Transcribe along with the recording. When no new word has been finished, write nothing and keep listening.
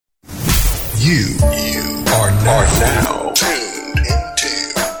You are now tuned into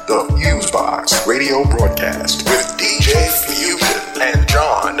the FuseBox radio broadcast with DJ Fusion and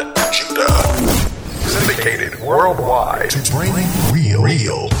John Judah. Syndicated worldwide to bring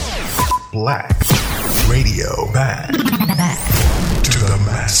real black radio back to the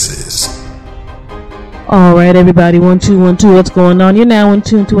masses. Alright everybody, 1 2 1 2, what's going on? You're now in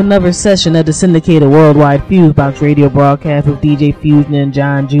tune to another session of the syndicated worldwide FuseBox radio broadcast with DJ Fusion and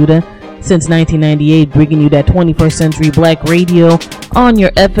John Judah. Since 1998, bringing you that 21st century black radio on your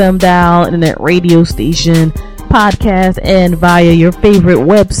FM dial, internet radio station, podcast, and via your favorite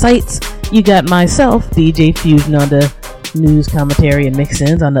websites. You got myself, DJ Fusion, on the news, commentary, and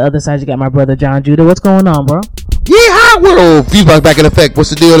mix-ins. On the other side, you got my brother John Judah. What's going on, bro? Yeehaw, world! FuseBox back in effect.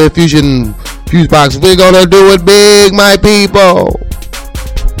 What's the deal there, Fusion? FuseBox, we're gonna do it big, my people.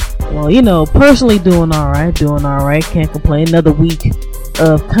 Well, you know, personally doing alright. Can't complain. Another week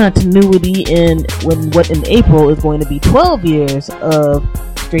of continuity in what in April is going to be 12 years of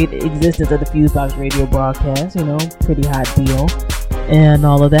straight existence of the FuseBox radio broadcast. You know, pretty hot deal and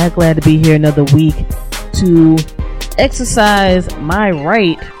all of that. Glad to be here another week to exercise my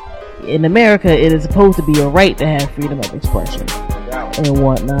right. In America, it is supposed to be a right to have freedom of expression and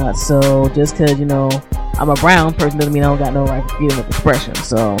whatnot. So just because, you know, I'm a brown person doesn't mean I don't got no right for freedom of expression.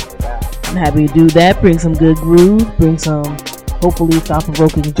 So I'm happy to do that. Bring some good grooves, bring some hopefully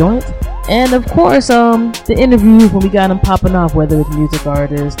thought-provoking joints, and of course the interviews when we got them popping off, whether it's music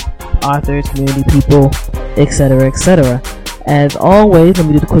artists, authors, community people, etc., etc. As always, let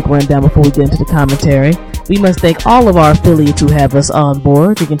me do the quick rundown before we get into the commentary. We must thank all of our affiliates who have us on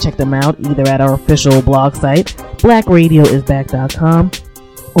board. You can check them out either at our official blog site, blackradioisback.com,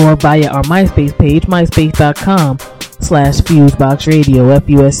 or via our MySpace page, myspace.com/FuseboxRadio,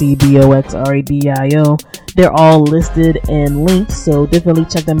 FUSEBOXRADIO. They're all listed and linked, so definitely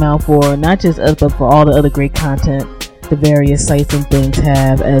check them out for not just us, but for all the other great content the various sites and things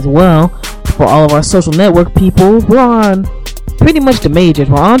have as well. For all of our social network people, we're on pretty much the majors.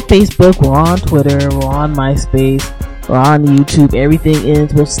 We're on Facebook, we're on Twitter, we're on MySpace, we're on YouTube. Everything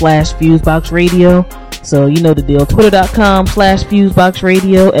ends with /FuseboxRadio. So you know the deal.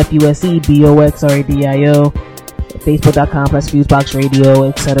 Twitter.com/FuseboxRadio, FUSEBOXRADIO, Facebook.com/FuseboxRadio,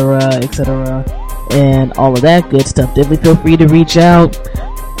 etc., and all of that good stuff. Definitely feel free to reach out.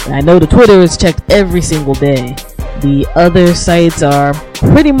 I know the Twitter is checked every single day. The other sites are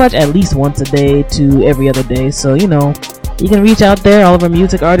pretty much at least once a day to every other day. So, you know, you can reach out there. All of our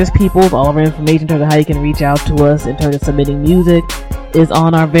music artists people, all of our information in terms of how you can reach out to us in terms of submitting music is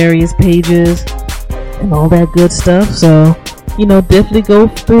on our various pages and all that good stuff. So, you know, definitely go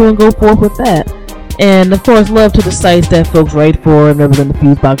through and go forth with that. And of course, love to the sites that folks write for and represent the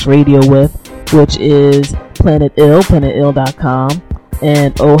FuseBox radio with, which is Planet Ill, planetill.com,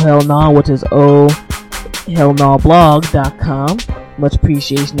 and Oh Hell Nah, which is ohhellnawblog.com. Much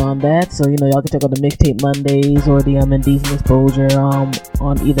appreciation on that. So, you know, y'all can check out the Mixtape Mondays or the Indecent Exposure on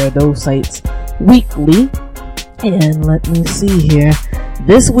either of those sites weekly. And let me see here.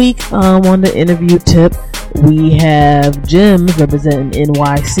 This week on the interview tip, we have Jims representing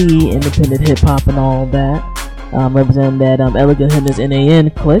NYC, independent hip hop and all that. Representing that Elegant Hitters NAN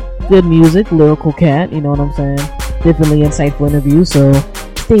clique. Good music, lyrical cat, you know what I'm saying? Definitely insightful interview, so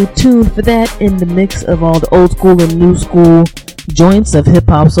stay tuned for that in the mix of all the old school and new school joints of hip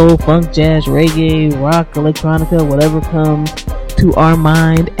hop, soul, funk, jazz, reggae, rock, electronica, whatever comes to our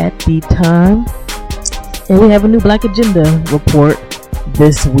mind at the time. And we have a new Black Agenda report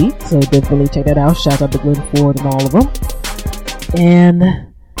this week, so definitely check that out. Shout out to Glenn Ford and all of them. And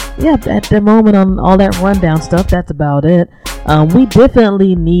yeah, at the moment on all that rundown stuff, that's about it. We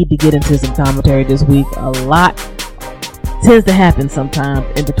definitely need to get into some commentary this week. A lot tends to happen sometimes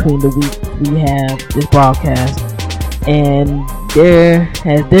in between the week we have this broadcast, and there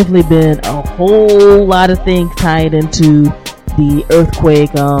has definitely been a whole lot of things tied into the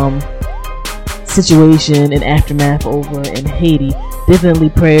earthquake situation and aftermath over in Haiti. Definitely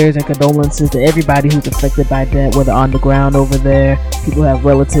prayers and condolences to everybody who's affected by that, whether on the ground over there, people who have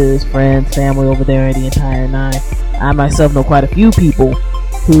relatives, friends, family over there, the entire nine. I myself know quite a few people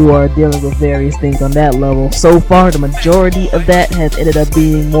who are dealing with various things on that level. So far, the majority of that has ended up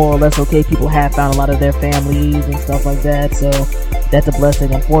being more or less okay. People have found a lot of their families and stuff like that, so that's a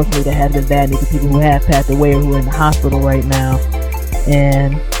blessing. Unfortunately, there has been bad news to people who have passed away or who are in the hospital right now.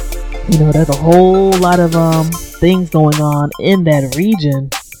 And, you know, there's a whole lot of things going on in that region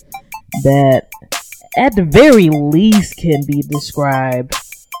that at the very least can be described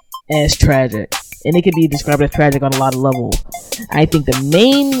as tragic. And it can be described as tragic on a lot of levels. I think the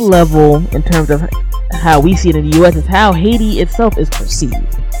main level in terms of how we see it in the U.S. is how Haiti itself is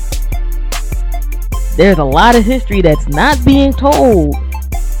perceived. there's a lot of history that's not being told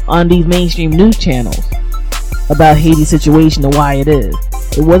on these mainstream news channels about Haiti's situation and why it is.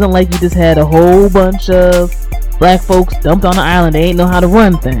 It wasn't like you just had a whole bunch of black folks dumped on the island. They ain't know how to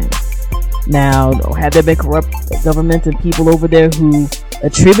run things. Now, have there been corrupt governments and people over there who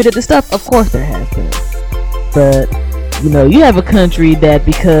attributed the stuff? Of course there has been. But, you have a country that,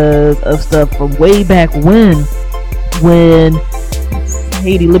 because of stuff from way back when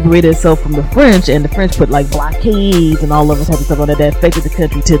Haiti liberated itself from the French, and the French put like blockades and all of this type of stuff on that affected the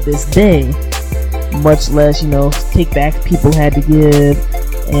country to this day. Much less, kickbacks people had to give,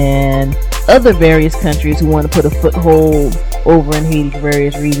 and other various countries who want to put a foothold over in Haiti for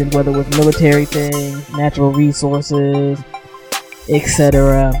various reasons, whether it was military things, natural resources,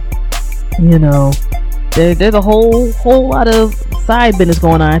 etc. There's a whole lot of side business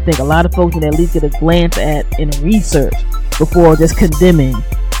going on. I think a lot of folks can at least get a glance at in research before just condemning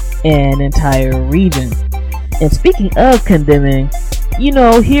an entire region. And speaking of condemning,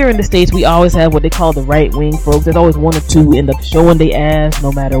 here in the States, we always have what they call the right-wing folks. There's always one or two who end up showing their ass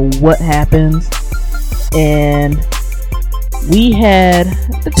no matter what happens. And we had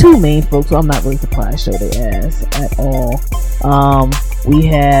the two main folks, so I'm not really surprised, show their ass at all. We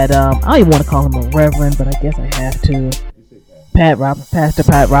had, I don't even want to call him a reverend, but I guess I have to. Pastor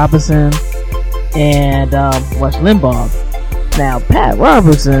Pat Robertson and Rush Limbaugh. Now, Pat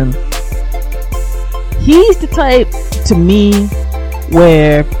Robertson, he's the type, to me,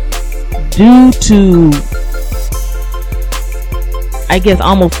 where due to, I guess,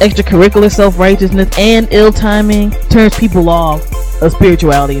 almost extracurricular self-righteousness and ill timing, turns people off of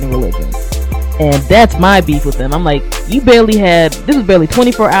spirituality and religion. And that's my beef with them. I'm like, this was barely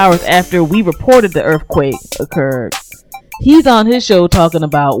 24 hours after we reported the earthquake occurred. He's on his show talking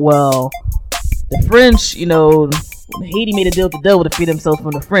about, well, the French, Haiti made a deal with the devil to free themselves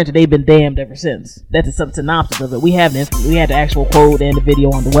from the French, and they've been damned ever since. That's a synopsis of it. We had the actual quote and the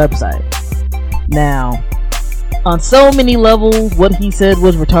video on the website. Now, on so many levels, what he said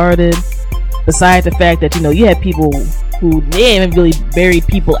was retarded. Besides the fact that, you had people who, they haven't really buried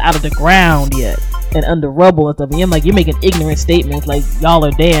people out of the ground yet and under rubble and stuff. And I'm like, you're making ignorant statements like y'all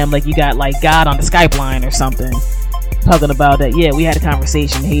are damn, like you got like God on the Skype line or something. Talking about that, yeah, we had a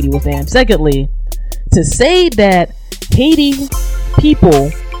conversation, Haiti was damn. Secondly, to say that Haiti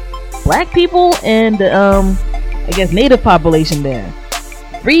people, black people, and I guess native population there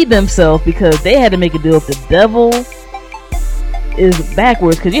freed themselves because they had to make a deal with the devil is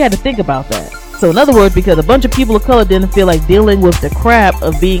backwards, because you had to think about that. So in other words, because a bunch of people of color didn't feel like dealing with the crap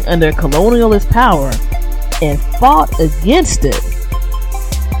of being under colonialist power and fought against it,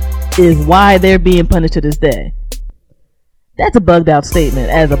 is why they're being punished to this day. That's a bugged out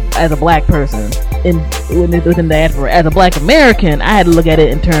statement as a black person within the diaspora. As a black American, I had to look at it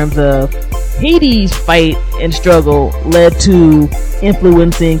in terms of Haiti's fight and struggle led to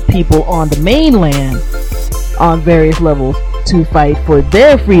influencing people on the mainland on various levels to fight for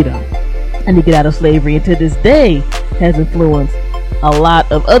their freedom and to get out of slavery, and to this day has influenced a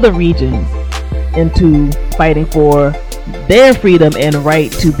lot of other regions into fighting for their freedom and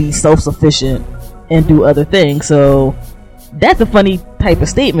right to be self-sufficient and do other things. So that's a funny type of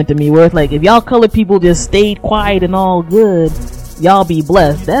statement to me, where it's like, if y'all colored people just stayed quiet and all good, y'all be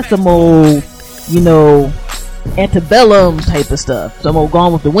blessed. That's some old, antebellum type of stuff, some old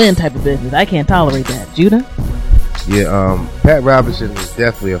Gone with the Wind type of business. I can't tolerate that. Judah? Yeah, Pat Robertson is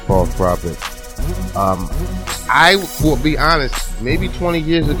definitely a false prophet. I will be honest, maybe 20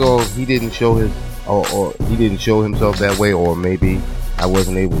 years ago he didn't show or he didn't show himself that way, or maybe I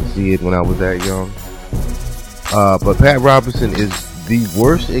wasn't able to see it when I was that young. But Pat Robertson is the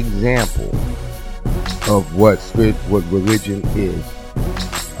worst example of what religion is.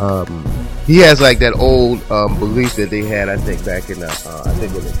 He has like that old belief that they had, I think, back in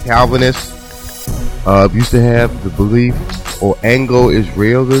the Calvinists used to have the belief, or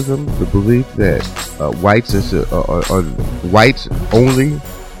Anglo-Israelism, the belief that whites are whites only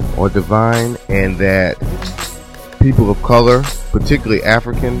are divine, and that people of color, particularly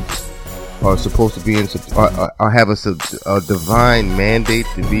Africans, are supposed to be have a divine mandate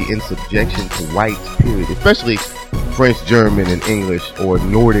to be in subjection to whites, period. Especially French, German, and English, or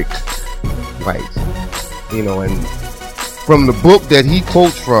Nordic whites. And from the book that he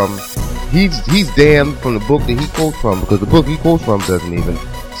quotes from, he's damned from the book that he quotes from, because the book he quotes from doesn't even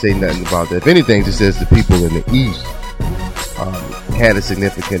say nothing about that. If anything, it says the people in the East had a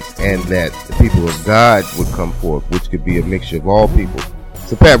significance, and that the people of God would come forth, which could be a mixture of all people.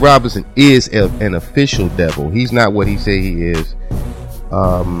 So Pat Robertson is an official devil. He's not what he say he is.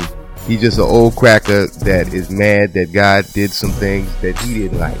 He's just an old cracker that is mad that God did some things that he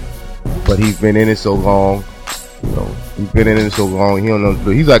didn't like. but he's been in it so long. You know, he's been in it so long. He don't know.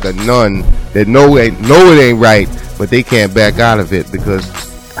 He's like a nun that know it ain't right, but they can't back out of it because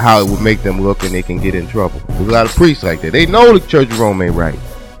how it would make them look, and they can get in trouble. There's a lot of priests like that. They know the Church of Rome ain't right,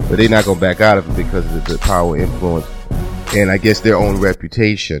 but they're not gonna back out of it because of the power, influence, and I guess their own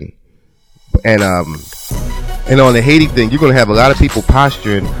reputation. And on the Haiti thing, you're going to have a lot of people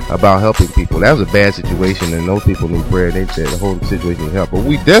posturing about helping people. That was a bad situation, and those people need prayer. They said the whole situation needs help. But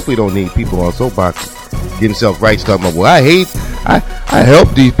we definitely don't need people on soapbox getting self-righteous talking about, well, I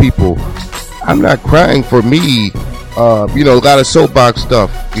help these people. I'm not crying for me. A lot of soapbox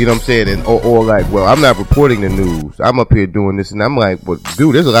stuff, you know what I'm saying? And or like, well, I'm not reporting the news. I'm up here doing this, and I'm like, well,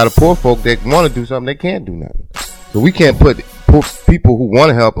 dude, there's a lot of poor folk that want to do something, they can't do nothing. So we can't put people who want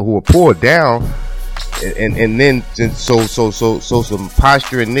to help or who are poor down. And then so some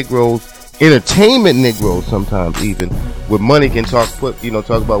posturing Negroes, entertainment Negroes sometimes even with money can talk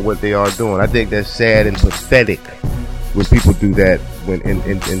about what they are doing. I think that's sad and pathetic when people do that when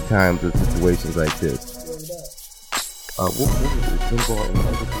in times of situations like this.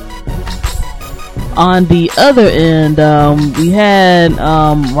 On the other end, we had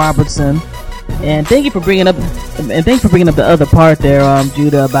Robertson. And thank you for bringing up the other part there,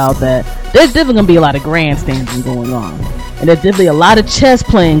 Judah, about that. There's definitely gonna be a lot of grandstanding going on, and there's definitely a lot of chess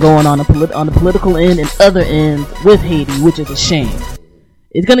playing going on the political end and other ends with Haiti, which is a shame.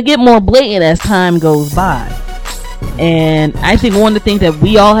 It's gonna get more blatant as time goes by, and I think one of the things that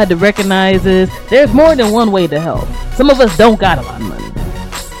we all had to recognize is there's more than one way to help. Some of us don't got a lot of money.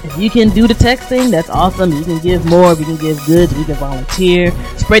 If you can do the texting, that's awesome. You can give more, you can give goods, you can volunteer.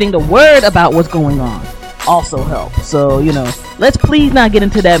 Spreading the word about what's going on also helps. So, let's please not get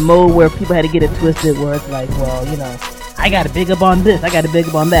into that mode where people had to get it twisted, where it's like, well, I gotta big up on this, I gotta big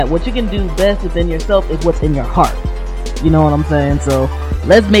up on that. What you can do best within yourself is what's in your heart. You know what I'm saying? So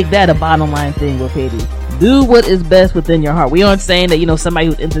let's make that a bottom line thing with Haiti. Do what is best within your heart. We aren't saying that, somebody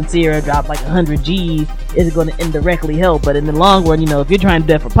who's insincere dropped like 100 G's is going to indirectly help, but in the long run, if you're trying to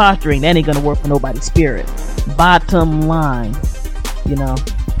do that for posturing, that ain't going to work for nobody's spirit. Bottom line,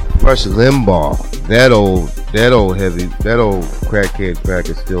 Rush Limbaugh, that old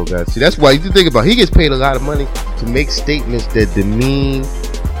cracker still got. See, that's why you think about it, he gets paid a lot of money to make statements that demean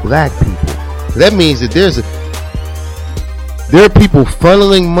black people. That means that there are people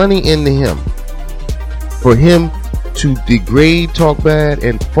funneling money into him for him to degrade, talk bad,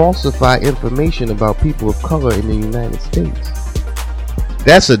 and falsify information about people of color in the United States.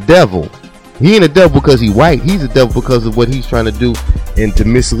 That's a devil. He ain't a devil because he's white. He's a devil because of what he's trying to do and to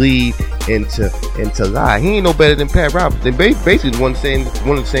mislead and to lie. He ain't no better than Pat Robertson. They basically one of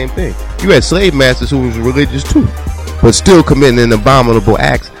the same thing. You had slave masters who was religious too, but still committing an abominable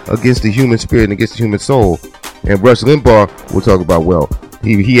acts against the human spirit and against the human soul. And Rush Limbaugh will talk about, well,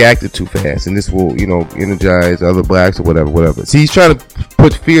 he acted too fast, and this will, energize other blacks or whatever. See, he's trying to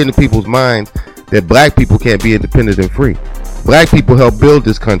put fear into people's minds that black people can't be independent and free. Black people helped build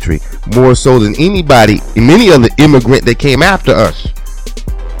this country more so than anybody, any other immigrant that came after us.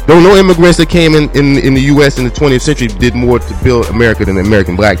 Don't know immigrants that came in the U.S. in the 20th century did more to build America than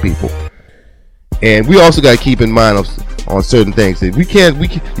American black people. And we also got to keep in mind on certain things that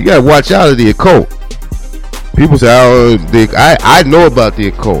you got to watch out of the occult. People say, I know about the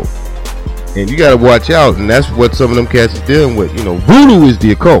occult. And you gotta watch out, and that's what some of them cats is dealing with. Voodoo is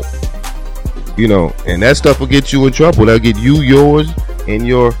the occult. And that stuff will get you in trouble. That'll get you, yours, and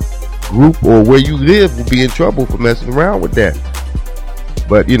your group or where you live will be in trouble for messing around with that.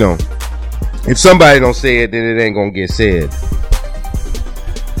 But, if somebody don't say it, then it ain't gonna get said.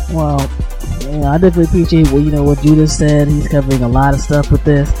 Well, I definitely appreciate what Judah said. He's covering a lot of stuff with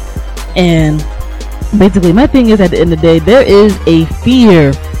this. And basically, my thing is, at the end of the day, there is a fear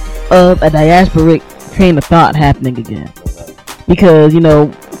of a diasporic train of thought happening again. Because,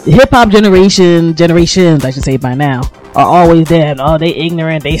 hip-hop generations, I should say by now, are always dead. Oh, they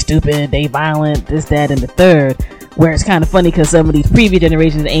ignorant, they stupid, they violent, this, that, and the third. Where it's kind of funny because some of these previous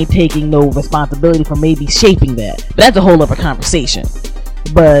generations ain't taking no responsibility for maybe shaping that. But that's a whole other conversation.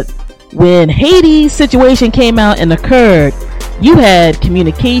 But when Haiti's situation came out and occurred, you had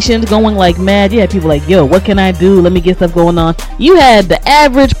communications going like mad. You had people like, yo, what can I do? Let me get stuff going on. You had the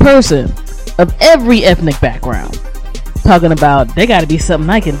average person of every ethnic background talking about, there got to be something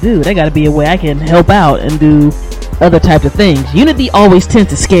I can do. There got to be a way I can help out and do other types of things. Unity always tends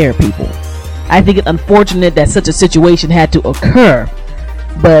to scare people. I think it's unfortunate that such a situation had to occur.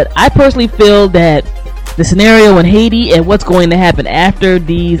 But I personally feel that the scenario in Haiti and what's going to happen after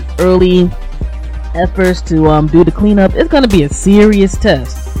these early efforts to do the cleanup is going to be a serious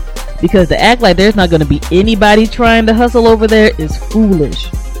test, because to act like there's not going to be anybody trying to hustle over there is foolish.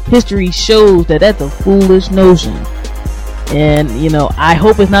 history shows that that's a foolish notion. And, you know, I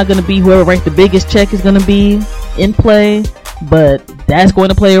hope it's not going to be whoever writes the biggest check is going to be in play, but that's going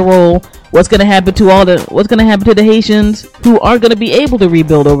to play a role. What's going to happen to the Haitians who aren't going to be able to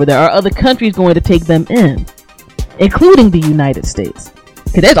rebuild over there? Are other countries going to take them in, including the United States?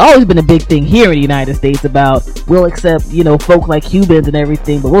 Because there's always been a big thing here in the United States about, we'll accept, you know, folk like Cubans and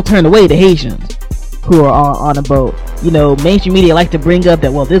everything, but we'll turn away the Haitians who are on a boat. You know, mainstream media like to bring up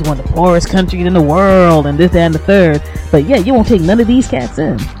that, well, this is one of the poorest countries in the world, and this, that, and the third. But yeah, you won't take none of these cats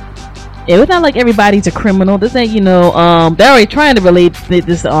in. It's not like everybody's a criminal. This ain't, you know, they're already trying to relate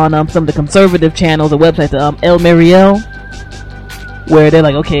this on some of the conservative channels or websites, El Mariel, where they're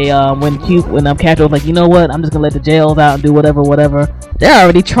like, okay, when Castro's like, you know what, I'm just gonna let the jails out and do whatever. They're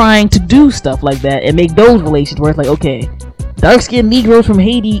already trying to do stuff like that and make those relations where it's like, okay, dark-skinned Negroes from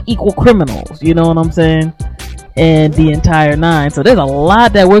Haiti equal criminals, you know what I'm saying? And the entire nine. So there's a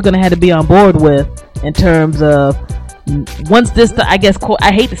lot that we're gonna have to be on board with in terms of, once this, I guess,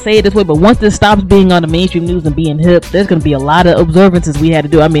 I hate to say it this way, but once this stops being on the mainstream news and being hip, there's going to be a lot of observances we had to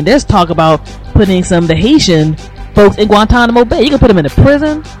do. I mean, there's talk about putting some of the Haitian folks in Guantanamo Bay. You can put them in a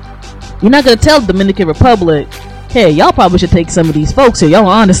prison. You're not going to tell the Dominican Republic, hey, y'all probably should take some of these folks here. Y'all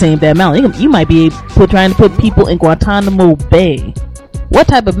are on the same damn mountain. You might be trying to put people in Guantanamo Bay. What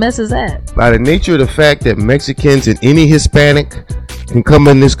type of mess is that? By the nature of the fact that Mexicans and any Hispanic can come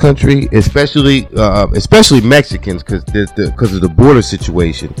in this country, especially Mexicans, because of the border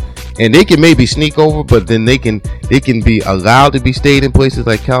situation, and they can maybe sneak over, but then they can be allowed to be stayed in places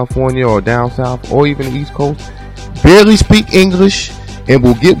like California or down south or even the East Coast, barely speak English, and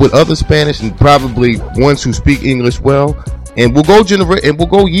will get with other Spanish and probably ones who speak English well, and will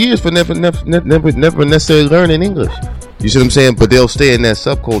go years for never necessarily learning English. You see what I'm saying? But they'll stay in that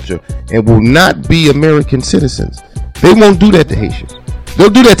subculture and will not be American citizens. They won't do that to Haitians. They'll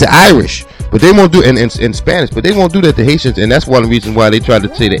do that to Irish, but they won't do in Spanish, but they won't do that to Haitians. And that's one of the reasons why they tried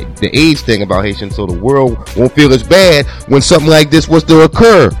to say the age thing about Haitians, so the world won't feel as bad when something like this was to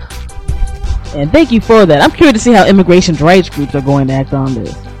occur. And thank you for that. I'm curious to see how immigration rights groups are going to act on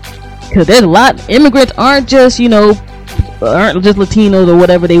this, because there's a lot. Immigrants aren't just Latinos or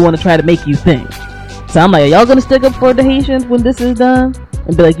whatever they want to try to make you think. So I'm like, are y'all gonna stick up for the Haitians when this is done?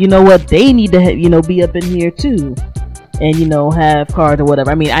 And be like, you know what, they need to be up in here too, and have cards or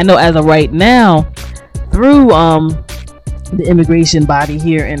whatever. I mean, I know as of right now, through the immigration body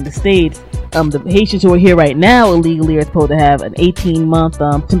here in the States, the Haitians who are here right now illegally are supposed to have an 18-month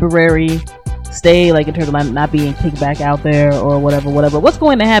temporary stay, like in terms of not being kicked back out there or whatever. What's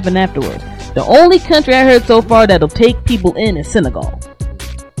going to happen afterwards? The only country I heard so far that'll take people in is Senegal.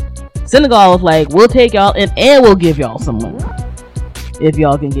 Senegal is like, we'll take y'all in and we'll give y'all some money if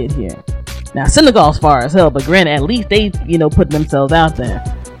y'all can get here. Now, Senegal's far as hell, but granted, at least they, put themselves out there.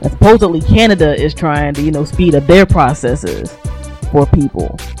 And supposedly Canada is trying to, speed up their processes for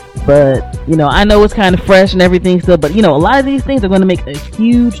people. But, I know it's kind of fresh and everything still, but, a lot of these things are going to make a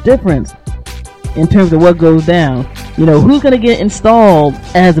huge difference in terms of what goes down. Who's going to get installed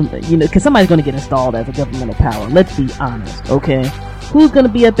as, because somebody's going to get installed as a governmental power. Let's be honest, okay? Who's going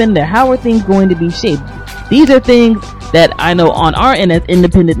to be up in there? How are things going to be shaped? These are things that I know on our end as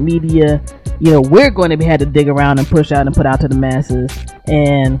independent media, we're going to have to dig around and push out and put out to the masses.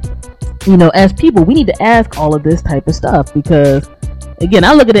 And, as people, we need to ask all of this type of stuff because, again,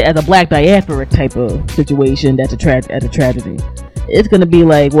 I look at it as a black diasporic type of situation that's a tragedy. It's going to be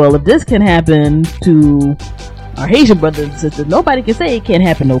like, well, if this can happen to our Haitian brothers and sisters, nobody can say it can't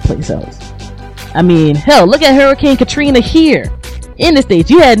happen no place else. I mean, hell, look at Hurricane Katrina here. In the States,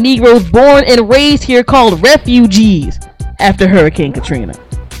 you had Negroes born and raised here called refugees after Hurricane Katrina.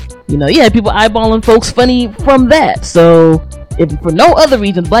 You had people eyeballing folks funny from that. So, if for no other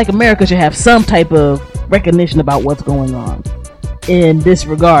reason, Black America should have some type of recognition about what's going on in this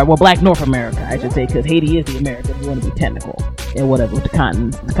regard. Well, Black North America, I should say, because Haiti is the America, if you want to be technical, and whatever, with the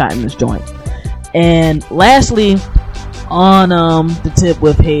continent's joint. And lastly, on the tip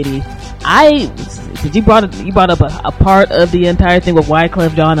with Haiti, you brought up a part of the entire thing with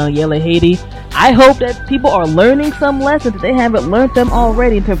Wyclef Jean and Yele Haiti. I hope that people are learning some lessons that they haven't learned them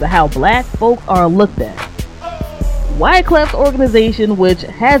already in terms of how black folk are looked at. Wyclef's organization, which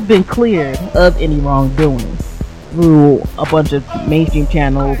has been cleared of any wrongdoing through a bunch of mainstream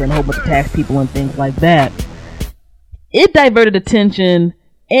channels and a whole bunch of tax people and things like that, it diverted attention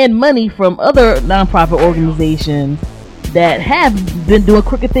and money from other nonprofit organizations that have been doing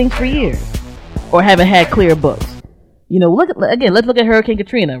crooked things for years or haven't had clear books. Let's look at Hurricane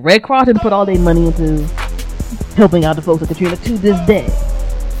Katrina. Red Cross didn't put all their money into helping out the folks of Katrina to this day.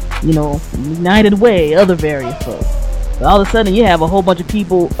 United Way, other various folks. But all of a sudden, you have a whole bunch of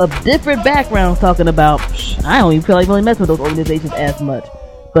people of different backgrounds talking about, I don't even feel like really messing with those organizations as much.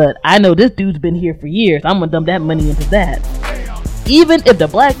 But I know this dude's been here for years. I'm going to dump that money into that. Even if the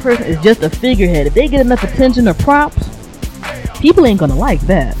black person is just a figurehead, if they get enough attention or props, people ain't going to like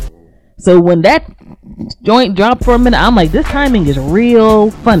that. So when that joint dropped for a minute, I'm like, this timing is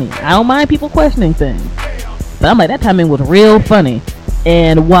real funny. I don't mind people questioning things, but I'm like, that timing was real funny.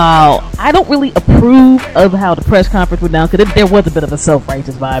 And while I don't really approve of how the press conference went down, because there was a bit of a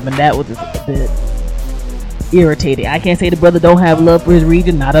self-righteous vibe, and that was just a bit irritating. I can't say the brother don't have love for his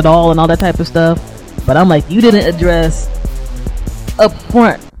region, not at all, and all that type of stuff. But I'm like, you didn't address up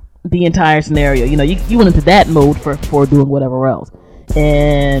front the entire scenario. You know, you went into that mode for doing whatever else.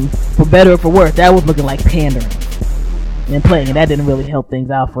 And for better or for worse, that was looking like pandering and playing, and that didn't really help things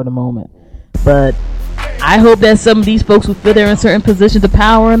out for the moment. But I hope that some of these folks who feel they're in certain positions of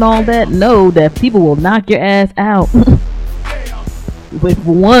power and all that know that people will knock your ass out. If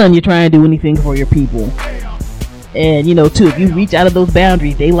one, you're trying to do anything for your people, and you know, two, if you reach out of those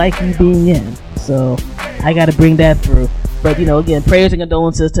boundaries, they like you being in. So I got to bring that through. But you know, again, prayers and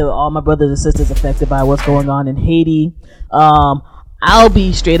condolences to all my brothers and sisters affected by what's going on in Haiti. I'll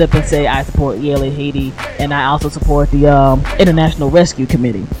be straight up and say I support ELA Haiti, and I also support the International Rescue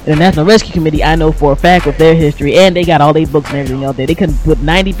Committee. International Rescue Committee, I know for a fact with their history, and they got all their books and everything out there. They can put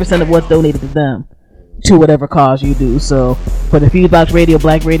 90% of what's donated to them to whatever cause you do. So for the FuseBox Radio,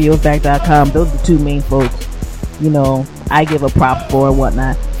 BlackRadiosBack.com, those are the two main folks, you know, I give a prop for and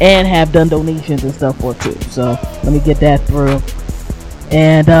whatnot, and have done donations and stuff for too. So let me get that through.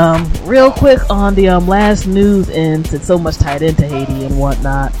 And real quick on the last news, and it's so much tied into Haiti and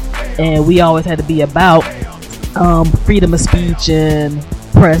whatnot, and we always had to be about freedom of speech and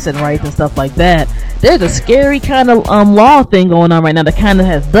press and rights and stuff like that. There's a scary kind of law thing going on right now that kind of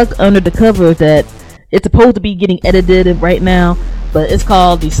has ducked under the covers, that it's supposed to be getting edited right now, but it's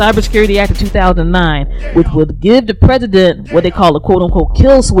called the Cybersecurity Act of 2009, which would give the president what they call a quote-unquote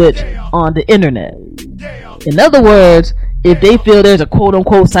kill switch on the internet. In other words, if they feel there's a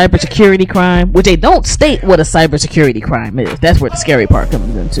quote-unquote cybersecurity crime, which they don't state what a cybersecurity crime is. That's where the scary part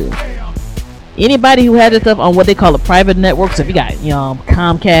comes into. Anybody who has this stuff on what they call a private network, so if you got, you know,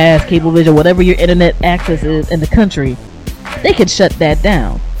 Comcast, Cablevision, whatever your internet access is in the country, they can shut that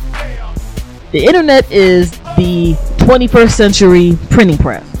down. The internet is the 21st century printing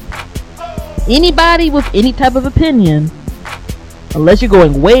press. Anybody with any type of opinion, unless you're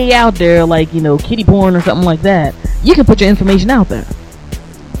going way out there like, you know, kiddie porn or something like that, you can put your information out there.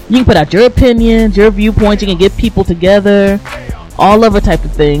 You can put out your opinions, your viewpoints, you can get people together, all other type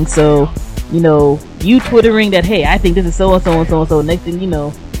of things. So, you know, you twittering that, hey, I think this is so and so and so and so, next thing you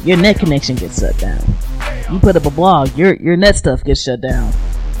know, your net connection gets shut down. You put up a blog, your net stuff gets shut down.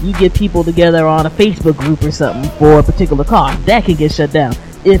 You get people together on a Facebook group or something for a particular cause, that can get shut down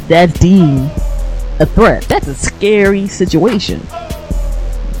if that's deemed a threat. That's a scary situation.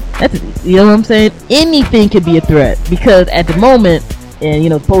 You know what I'm saying? Anything could be a threat, because at the moment, and you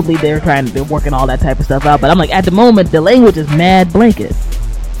know, supposedly they're working all that type of stuff out, but I'm like, at the moment, the language is mad blanket.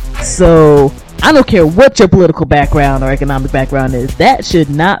 So I don't care what your political background or economic background is, that should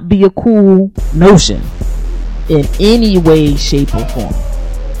not be a cool notion in any way, shape, or form.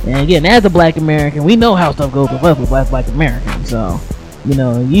 And again, as a black American, we know how stuff goes with us with black Americans, so you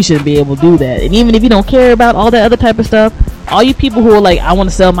know, you shouldn't be able to do that. And even if you don't care about all that other type of stuff, all you people who are like, I want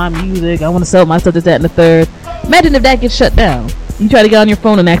to sell my music, I want to sell my stuff, this, that, and the third, imagine if that gets shut down. You try to get on your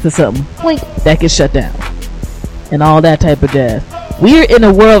phone and access something, blink, that gets shut down. And all that type of jazz. We're in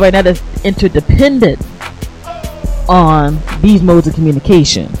a world right now that's interdependent on these modes of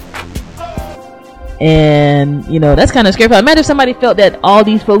communication. And, you know, that's kind of scary. Imagine if somebody felt that all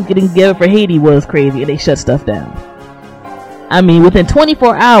these folks getting together for Haiti was crazy and they shut stuff down. I mean, within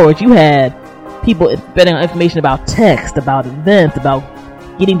 24 hours, you had people spreading information about text, about events, about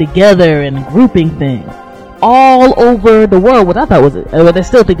getting together and grouping things all over the world, which I thought was, what I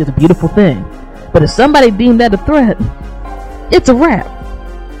still think is a beautiful thing. But if somebody deemed that a threat, it's a wrap.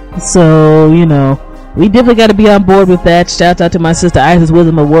 So, you know, we definitely got to be on board with that. Shouts out to my sister Isis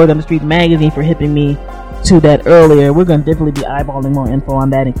Wisdom of Word on the Street magazine for hipping me to that earlier. We're going to definitely be eyeballing more info on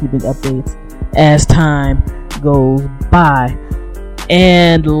that and keeping updates as time goes by.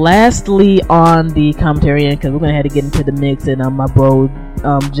 And lastly, on the commentary end, because we're going to have to get into the mix and my bro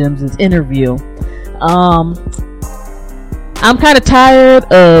Jim's interview, I'm kind of tired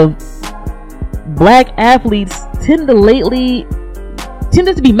of black athletes tend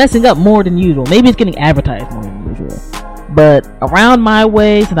to be messing up more than usual. Maybe it's getting advertised more than usual, but around my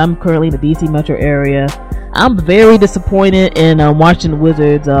way, since I'm currently in the DC metro area, I'm very disappointed in Washington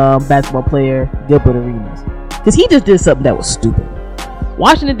Wizards basketball player Gilbert Arenas. because he just did something that was stupid.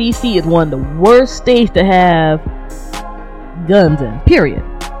 Washington D.C. is one of the worst states to have guns in, period,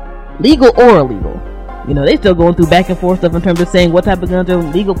 legal or illegal. You know, they still going through back and forth stuff in terms of saying what type of guns are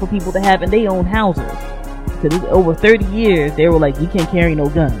legal for people to have in their own houses. Because over 30 years, they were like, you can't carry no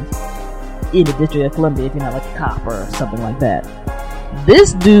guns in the District of Columbia if you're not like a cop or something like that.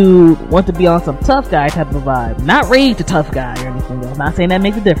 This dude wants to be on some tough guy type of vibe. Not rage to tough guy or anything else. Not saying that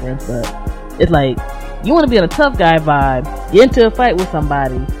makes a difference, but it's like, you want to be on a tough guy vibe, get into a fight with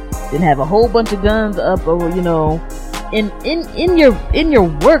somebody, then have a whole bunch of guns up over, you know, in your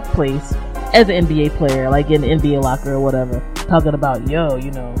workplace as an NBA player, like in the NBA locker or whatever, talking about, yo,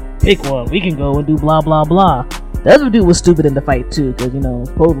 you know, pick one, we can go and do blah blah blah. The other dude was stupid in the fight too, because, you know,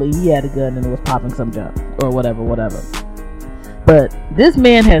 supposedly he had a gun and it was popping some junk or whatever. But this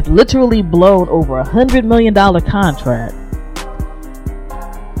man has literally blown over $100 million contract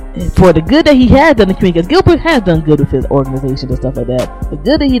for the good that he has done in the community. Because Gilbert has done good with his organization and stuff like that. The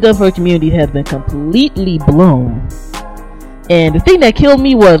good that he done for the community has been completely blown. And the thing that killed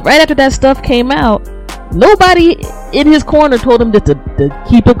me was, right after that stuff came out, nobody in his corner told him just to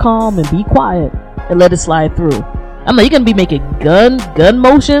keep it calm and be quiet and let it slide through. I'm like, you're gonna be making gun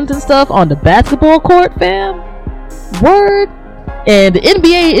motions and stuff on the basketball court, fam? Word? And the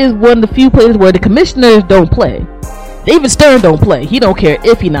NBA is one of the few places where the commissioners don't play. David Stern don't play. He don't care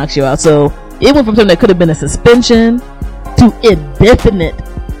if he knocks you out. So it went from something that could have been a suspension to indefinite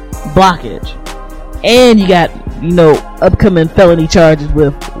blockage. And you got, you know, upcoming felony charges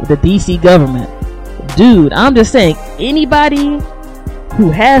with the DC government. Dude, I'm just saying, anybody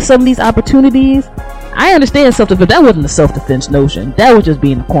who has some of these opportunities, I understand self-defense. That wasn't a self-defense notion. That was just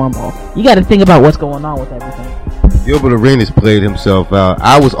being a cornball. You got to think about what's going on with everything. Gilbert Arenas played himself out.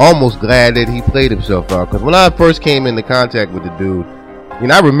 I was almost glad that he played himself out, because when I first came into contact with the dude, you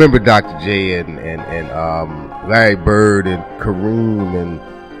know, I remember Dr. J and Larry Bird and Kareem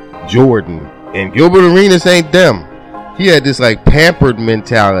and Jordan, and Gilbert Arenas ain't them. He had this like pampered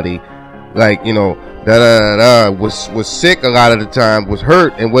mentality, like, you know, was sick a lot of the time, was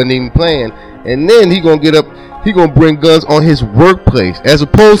hurt and wasn't even playing, and then he gonna get up, he gonna bring guns on his workplace, as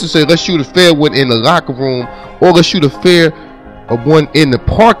opposed to say, let's shoot a fair one in the locker room, or let's shoot a fair one in the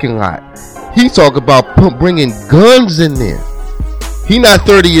parking lot. He talk about bringing guns in there. He not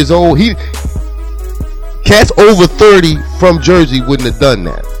 30 years old. Cats over 30 from Jersey wouldn't have done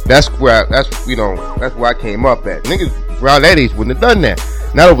that. That's where I came up at. Niggas around that age wouldn't have done that.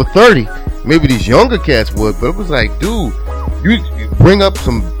 Not over 30. Maybe these younger cats would, but it was like, dude, you bring up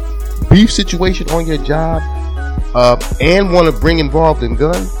some beef situation on your job, and want to bring involved in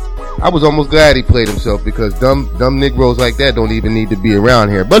guns. I was almost glad he played himself, because dumb Negroes like that don't even need to be around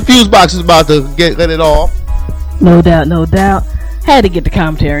here. But FuseBox is about to let it off. No doubt. Had to get the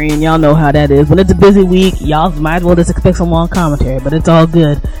commentary, and y'all know how that is. When it's a busy week, y'all might as well just expect some long commentary, but it's all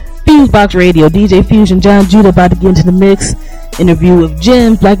good. FuseBox Radio, DJ Fusion, John Judah about to get into the mix. Interview with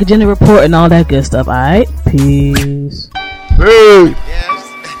Jim, Black Agenda Report, and all that good stuff. Alright, peace. Hey. Yes,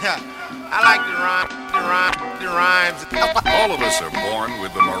 I like the rhymes. All of us are born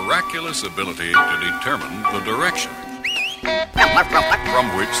with the miraculous ability to determine the direction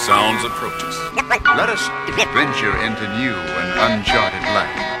from which sounds approach us. Let us venture into new and uncharted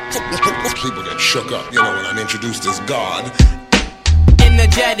land. People get shook up, you know, when I'm introduced as God.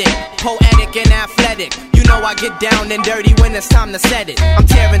 Energetic, poetic and athletic. You know I get down and dirty when it's time to set it. I'm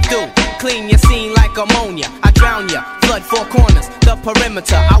tearing through, clean your scene like ammonia. I drown ya, flood four corners, the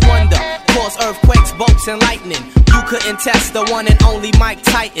perimeter. I wonder, cause earthquakes, bolts and lightning. You couldn't test the one and only Mike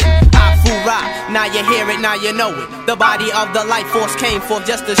Titan. Afura, now you hear it, now you know it. The body of the life force came forth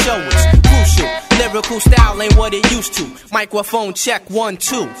just to show it's crucial. Lyrical style ain't what it used to. Microphone check 1,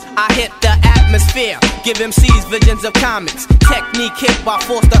 2. I hit the atmosphere, give MCs visions of comics. Technique hit by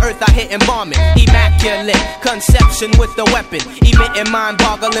force, the earth I hit and bomb it. Immaculate conception with the weapon, emitting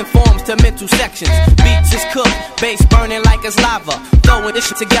mind-boggling forms to mental sections. Beats is cooked, bass burning like it's lava. Throwing this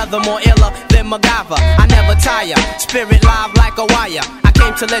shit together more iller than MacGyver. I never tire, spirit live like a wire. I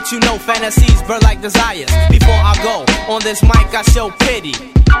came to let you know fantasies burn like desires. Before I go on this mic, I show pity.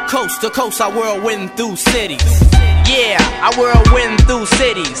 Coast to coast, I whirlwind through cities. Yeah, I whirlwind through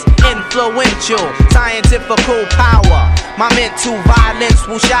cities. Influential, scientifical power. My mental violence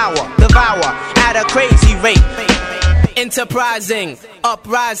will shower, devour at a crazy rate. Enterprising,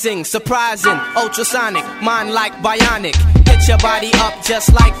 uprising, surprising, ultrasonic, mind like bionic. Hit your body up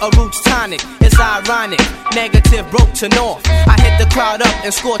just like a roots tonic. It's ironic, negative broke to north. I hit the crowd up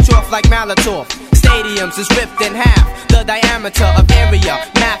and scorch off like Molotov. Stay Stadiums is ripped in half. The diameter of area,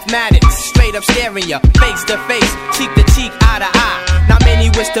 mathematics, straight up staring ya, face to face, cheek to cheek, eye to eye. Not many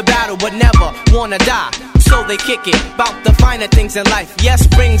wish to battle, but never wanna die. So they kick it, bout the finer things in life. Yes,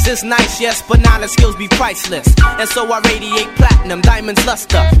 rings is nice, yes, but knowledge skills be priceless. And so I radiate platinum, diamonds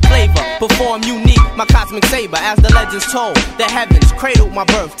luster, flavor, perform unique, my cosmic saber. As the legends told, the heavens cradled my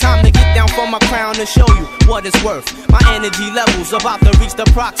birth. Time to get down from my crown and show you what it's worth. My energy levels about to reach the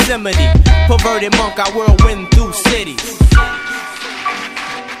proximity. Perverted monk, I whirlwind through cities.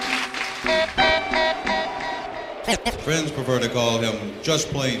 Friends prefer to call him just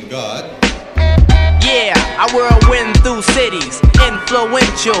plain God. Yeah, I whirlwind through cities.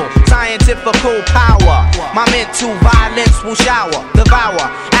 Influential, scientifical power. My mental violence will shower, devour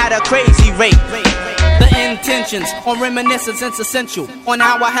at a crazy rate. The intentions on reminiscence is essential. On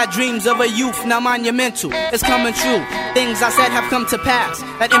how I had dreams of a youth, now monumental. It's coming true. Things I said have come to pass.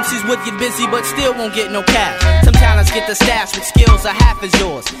 That MCs would get busy but still won't get no cash. Some talents get the stash with skills are half as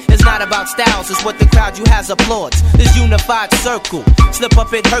yours. It's not about styles, it's what the crowd you has applauds. This unified circle, slip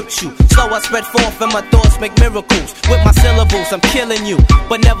up it hurts you. So I spread forth and my thoughts make miracles. With my syllables I'm killing you,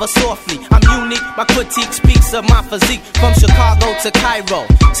 but never softly. I'm unique, my critique speaks of my physique. From Chicago to Cairo,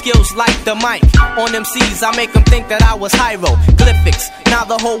 skills like the mic. On MCs I make them think that I was hieroglyphics. Now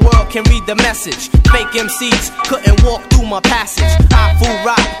the whole world can read the message. Fake MCs couldn't walk through my passage. I fool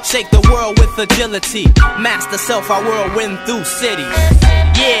rock, shake the world with agility. Master self, I whirlwind through cities.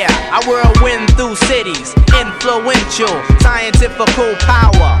 Yeah, I whirlwind through cities. Influential, scientifical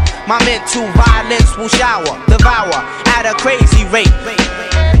power. My mental violence will shower, devour at a crazy rate.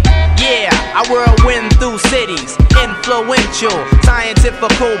 Yeah, I whirlwind through cities. Influential,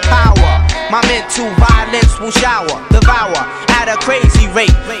 scientifical power. My mental violence will shower, devour at a crazy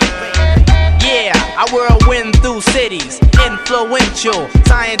rate. Yeah, I whirlwind through cities. Influential,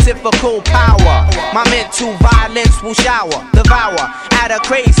 scientifical power. My mental violence will shower, devour at a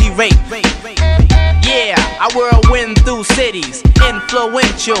crazy rate. Yeah, I whirlwind through cities.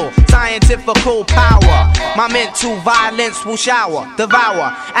 Influential, scientifical power. My mental violence will shower,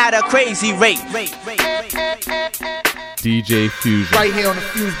 devour at a crazy rate. DJ Fusion. Right here on the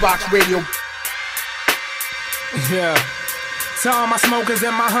FuseBox Radio. Yeah. To all my smokers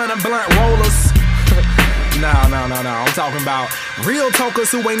and my 100 blunt rollers. No. I'm talking about real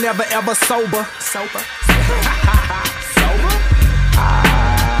tokers who ain't never ever sober. Sober?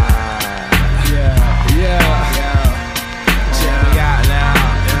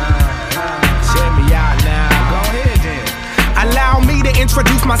 Allow me to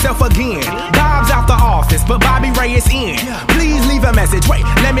introduce myself again. Bob's out the office, but Bobby Ray is in. Please leave a message. Wait,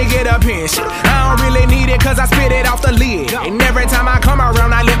 let me get a pen. Shit, I don't really need it cause I spit it off the lid. And every time I come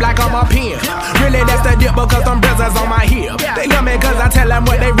around, I live like I'm a pimp. Really, that's the dip because them brothers on my hip. They love me cause I tell them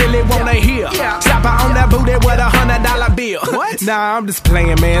what they really wanna hear. Slap her on that booty with $100 bill. What? Nah, I'm just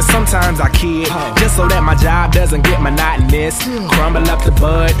playing, man. Sometimes I kid. Just so that my job doesn't get monotonous. Crumble up the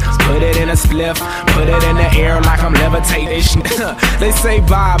bud, put it in a spliff, put it in the air like I'm levitating. They say,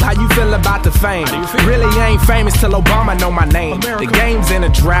 Bob, how you feel about the fame? Really ain't famous till Obama know my name. The game's in a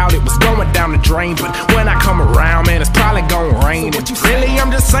drought, it was going down the drain. But when I come around, man, it's probably gonna rain. And really,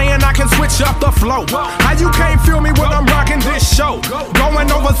 I'm just saying I can switch up the flow. How you can't feel me when I'm rocking this show? Going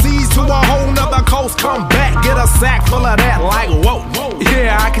overseas to a whole nother coast. Come back, get a sack full of that like whoa.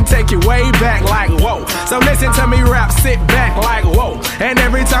 Yeah, I can take you way back like whoa. So listen to me rap, sit back like whoa. And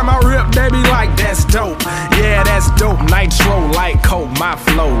every time I rip, they be like, that's dope. Yeah, that's dope. Nitro like coke, my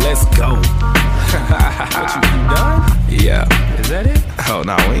flow, let's go. What, you done? Yeah. Is that it? Oh,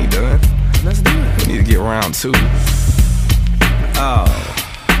 no, we ain't done. Let's do it. We need to get round 2.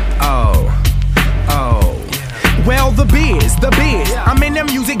 Well, the biz, I'm in the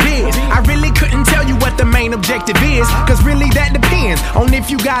music biz. I really couldn't tell you what the main objective is, cause really that depends on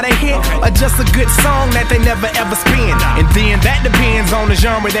if you got a hit or just a good song that they never ever spin. And then that depends on the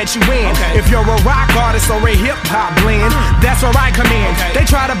genre that you in. If you're a rock artist or a hip hop blend, that's where I come in. They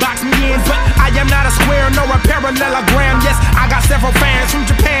try to box me in, but I am not a square nor a parallelogram. Yes, I got several fans from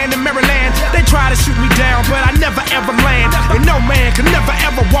Japan and Maryland. They try to shoot me down, but I never ever land. And no man can never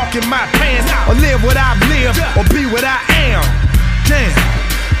ever walk in my pants or live what I've lived or be what I am. Damn,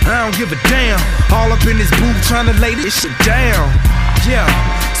 I don't give a damn. All up in this booth trying to lay this shit down. Yeah,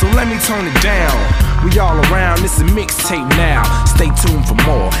 so let me tone it down. We all around, this is a mixtape now. Stay tuned for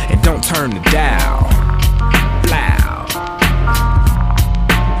more and don't turn the dial. Blow.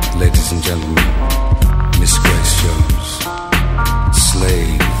 Ladies and gentlemen, Miss Grace Jones,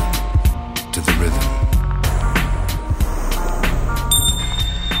 slave to the rhythm.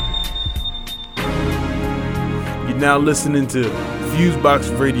 now listening to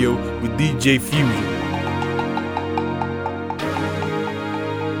FuseBox Radio with DJ Fusion.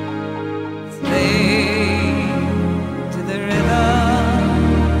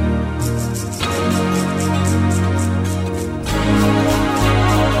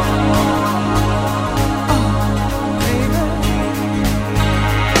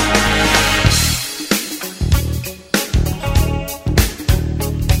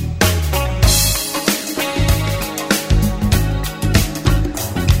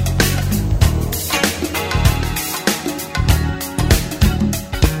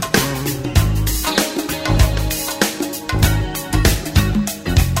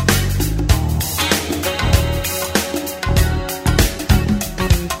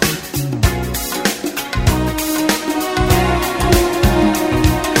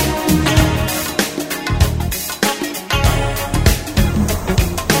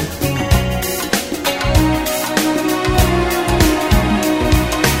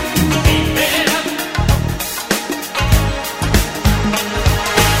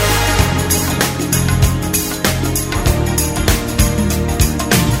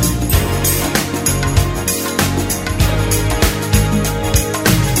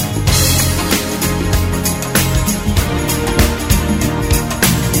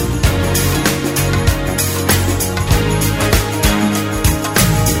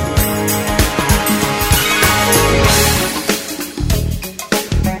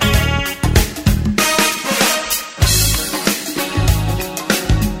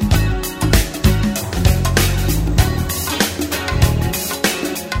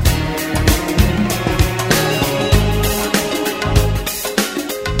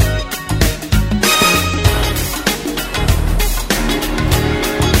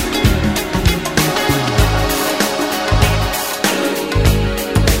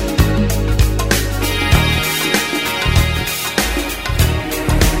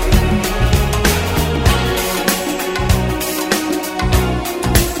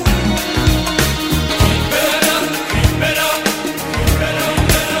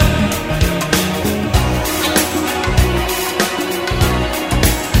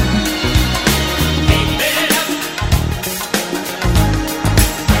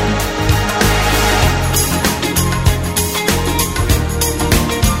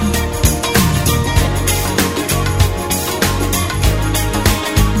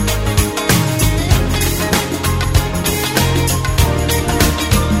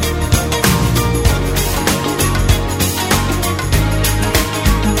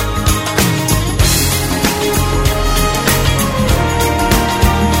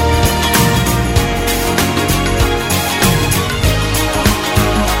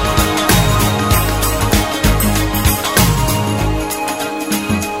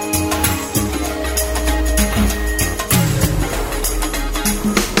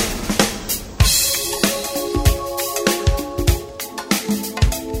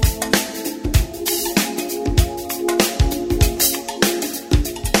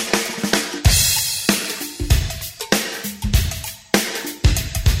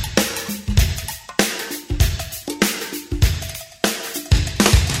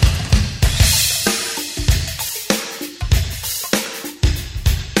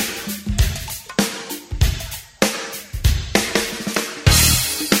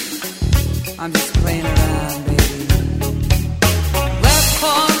 I'm just playing around, baby. Well,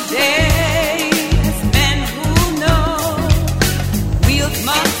 for days, men who know wheels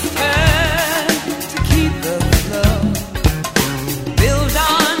must turn to keep the flow. Build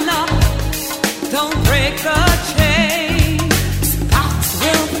on up, don't break the chain. Sparks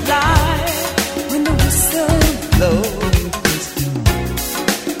will fly when the whistle blows.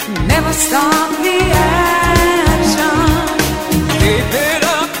 Never stop the action. Keep it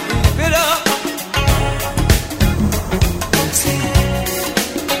up, keep it up.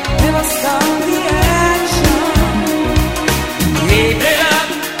 Never stop the action. Keep it up.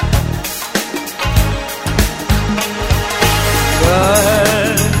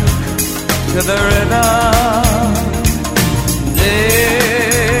 Work to the rhythm.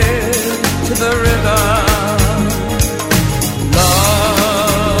 Live to the rhythm.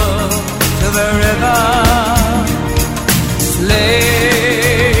 Love to the rhythm.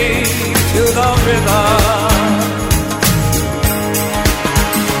 Slave to the rhythm.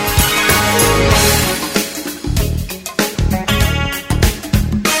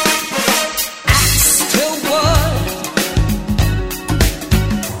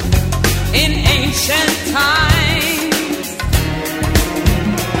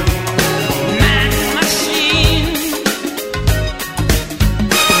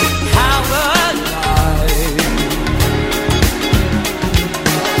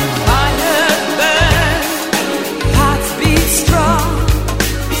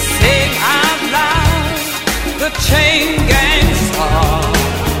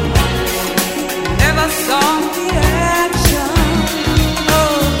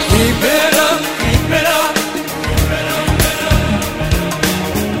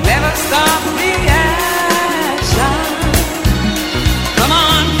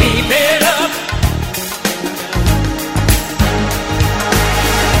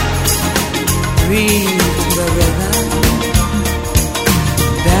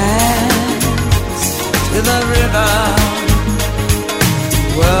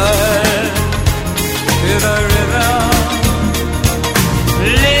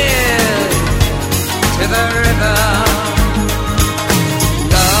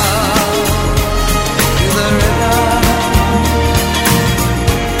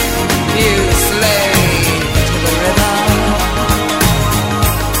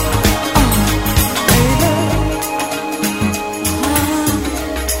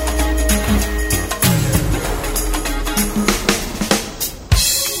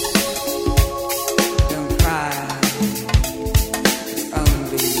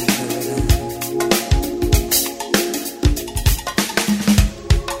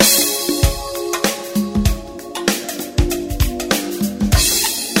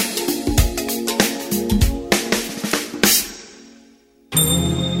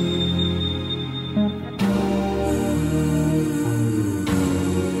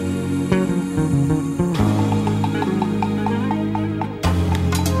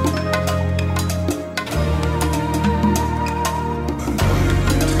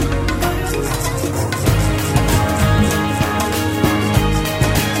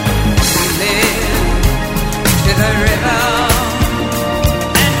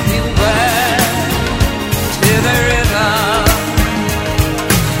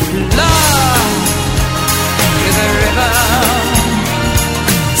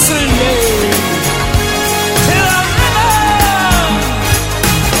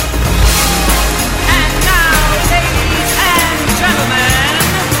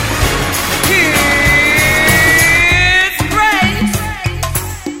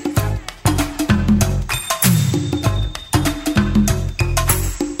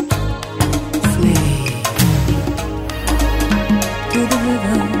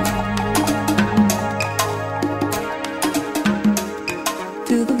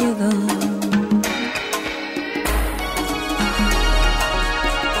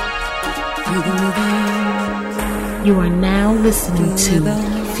 listening to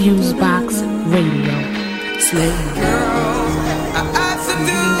FuseBox Radio. Slave. I asked to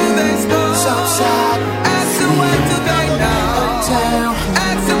do this, Southside. Asked to what to do now. Uptown.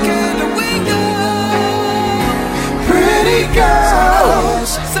 Asked to can we go? Pretty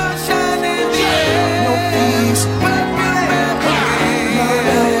girls. Sunshine in the air. No peace.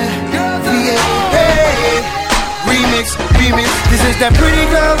 Remix, this is that pretty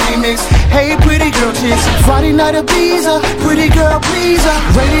girl remix. Hey, pretty girl chicks. Friday night at Ibiza, pretty girl pleaser.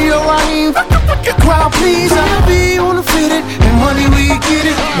 Radio Raheem, crowd pleaser. Be on the fitted, and money we get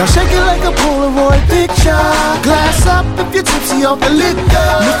it. Now shake it like a Polaroid picture. Glass up if you're tipsy off the liquor.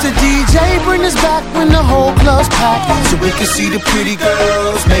 Mr. DJ, bring us back when the whole club's packed, so we can see the pretty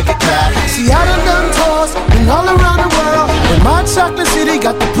girls make it clap. See, I done tours and all around the world, but my chocolate city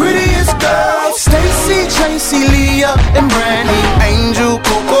got the prettiest girls. Stacy, Tracy, Leah, and Brandy, Angel,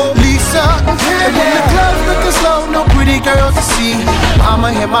 Coco, Lisa, and Candy. And when the club's looking slow, no pretty girls to see,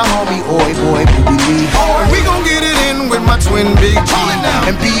 I'ma hit my homie, oi boy, baby Lee. And we gon' get it in with my twin Big G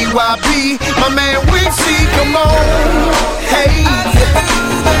and BYB, my man Wixie, come on. Hey,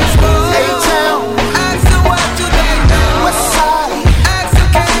 A-Town, West Side,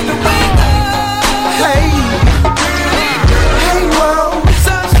 hey, hey world.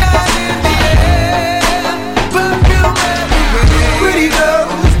 Pretty girls,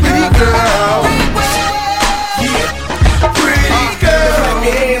 yeah, pretty girls. Clap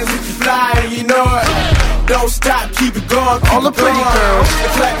your hands if you fly and you know it. Don't stop, keep it going. All the pretty girls.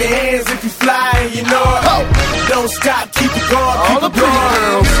 Clap your hands if you fly and you know it. Don't stop, keep it going. All the pretty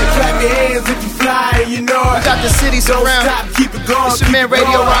girls. Clap your hands if you fly and you know it. We got the city surrounded. Don't stop, keep it going. It's your man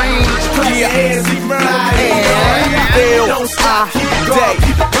Radio Raheem. Clap your hands if you fly and you know it. Don't stop, keep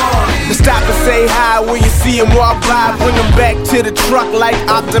it going. To stop and say hi when you see him walk by. Bring him back to the truck like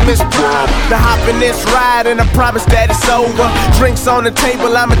Optimus Prime. To hop in this ride and I promise that it's over. Drinks on the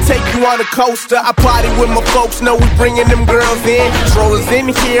table, I'ma take you on a coaster. I party with my folks, know we bringing them girls in. Strollers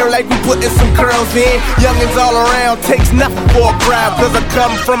in here like we putting some curls in. Youngins all around, takes nothing for a crowd. Cause I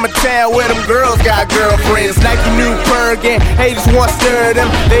come from a town where them girls got girlfriends. Nike New Bergen, haters want stir them.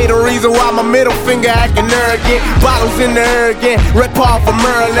 They the reason why my middle finger acting arrogant. Bottles in the Ergen, Red Paul from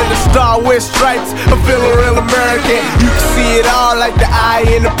Merlin. The star with stripes, I'm feeling real American. You can see it all like the eye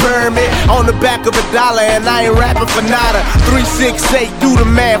in the pyramid. On the back of $1 and I ain't rapping for nada. 368, do the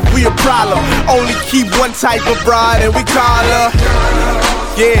math, we a problem. Only keep one type of broad and we call her.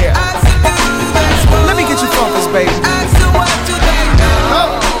 Yeah. Let me get you focused, baby.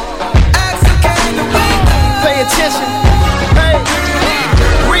 Oh. Pay attention. Hey.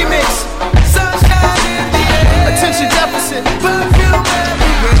 Remix. Attention deficit.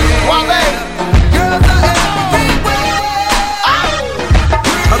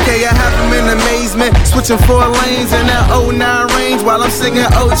 Okay, I have them in amazement, switching 4 lanes in that 09 range while I'm singing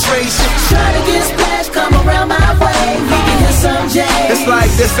old Trey shit. Try to get splashed, come around my way. We can hear some jazz. It's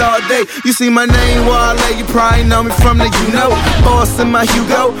like this all day. You see my name, Wale, you probably know me from the Boss in my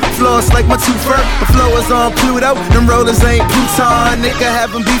Hugo, floss like my toofer. The flow is on Pluto, them rollers ain't Pluton. Nigga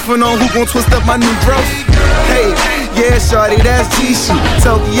having beefing on who gon' twist up my new growth. Hey, yeah, shorty, that's G-shoe.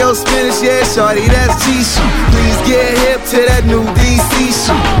 Tokyo spinach, yeah, shorty, that's G-shoe. Please get hip to that new DC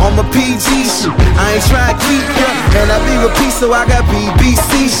shoe. On my PG shoe, I ain't tryna keep ya. And I be with P, so I got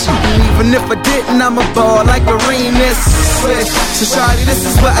BBC shoe. And even if I didn't, I'm a ball like arenas. So shorty, this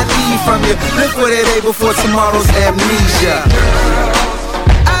is what I need from you. Live for that day before tomorrow's amnesia.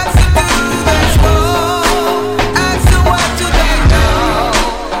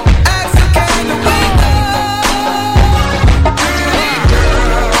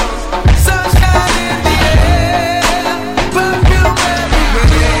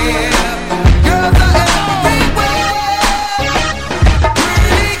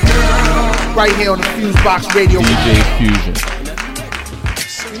 Right here on the FuseBox Radio. DJ Fusion.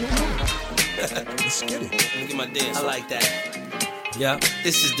 Let's get it. Let me get my dance. I like that. Yeah,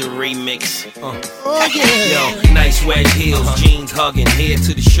 this is the remix. Oh yeah. Yo, nice wedge heels, jeans hugging, head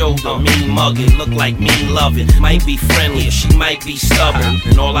to the shoulder, mean mugging, look like mean loving. Might be friendly, or she might be stubborn.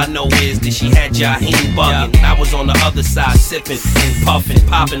 And all I know is that she had Jaheim bugging. I was on the other side sipping and puffing,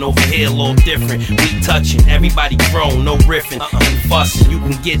 popping over here a little different. We touching, everybody grown, no riffing and fussing. You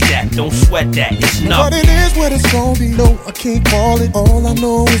can get that, don't sweat that, it's nothing. But it is what it's gonna be. No, I can't call it. All I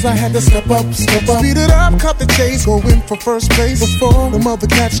know is I had to step up. Speed it up, cut the chase, go in for first place. Before them other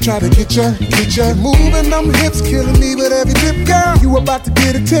cats try to get ya. Moving them hips, killing me with every dip, girl. You about to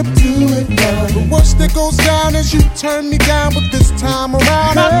get a tip, do it, girl. The worst that goes down is you turn me down, but this time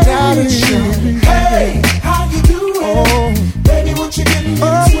around I doubt it. Hey, how you doing? Oh, baby, what you getting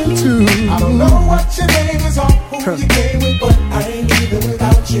into? I don't know what your name is or who who you came with, but I ain't leaving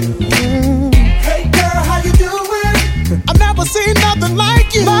without you. Hey girl, how you doing? I've never seen nothing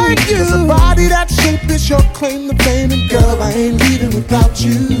like you. There's a body that shape is your claim to fame, and girl, I ain't leaving without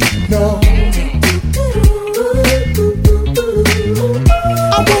you. No.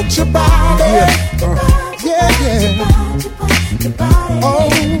 I want your body. Yeah. Oh,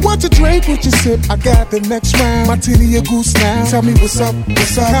 what you drink, what you sip? I got the next round. Martini or goose now. Tell me what's up,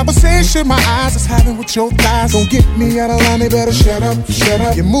 what's up? Conversation my eyes is having with your thighs. Don't get me out of line, they better shut up, shut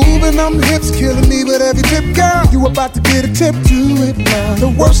up. You're moving them hips, killing me with every tip, girl. You about to get a tip, do it now. The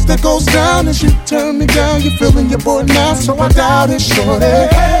worst that goes down is you turn me down. You're feeling your boy now, so I doubt it, shorty.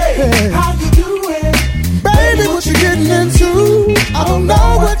 Hey, how you doing? Baby, what you getting into? I don't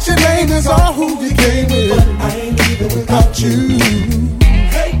know what your name is or who you came with, but I ain't leaving without you.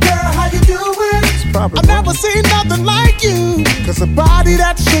 Hey girl, how you doing? I've never seen nothing like you. Cause a body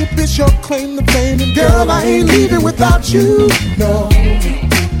that shape is your claim to fame, and girl, I ain't leaving without you. No.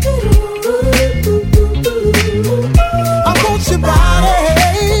 I want your body.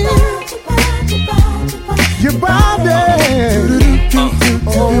 Your body.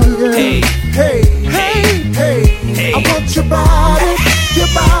 Oh, yeah. Hey. I want your body. Your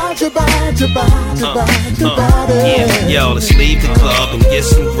body. Yeah, yo, let's leave the club and get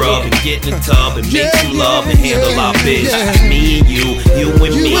some grub and get in the tub and make some love and handle our business. Me and you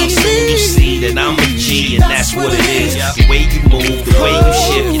and me. Soon you see that I'm a G, and that's what it is. The way you move, the way you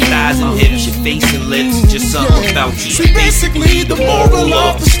shift your thighs and hips, your face and lips, just something about you. Basically, the moral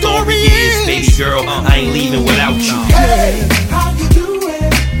of the story is, baby girl, I ain't leaving without you. Hey, how you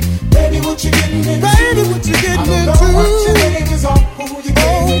doing? Baby, what you getting into? Baby, what you getting into? I don't know what your name is or who you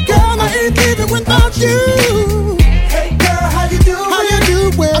came with. Girl, I ain't leaving without you. Hey girl, how you doing? How you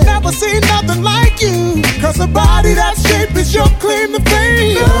doing? I've never seen nothing like you. Cause a body that shape is your claim to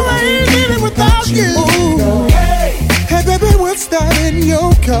fame. Girl, I ain't leaving without you. Hey baby, what's that in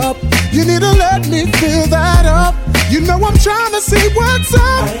your cup? You need to let me fill that up. You know I'm trying to see what's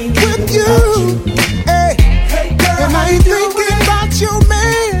up with you. Hey girl, and I ain't thinking about your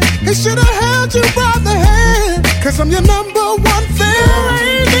man. He should've held you by the hand. Cause I'm your number one fan. I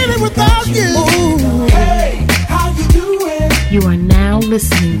ain't leaving without you. Hey, how you doing? You are now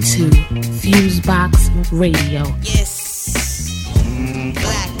listening to FuseBox Radio. Yes.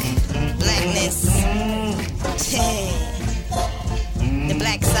 Blackness. The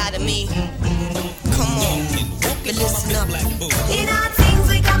black side of me. Come on, but listen up. In our things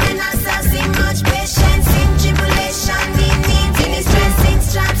we come in us in much patience, in tribulation, in needs, in distress, in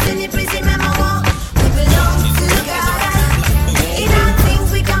stripes, in the prison memoir. We belong to God. In our things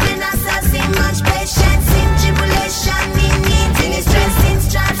we come in us in much patience, in tribulation, in needs, in distress, in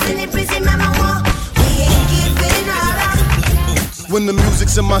stripes, in the prison memoir. We ain't giving up. When the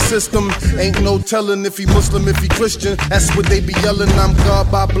music's in my system, ain't no telling if he Muslim, if he Christian. That's what they be yelling. I'm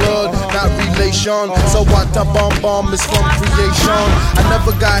God by blood, not relation. So what the bomb is from creation. I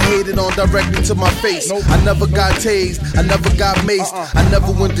never got hated on directly to my face. I never got tased, I never got maced. I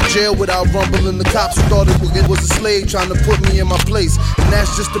never went to jail without rumbling the cops who thought it was a slave trying to put me in my place. And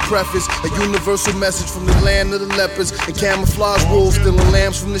that's just the preface, a universal message from the land of the lepers and camouflage wolves stealing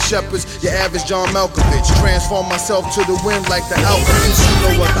lambs from the shepherds. Your average John Malkovich, transform myself to the wind like the alchemist. You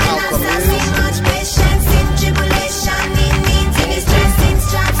know what the outcome is.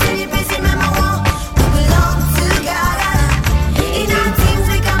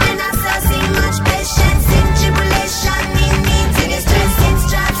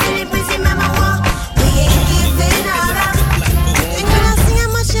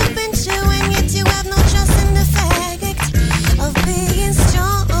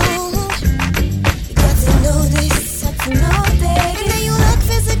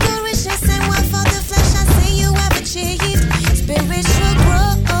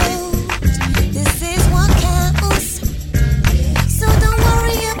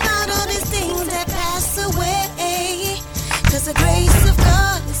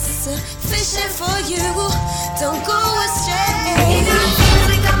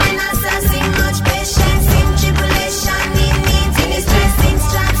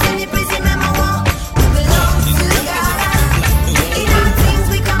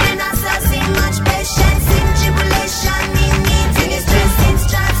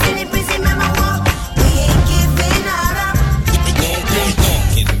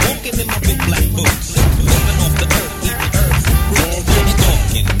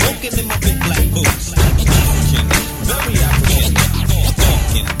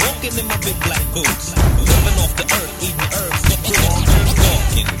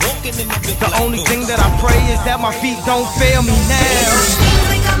 The only thing that I pray is that my feet don't fail me now.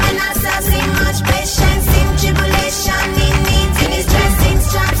 We come in us in much patience, in tribulation.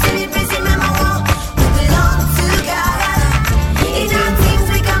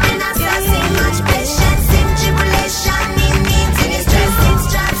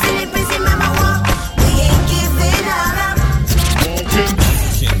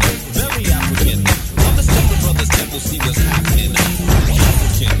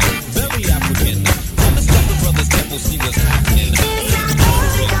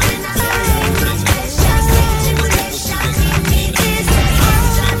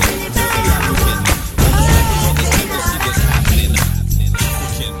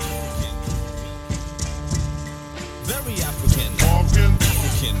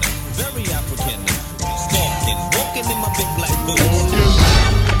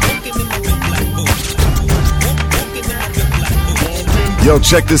 Yo,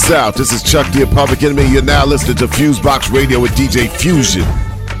 check this out. This is Chuck the Public Enemy. You're now listening to FuseBox Radio with DJ Fusion.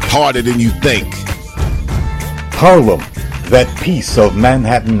 Harder than you think. Harlem, that piece of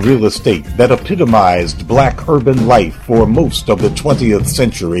Manhattan real estate that epitomized black urban life for most of the 20th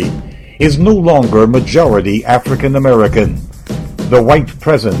century, is no longer majority African American. The white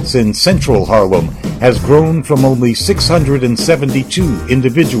presence in central Harlem has grown from only 672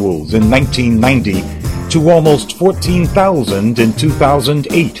 individuals in 1990 to almost 14,000 in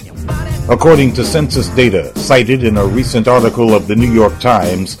 2008. According to census data cited in a recent article of the New York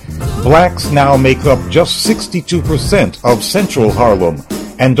Times, blacks now make up just 62% of central Harlem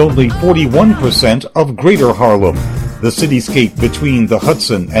and only 41% of greater Harlem, the cityscape between the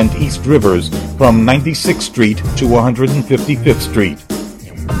Hudson and East Rivers from 96th Street to 155th Street.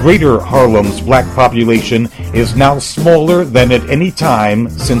 Greater Harlem's black population is now smaller than at any time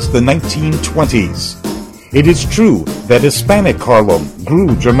since the 1920s. It is true that Hispanic Harlem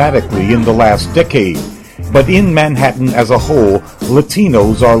grew dramatically in the last decade, but in Manhattan as a whole,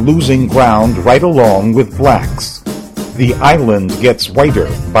 Latinos are losing ground right along with blacks. The island gets whiter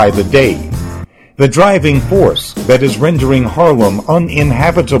by the day. The driving force that is rendering Harlem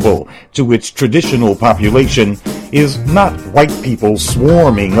uninhabitable to its traditional population is not white people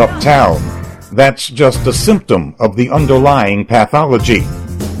swarming uptown. That's just a symptom of the underlying pathology.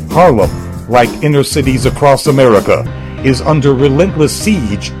 Harlem, like inner cities across America, is under relentless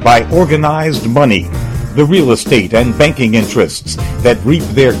siege by organized money, the real estate and banking interests that reap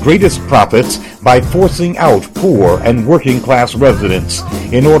their greatest profits by forcing out poor and working-class residents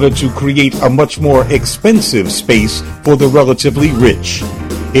in order to create a much more expensive space for the relatively rich.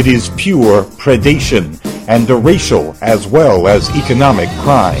 It is pure predation and a racial as well as economic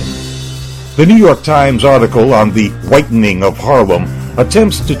crime. The New York Times article on the whitening of Harlem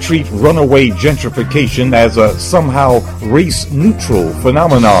attempts to treat runaway gentrification as a somehow race-neutral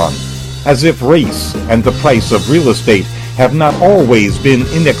phenomenon, as if race and the price of real estate have not always been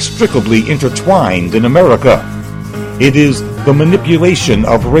inextricably intertwined in America. It is the manipulation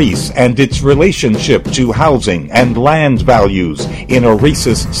of race and its relationship to housing and land values in a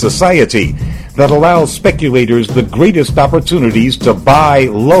racist society that allows speculators the greatest opportunities to buy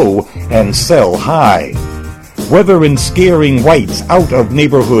low and sell high. Whether in scaring whites out of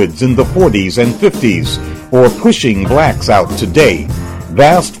neighborhoods in the 40s and 50s or pushing blacks out today,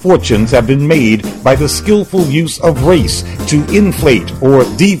 vast fortunes have been made by the skillful use of race to inflate or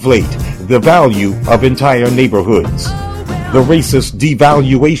deflate the value of entire neighborhoods. The racist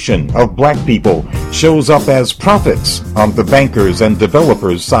devaluation of black people shows up as profits on the bankers' and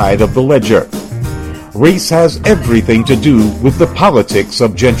developers' side of the ledger. Race has everything to do with the politics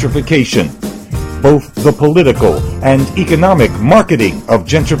of gentrification. Both the political and economic marketing of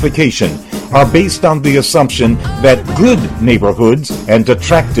gentrification are based on the assumption that good neighborhoods and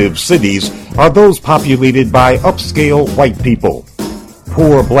attractive cities are those populated by upscale white people.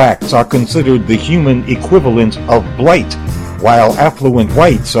 Poor blacks are considered the human equivalent of blight, while affluent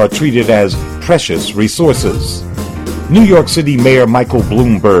whites are treated as precious resources. New York City Mayor Michael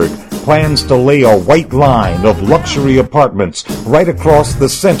Bloomberg plans to lay a white line of luxury apartments right across the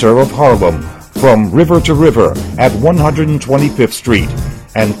center of Harlem, from river to river at 125th Street,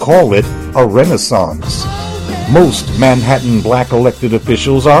 and call it a renaissance. Most Manhattan black elected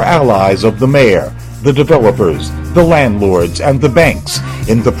officials are allies of the mayor, the developers, the landlords, and the banks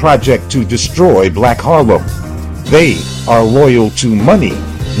in the project to destroy black Harlem. They are loyal to money,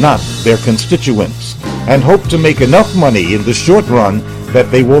 not their constituents, and hope to make enough money in the short run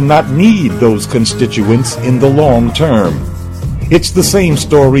that they will not need those constituents in the long term. It's the same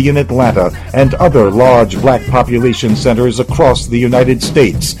story in Atlanta and other large black population centers across the United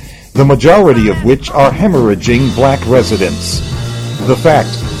States, the majority of which are hemorrhaging black residents. The fact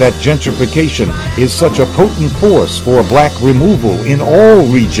that gentrification is such a potent force for black removal in all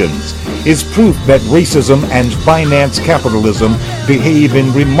regions is proof that racism and finance capitalism behave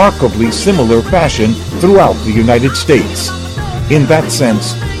in remarkably similar fashion throughout the United States. In that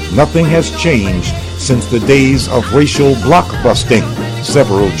sense, nothing has changed since the days of racial blockbusting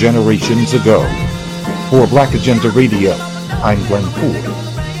several generations ago. For Black Agenda Radio, I'm Glenn Poole.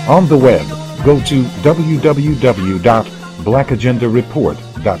 On the web, go to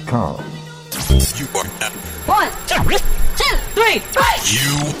www.blackagendareport.com. You are now. 1, 2, 3, 4.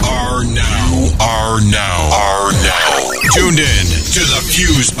 You are now tuned in to the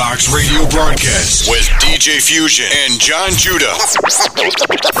FuseBox radio broadcast with DJ Fusion and John Judah.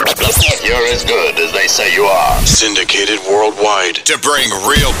 You're as good as they say you are. Syndicated worldwide to bring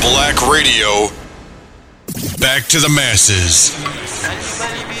real black radio back to the masses.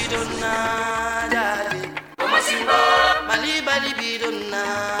 Mali bali bidon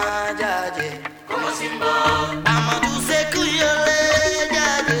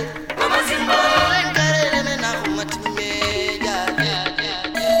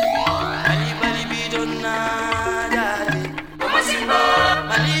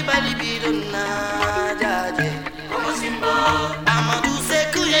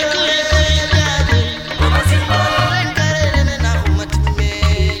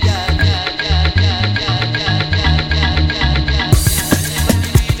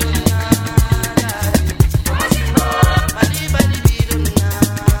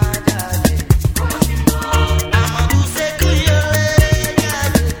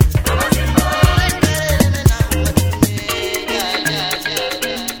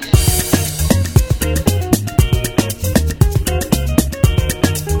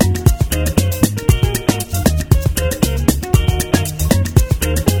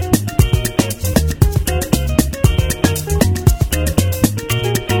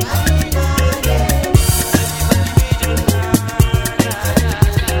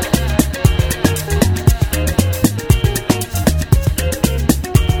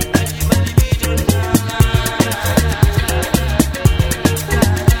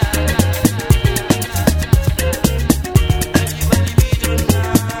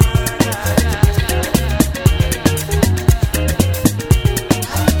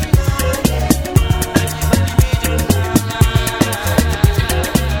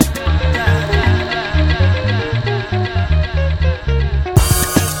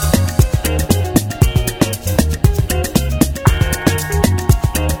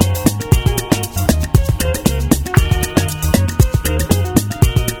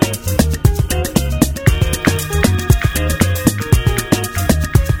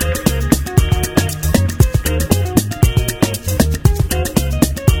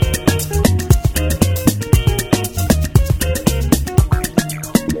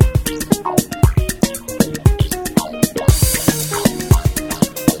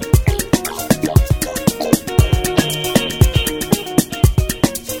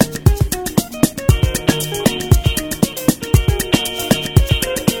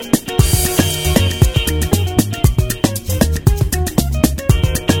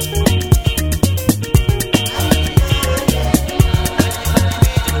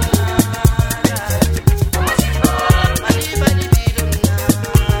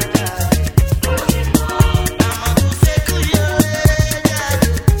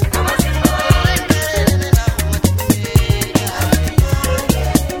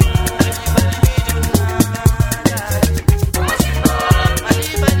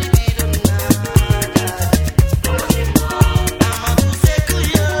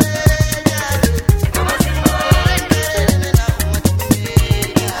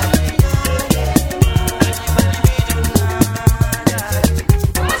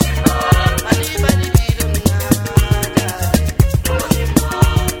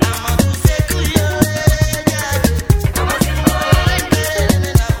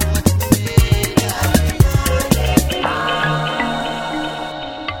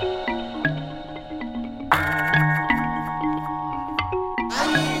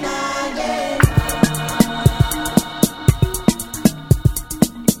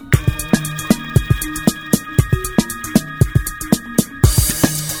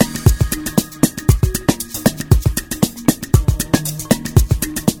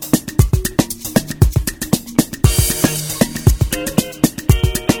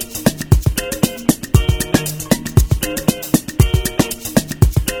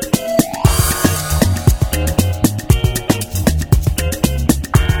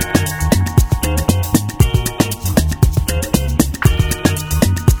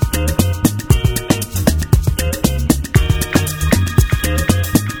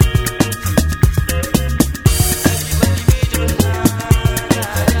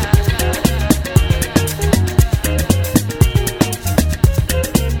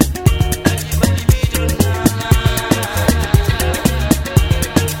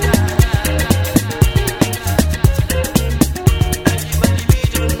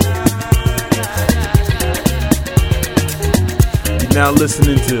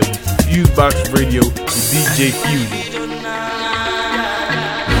listening to FuseBox Radio with DJ Fusion.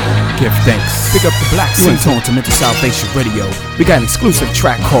 Give thanks. Pick up the black tone to Mental Salvation Radio. We got an exclusive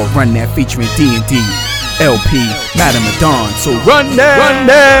track called Run That featuring D&D, LP, Madame Madon. So run that, run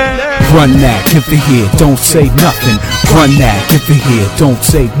that, run that. Give the here, don't say nothing. Run that, give the here, don't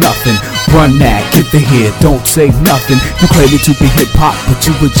say nothing. Run that, give the here, don't say nothing. You claim it to be hip hop, but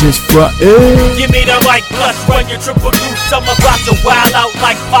you were just frontin'. Give me the mic, plus run your triple deuce. I'm about to wild out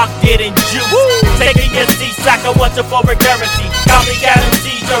like Pac did in Juice. Taking your seat, soccer, what's a foreign currency? Copy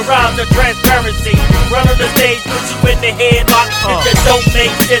guarantees around the transparency. Run on the stage, put you in the headlock. It just don't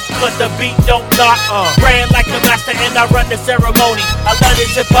make sense, but the beat don't knock. Brand like the master and I run the ceremony. I love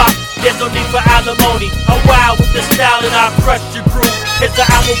this hip hop, there's no need for alimony. I'm wild with the style and I crush your groove. It's an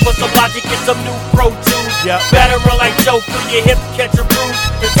album for some logic and some new Pro Tools. Better run like Joe for your hip, catch a bruise.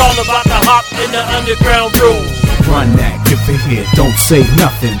 It's all about the hop and the underground rules. Run that, give the here, don't say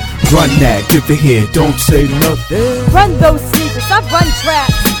nothing. Run that, give the here, don't say nothing. Run those sneakers, I run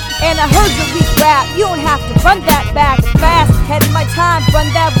traps. And I heard your weak rap, you don't have to run that back. Fast, ahead of my time, run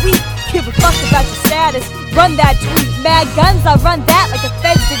that weak. Give a fuck about your status, run that tweet. Mad guns, I run that like the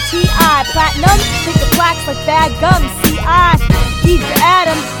feds did T.I. Platinum, take the plaques like bad gum. C.I. Eat your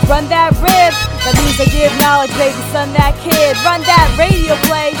atom, run that rib. That means I give knowledge, baby, son, that kid. Run that radio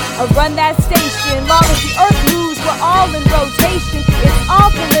play, or run that station. Long as the earth moves, we're all in rotation. It's all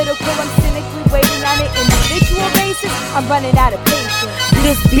political, I'm cynically waiting on an individual basis. I'm running out of patience.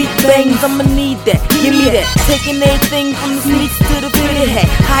 This beat bangs, I'ma need that, give me that. Taking everything from the sneaks to the fitted hat.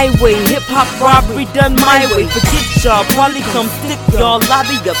 Highway, hip-hop robbery done my way. Forget y'all, probably come stick y'all,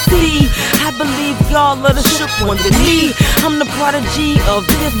 lobby up. See, I believe y'all are the shook ones in me. I'm the prodigy of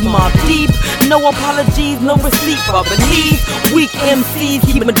this mob deep. No apologies, no receipt, but beneath weak MCs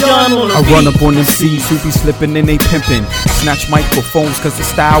keep a gun on the I beat. run up on them C's who be slipping and they pimping. Snatch microphones cause the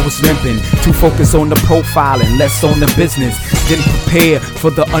style was limping. Too focused on the profile and less on the business. Didn't prepare for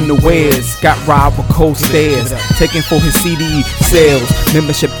the unawares. Got robbed with cold stares. Taken for his CD sales.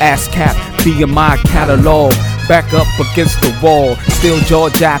 Membership ass cap, BMI catalog. Back up against the wall. Still jaw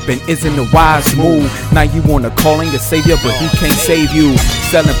japping isn't a wise move. Now you wanna call in your savior but he can't save you.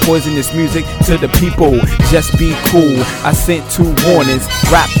 Selling poisonous music to the people. Just be cool. I sent 2 warnings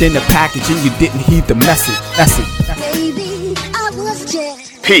wrapped in the package and you didn't heed the message. That's it.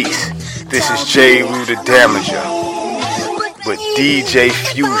 Peace. This is J. Rue the Damager with DJ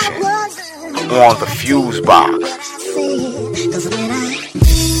Fusion on the FuseBox.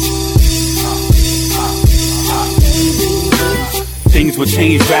 Things will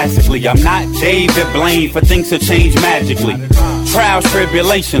change drastically. I'm not David Blaine for things to change magically. Trials,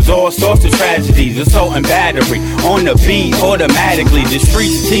 tribulations, all sorts of tragedies, assault and battery on the beat automatically. The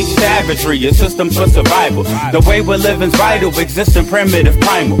streets teach savagery, a system for survival. The way we're living's vital, existing primitive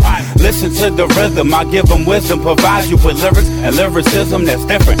primal. Listen to the rhythm, I give them wisdom, provide you with lyrics and lyricism that's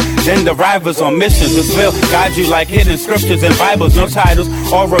different than the rivals on missions. This will guide you like hidden scriptures and Bibles, no titles,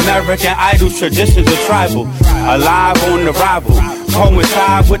 or American idols, traditions or tribal. Alive on the rival.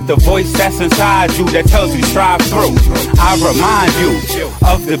 Coincide with the voice that's inside you that tells you strive through. I remind you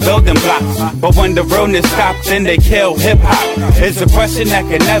of the building blocks, but when the realness stops, then they kill hip-hop. It's a question that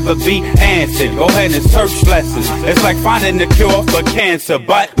can never be answered. Go ahead and search lessons. It's like finding the cure for cancer,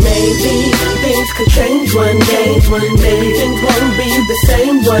 but maybe things could change one day. Maybe things won't be the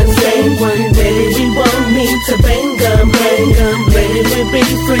same one day. Maybe we won't need to bang them. Maybe we'll be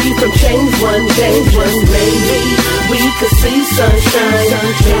free from change one day. Maybe we could see sunshine.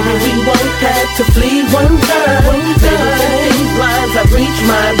 Maybe we won't have to flee one time. Maybe with these lines I reach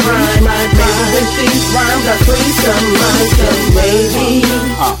my prime. Maybe with these rhymes I free some minds. Maybe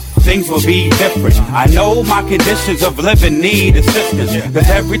things will be different. I know my conditions of living need assistance, cause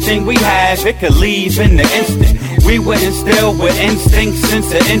everything we have, it could leave in the instant. We were instilled with instincts since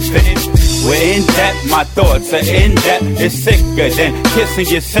the infant. We're in depth, my thoughts are in depth. It's sicker than kissing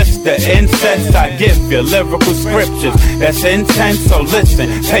your sister. Incest, I give you lyrical scriptures that's intense. So listen,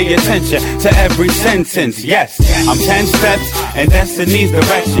 pay attention to every sentence. Yes, I'm 10 steps in destiny's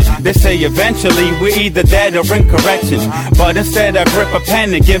direction. They say eventually we're either dead or in corrections, but instead I grip a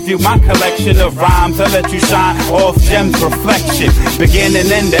pen and give you my collection of rhymes. I let you shine off gems reflection,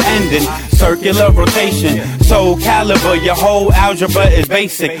 beginning and the ending, circular rotation. Soul caliber, your whole algebra is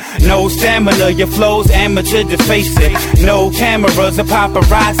basic. No stamina, your flow's amateur, just face it. No cameras or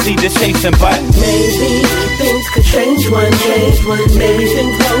paparazzi just chasing, but maybe things could change one day. Maybe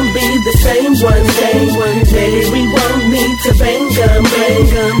things won't be the same one day. Maybe we won't need to to bang gum.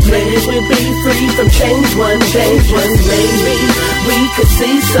 Maybe we'll be free from change one day. Maybe we could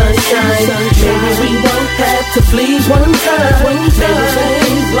see sunshine. Maybe we won't have to flee one time. Maybe with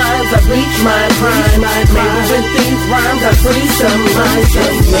these lines I reach my prime. Maybe with these rhymes I free some minds.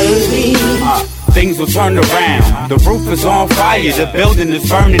 Maybe things will turn around. The roof is on fire, the building is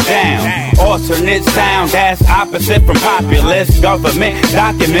burning down. Alternate sound, that's opposite from populist. Government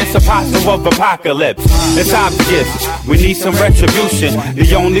documents apostle of apocalypse. It's obvious, we need some retribution.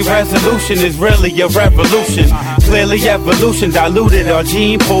 The only resolution is really a revolution. Clearly evolution diluted our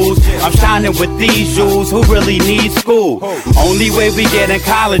gene pools. I'm shining with these jewels who really need school. Only way we get in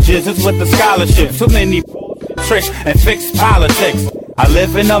colleges is with the scholarships. Too many tricks and fixed politics. I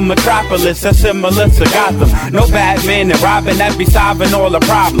live in a metropolis that's similar to Gotham. No Batman and Robin that be solving all the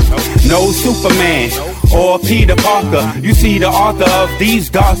problems. No Superman or Peter Parker. You see, the author of these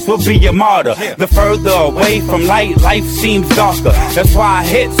darks will be a martyr. The further away from light, life seems darker. That's why I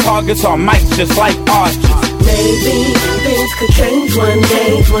hit targets on mics just like archers. Maybe things could change one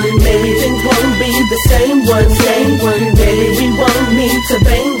day. Maybe things won't be the same one day. Maybe we won't need to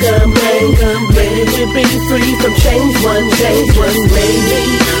bang gum. Maybe we'll be free from change one day. Maybe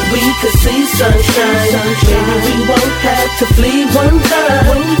we could see sunshine. Maybe we won't have to flee one time.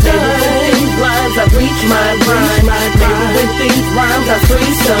 Maybe with these lines I reach my prime. Maybe with these rhymes I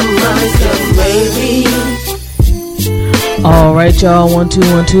free some minds. Maybe. Alright y'all, 1 2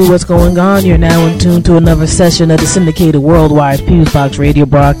 1 2, what's going on? You're now in tune to another session of the syndicated worldwide FuseBox radio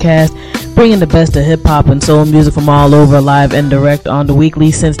broadcast, bringing the best of hip-hop and soul music from all over, live and direct on the weekly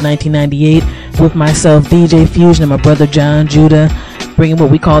since 1998, with myself, DJ Fusion, and my brother John Judah, bringing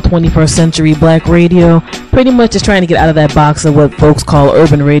what we call 21st century black radio, pretty much just trying to get out of that box of what folks call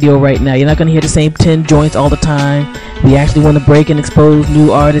urban radio right now. You're not going to hear the same 10 joints all the time. We actually want to break and expose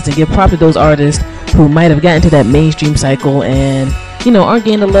new artists and give props to those artists who might have gotten to that mainstream cycle and, you know, aren't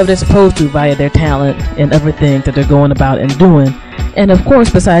getting the love they're supposed to via their talent and other things that they're going about and doing. And of course,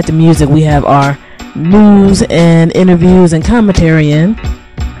 besides the music, we have our news and interviews and commentary in.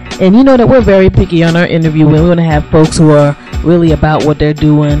 And you know that we're very picky on our interview. We want to have folks who are really about what they're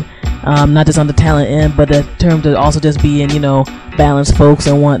doing, not just on the talent end, but in terms of also just being, you know, balanced folks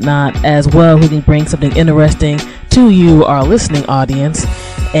and whatnot as well, who can bring something interesting to you, our listening audience.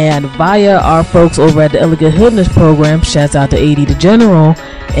 And via our folks over at the Elegant Hoodness program, shouts out to 80 the General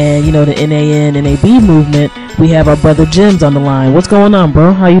and, you know, the NAN, NAB movement, we have our brother Jims on the line. What's going on,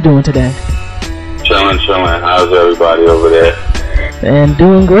 bro? How you doing today? Chilling. How's everybody over there? And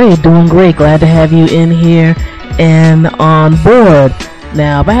doing great. Glad to have you in here and on board.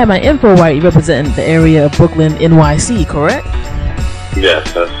 Now, if I have my info right, you represent the area of Brooklyn, NYC, correct?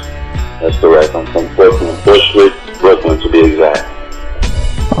 Yes, that's correct. I'm from Brooklyn, Bushwick, Brooklyn to be exact.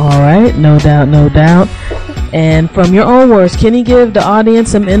 Alright, no doubt. And from your own words, can you give the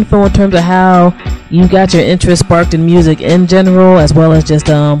audience some info in terms of how you got your interest sparked in music in general, as well as just,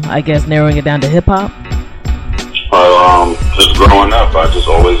 I guess, narrowing it down to hip-hop? Well, just growing up, I just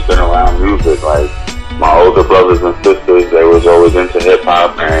always been around music. Like, my older brothers and sisters, they was always into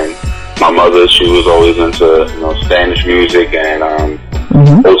hip-hop, and my mother, she was always into, you know, Spanish music and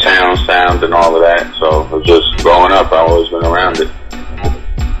O-Town sound and all of that. So, just growing up, I've always been around it.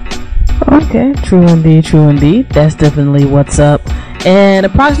 Okay, true indeed. That's definitely what's up. And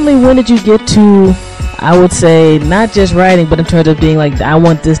approximately when did you get to, I would say, not just writing, but in terms of being like, I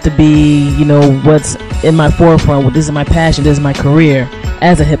want this to be, you know, what's in my forefront, this is my passion, this is my career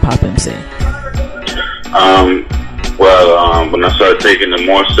as a hip-hop MC? When I started taking it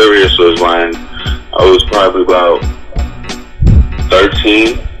more serious was when I was probably about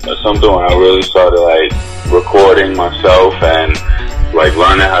 13 or something, when I really started, like, recording myself and like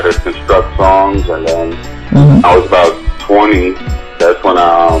learning how to construct songs. And then I was about 20. That's when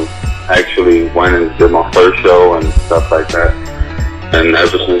I actually went and did my first show and stuff like that. And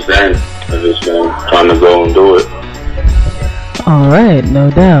ever since then, I've just been trying to go and do it. Alright,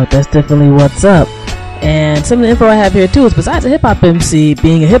 no doubt. That's definitely what's up. And some of the info I have here too is, besides a hip-hop MC,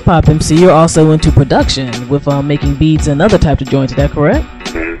 being a hip-hop MC, you're also into production with making beats and other types of joints. Is that correct?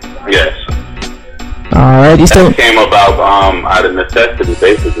 Yes. Alright, that came about out of necessity,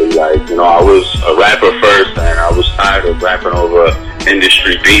 basically. Like, you know, I was a rapper first, and I was tired of rapping over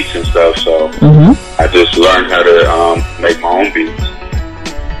industry beats and stuff, so I just learned how to make my own beats.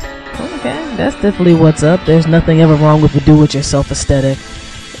 Okay, that's definitely what's up. There's nothing ever wrong with the do-it-yourself aesthetic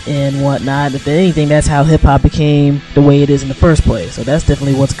and whatnot. If anything, that's how hip-hop became the way it is in the first place, so that's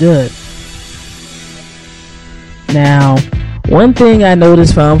definitely what's good. Now, one thing I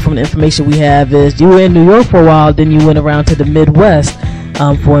noticed from the information we have is you were in New York for a while, then you went around to the Midwest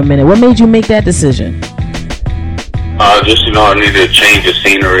for a minute. What made you make that decision? Just, I needed a change of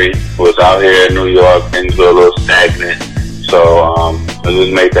scenery. Was out here in New York, things were a little stagnant. So, I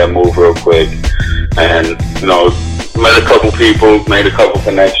just made that move real quick. And, met a couple people, made a couple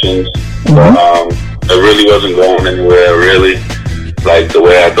connections. But, it really wasn't going anywhere, really, like the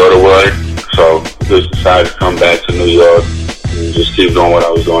way I thought it would. So, just decided to come back to New York and just keep doing what I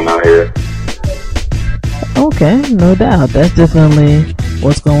was doing out here. Okay, no doubt. That's definitely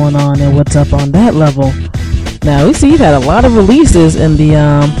what's going on and what's up on that level. Now, we see you've had a lot of releases in the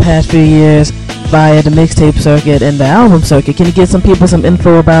past few years via the mixtape circuit and the album circuit. Can you give some people some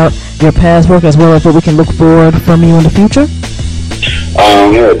info about your past work as well as what we can look forward from you in the future?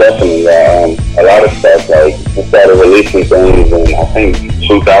 Yeah, definitely. A lot of stuff. Like, we started releasing things, and I think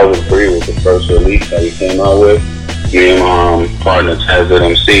 2003 was the first release that we came out with. Me and my partner Tazit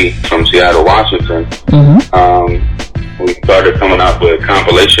MC from Seattle, Washington. We started coming out with a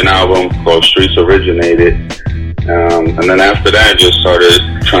compilation album called Streets Originated. And then after that, just started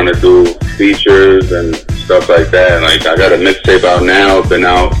trying to do features and stuff like that. Like, I got a mixtape out now, been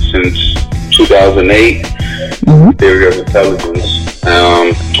out since 2008, Theory of Intelligence.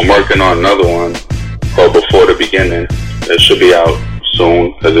 I'm working on another one called Before the Beginning. It should be out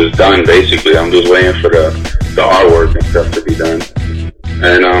soon, because it's done, basically. I'm just waiting for the artwork and stuff to be done.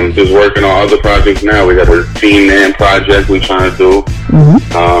 And I'm just working on other projects now. We got a Team Man project we're trying to do.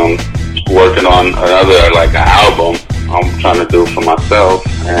 Working on another, like, an album I'm trying to do for myself.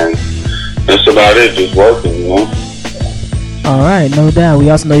 And that's about it, just working, Alright, no doubt. We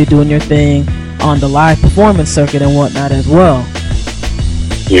also know you're doing your thing on the live performance circuit and whatnot as well.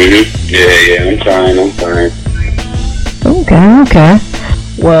 Yeah, I'm trying. Okay.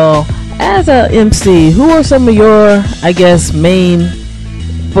 Well, as a MC, who are some of your, I guess, main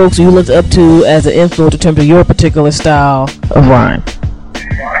folks you looked up to as an influence in terms of your particular style of rhyme?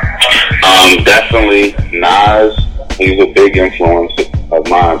 Definitely Nas. He's a big influence of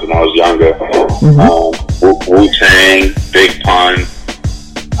mine when I was younger. Wu-Tang, Big Pun,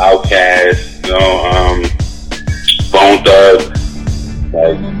 Outkast, Bone Thugs.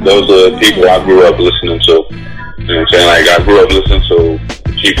 Like, those are the people I grew up listening to. You know what I'm saying? Like, I grew up listening to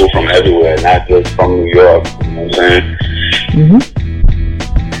people from everywhere, not just from New York. You know what I'm saying?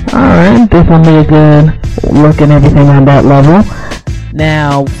 Alright, definitely a good look and everything on that level.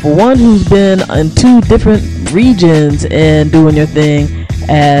 Now, for one who's been in two different regions and doing your thing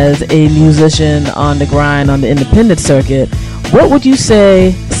as a musician on the grind on the independent circuit, what would you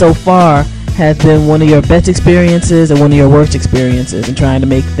say so far has been one of your best experiences and one of your worst experiences in trying to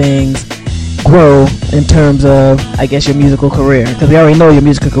make things grow in terms of, I guess, your musical career? Because we already know your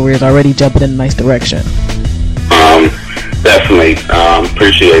musical career is already jumping in a nice direction. Definitely.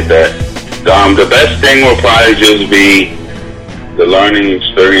 Appreciate that. The best thing will probably just be the learning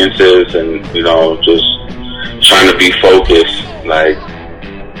experiences and, just trying to be focused. Like,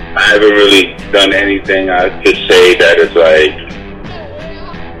 I haven't really done anything I could say that is, like,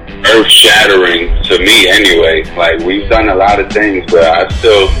 earth-shattering to me anyway. Like, we've done a lot of things, but I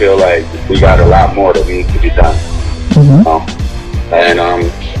still feel like we got a lot more that needs to be done. And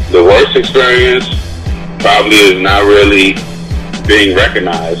the worst experience probably is not really being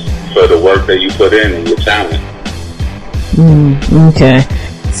recognized for the work that you put in and your talent. Okay.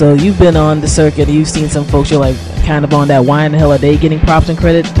 So you've been on the circuit, you've seen some folks, you're like kind of on that why in the hell are they getting props and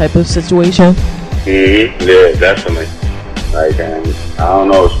credit type of situation? Yeah, definitely. Like, and I don't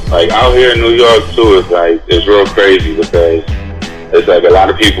know, like out here in New York too, it's like, it's real crazy because it's like a lot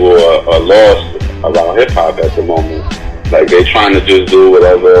of people are lost about hip hop at the moment. Like, they're trying to just do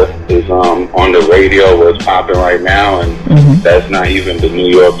whatever is on the radio, what's popping right now, and that's not even the New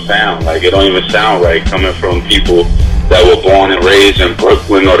York sound. Like, it don't even sound right coming from people that were born and raised in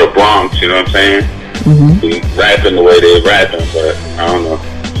Brooklyn or the Bronx, you know what I'm saying? They rapping the way they're rapping, but I don't know.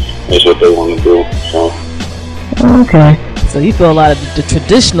 That's what they want to do, so. Okay. So you feel a lot of the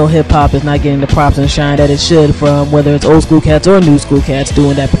traditional hip-hop is not getting the props and shine that it should from whether it's old school cats or new school cats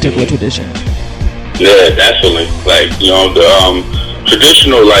doing that particular tradition. Yeah, definitely. Like, the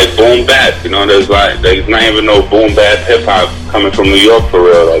traditional, like, boom bap, there's not even no boom bap hip-hop coming from New York for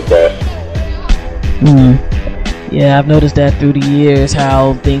real like that. Yeah, I've noticed that through the years,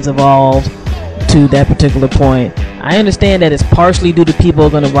 how things evolved to that particular point. I understand that it's partially due to people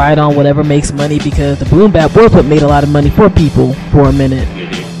going to ride on whatever makes money because the boom bap wordplay made a lot of money for people for a minute.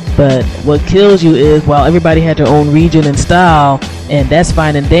 But what kills you is while everybody had their own region and style, and that's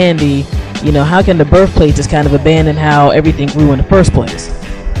fine and dandy, how can the birthplace just kind of abandon how everything grew in the first place?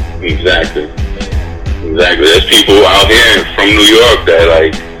 Exactly. There's people out here from New York that,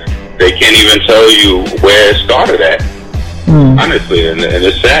 like, they can't even tell you where it started at. Honestly, and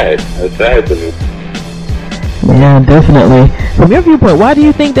it's sad. It's sad to me. Yeah, definitely. From your viewpoint, why do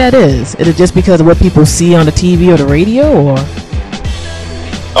you think that is? Is it just because of what people see on the TV or the radio, or?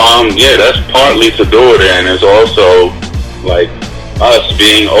 Yeah, that's partly to do with it, and it's also like us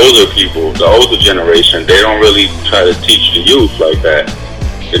being older people, the older generation. They don't really try to teach the youth like that.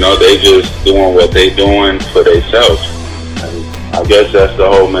 You know, they just doing what they doing for themselves. And I guess that's the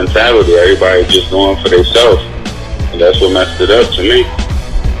whole mentality. Everybody just doing for themselves, and that's what messed it up to me.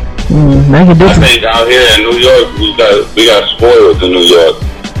 I think out here in New York, we got spoiled in New York.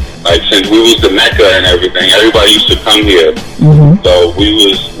 Like, since we was the Mecca and everything, everybody used to come here. So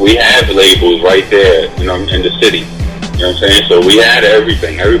we had labels right there, you know, in the city. You know what I'm saying? So we had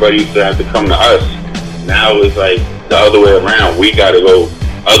everything. Everybody used to have to come to us. Now it's like the other way around. We got to go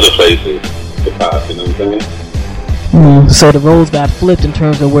other places to pop. You know what I'm saying? So the roles got flipped in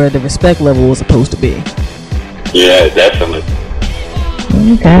terms of where the respect level was supposed to be. Yeah, definitely.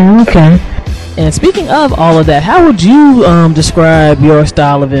 Okay. And speaking of all of that, how would you describe your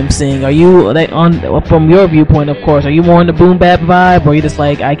style of emceeing? Are you from your viewpoint, of course? Are you more in the boom bap vibe, or are you just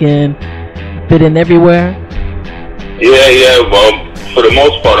like I can fit in everywhere? Yeah. Well, for the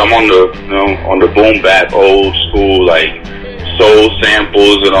most part, I'm on the boom bap, old school, like soul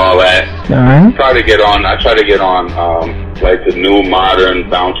samples and all that. All right. I try to get on like the new modern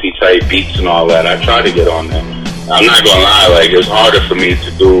bouncy type beats and all that. I try to get on them. I'm not gonna lie, like it's harder for me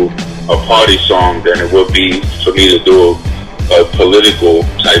to do a party song than it would be for me to do a political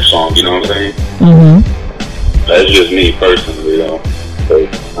type song. You know what I'm saying? That's just me personally, though.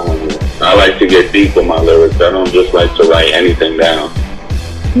 I like to get deep with my lyrics. I don't just like to write anything down.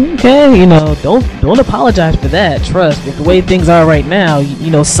 Okay, don't apologize for that. Trust, with the way things are right now,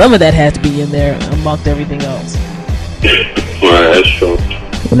 some of that has to be in there amongst everything else. Well, that's true.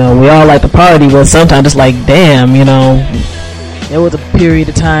 We all like to party, but sometimes it's like, damn, there was a period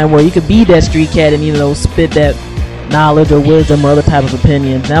of time where you could be that street cat and, spit that knowledge or wisdom or other type of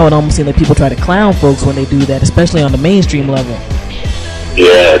opinions. Now it almost seems like people try to clown folks when they do that, especially on the mainstream level.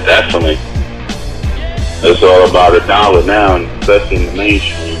 Yeah, definitely. It's all about $1 now, and especially in the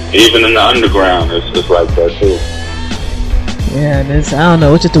mainstream. Even in the underground, it's like that too. Yeah, I don't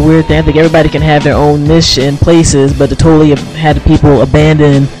know, it's just a weird thing. I think everybody can have their own niche in places, but to totally have the people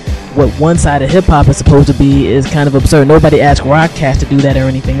abandon what one side of hip-hop is supposed to be is kind of absurd. Nobody asked rock cats to do that or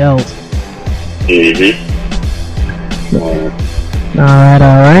anything else.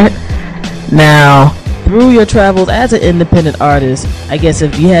 Alright. Now, through your travels as an independent artist, I guess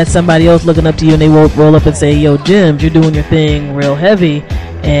if you had somebody else looking up to you and they roll up and say, yo, Jims, you're doing your thing real heavy,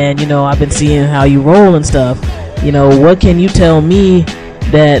 and, I've been seeing how you roll and stuff. What can you tell me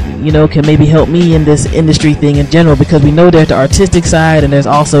that, can maybe help me in this industry thing in general? Because we know there's the artistic side and there's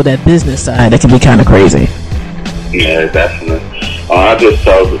also that business side that can be kind of crazy. Yeah, definitely. I just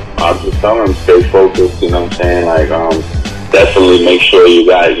tell them stay focused, you know what I'm saying? Like, definitely make sure you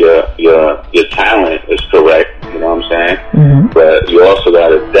got your talent is correct, you know what I'm saying? But you also got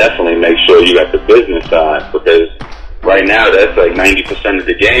to definitely make sure you got the business side, because right now that's like 90% of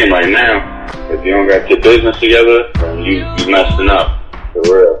the game right now. If you don't got your business together, then you messing up, for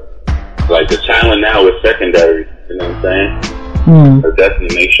real. Like, the talent now is secondary, you know what I'm saying? But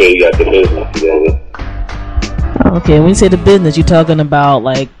definitely make sure you got the business together. Okay, when you say the business, you talking about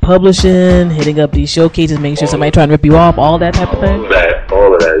like publishing, hitting up these showcases, making sure somebody trying to rip you off, all that type of thing?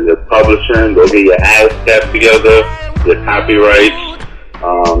 All of that. Your publishing, go get your ASCAP together, your copyrights,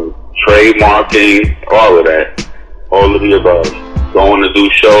 trademarking, all of that. All of the above. Going to do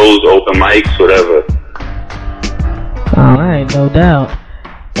shows, open mics, whatever. Alright, no doubt.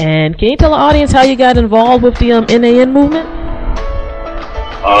 And can you tell the audience how you got involved with the NAN movement?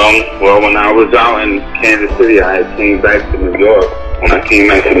 Well, when I was out in Kansas City, I had came back to New York. When I came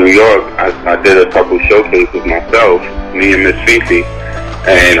back to New York, I did a couple showcases myself, me and Miss Fifi.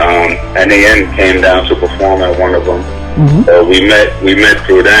 And NAN came down to perform at one of them. We met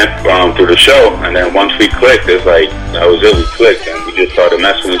through that, through the show, and then once we clicked, it's like, that was it, we clicked, and we just started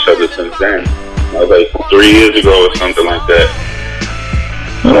messing with each other since then. That was like 3 years ago or something like that.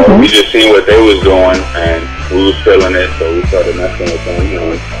 So we just seen what they was doing, and we was feeling it, so we started messing with them,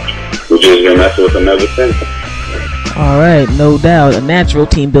 and we just been messing with them ever since. Alright, no doubt, a natural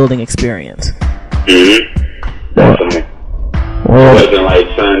team building experience. Definitely. It wasn't like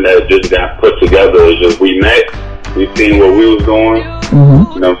something that just got put together, it's just we met, we seen what we was doing,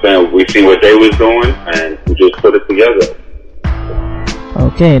 you know what I'm saying, we seen what they was doing, and we just put it together.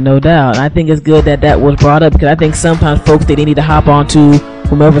 Okay, no doubt. I think it's good that was brought up, because I think sometimes folks, they need to hop onto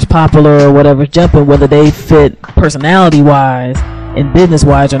whomever's popular or whatever's jumping, whether they fit personality-wise and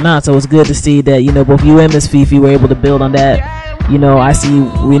business-wise or not. So it's good to see that, both you and Miss Fifi were able to build on that, I see,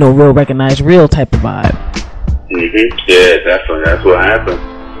 real recognized, real type of vibe. Yeah, definitely. That's what happened.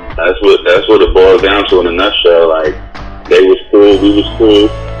 That's what it boils down to in a nutshell. Like, they was cool, we was cool.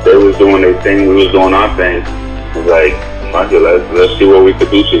 They was doing their thing, we was doing our thing. It's like, fuck it, let's see what we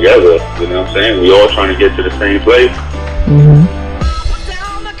could do together. You know what I'm saying? We all trying to get to the same place.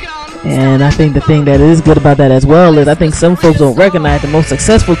 And I think the thing that is good about that as well is I think some folks don't recognize the most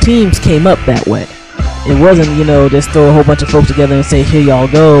successful teams came up that way. It wasn't, just throw a whole bunch of folks together and say, here y'all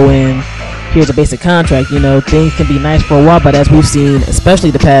go, and here's a basic contract. Things can be nice for a while, but as we've seen,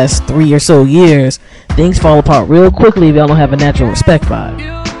 especially the past 3 or so years, things fall apart real quickly if y'all don't have a natural respect vibe.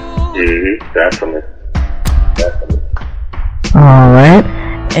 Definitely. All right.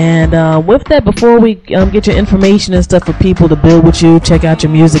 And with that, before we get your information and stuff for people to build with you, check out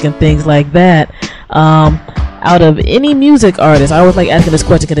your music and things like that, out of any music artist, I always like asking this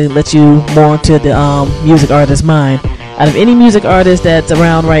question because it lets you more into the music artist's mind. Out of any music artist that's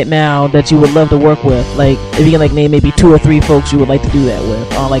around right now that you would love to work with, like if you can name maybe 2 or 3 folks you would like to do that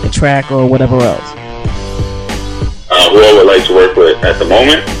with on a track or whatever else. Who I would like to work with at the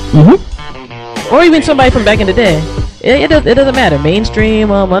moment? Or even somebody from back in the day. It doesn't matter. Mainstream,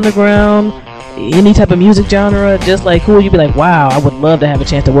 underground, any type of music genre. Just who would you be like, wow, I would love to have a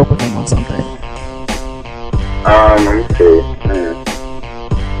chance to work with him on something. Let me see.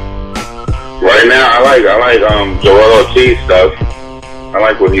 Right now, I like Joel Ortiz stuff. I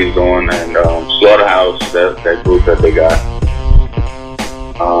like what he's doing, and Slaughterhouse, that group that they got.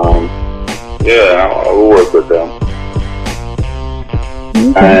 I will work with them.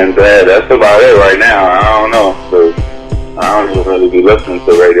 And that's about it right now. I don't know, because I don't even really be listening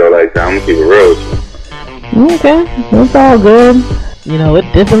to radio like that. I'm gonna keep it real with you. Okay, that's all good. It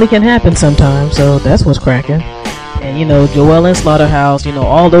definitely can happen sometimes, so that's what's cracking. And Joel and Slaughterhouse,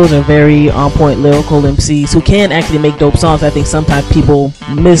 all those are very on point lyrical MCs who can actually make dope songs. I think sometimes people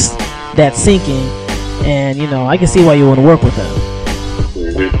miss that sinking, and I can see why you want to work with them.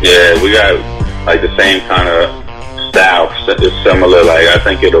 Yeah, we got the same kind of style. It's similar. I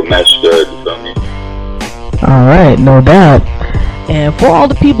think it'll mesh good. You feel me? All right, no doubt. And for all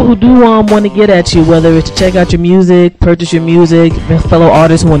the people who do want to get at you, whether it's to check out your music, purchase your music, fellow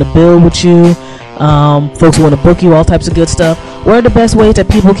artists who want to build with you, folks who want to book you, all types of good stuff, what are the best ways that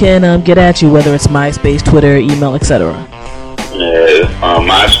people can get at you, whether it's MySpace, Twitter, email, etc.?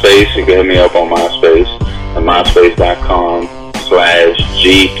 MySpace, you can hit me up on MySpace at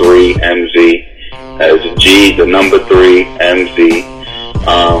myspace.com/G3MZ. That's G, the number 3, MZ.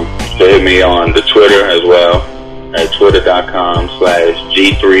 So hit me on the Twitter as well at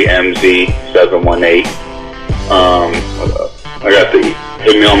twitter.com/G3MZ718. I got the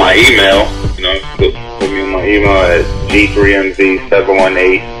hit me on my email. Hit me on my email at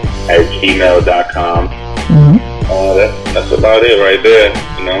G3MZ718 @gmail.com. That's about it right there.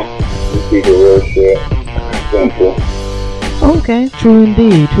 Keep it real short, simple. Okay, true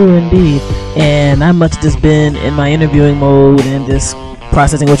indeed. And I must have just been in my interviewing mode and just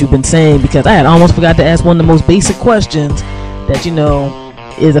processing what you've been saying, because I had almost forgot to ask one of the most basic questions that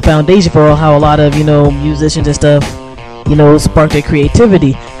is a foundation for how a lot of musicians and stuff spark their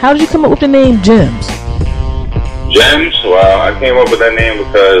creativity. How did you come up with the name Gems? Gems? Well, I came up with that name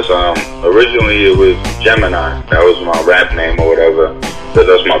because originally it was Gemini. That was my rap name or whatever. So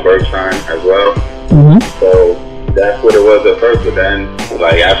that's my birth sign as well. So that's what it was at first. But then,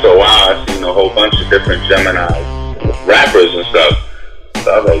 after a while, I seen a whole bunch of different Gemini rappers and stuff.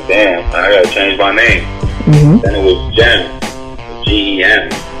 So I was like, damn, I gotta change my name. Then it was Gem, G-E-M.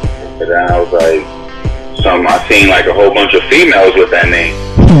 And then I was like, I seen a whole bunch of females with that name.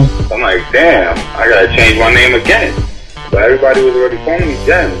 So I'm like, damn, I gotta change my name again. But everybody was already calling me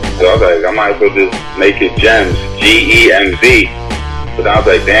Gems. So I was like, I might as well just make it Gems, G-E-M-Z. But I was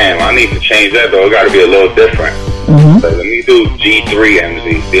like, damn, I need to change that though. It gotta be a little different. So let me do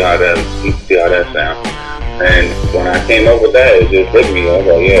G3MZ, see how that sounds. And when I came up with that, it just hit me. I was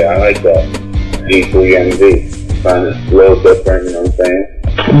like, yeah, I like that. G3MZ. Kind of a little different, you know what I'm saying?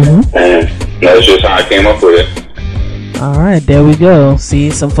 And that's just how I came up with it. Alright, there we go.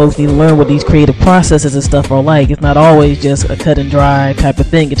 See, some folks need to learn what these creative processes and stuff are like. It's not always just a cut and dry type of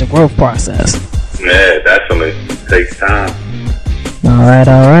thing. It's a growth process. Yeah, definitely. It takes time.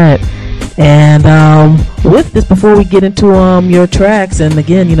 Alright. And with this, before we get into your tracks, and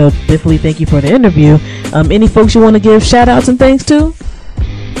again, definitely thank you for the interview. Any folks you want to give shout outs and things to?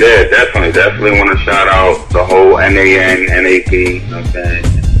 Yeah, definitely want to shout out the whole NAN, NAP,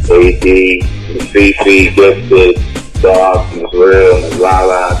 AD, CC, Gifted, Dog, Ms. Real, Ms.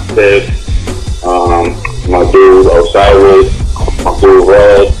 Lala, Tiff, my dude Osiris, my dude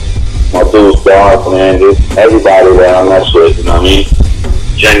Red, my dude Dog, man, just everybody that I mess with, you know what I mean?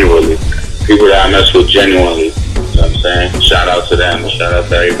 Genuinely. People that I mess with genuinely. know what I'm saying? Shout out to them. Shout out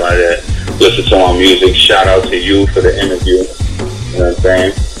to everybody that listens to my music. Shout out to you for the interview. You know what I'm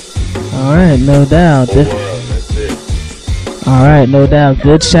saying? Alright, no doubt. Alright, no doubt.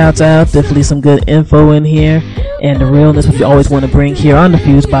 Good shouts out. Definitely some good info in here. And the realness we always want to bring here on the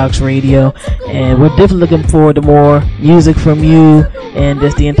FuseBox Radio. And we're definitely looking forward to more music from you and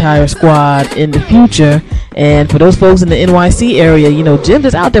just the entire squad in the future. And for those folks in the NYC area, you know, Jim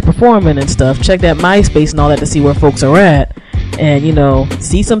is out there performing and stuff. Check that MySpace and all that to see where folks are at. And, you know,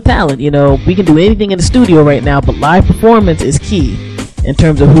 see some talent. You know, we can do anything in the studio right now, but live performance is key in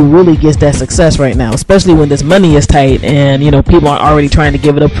terms of who really gets that success right now, especially when this money is tight and, you know, people are already trying to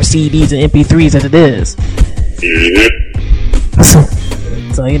give it up for CDs and MP3s as it is.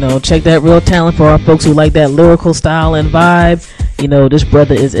 So, you know, check that real talent for our folks who like that lyrical style and vibe. You know, this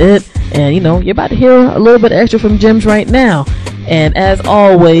brother is it. And, you know, you're about to hear a little bit extra from Jims right now. And as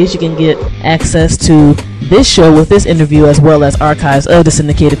always, you can get access to this show with this interview as well as archives of the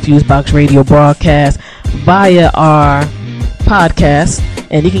syndicated FuseBox Radio broadcast via our podcast.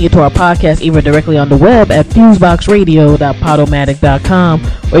 And you can get to our podcast either directly on the web at fuseboxradio.podomatic.com,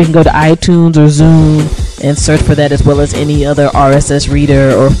 or you can go to iTunes or Zune and search for that, as well as any other RSS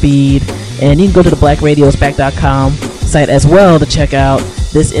reader or feed. And you can go to the blackradiosback.com site as well to check out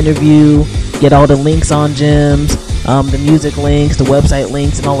this interview, get all the links on Jims, the music links, the website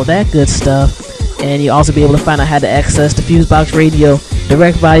links, and all of that good stuff. And you'll also be able to find out how to access the FuseBox Radio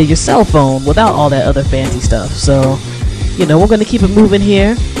direct via your cell phone without all that other fancy stuff. So, you know, we're going to keep it moving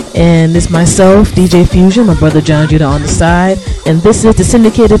here. And it's myself, DJ Fusion, my brother John Judah on the side. And this is the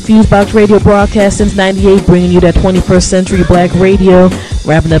syndicated FuseBox Radio broadcast since 98, bringing you that 21st century black radio.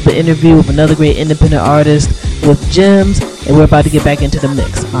 Wrapping up an interview with another great independent artist with Jims. And we're about to get back into the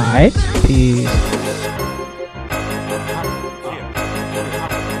mix. Alright, peace.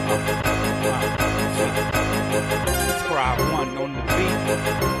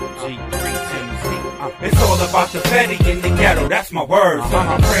 It's all about the Betty in the ghetto, that's my words. So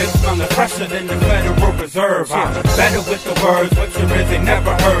my prayers smelling fresher than the Federal Reserve. I'm better with the words, what you really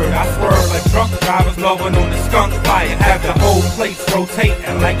never heard. I swerve like drunk drivers blowing on the skunk fire. Have the whole place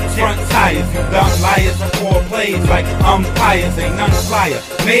rotating like front tires. You dumb liars and poor plays like umpires. Ain't none flyer,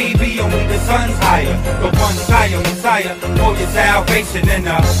 maybe only the sun's higher. The one sire, Messiah, for your salvation in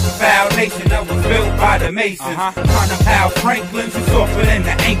a foul nation that was built by the Masons. Trying to pound Franklin's, you softer than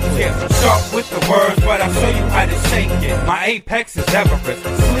the ankles. Sharp with the words, but I'll show you how to shake it. My apex is Everest.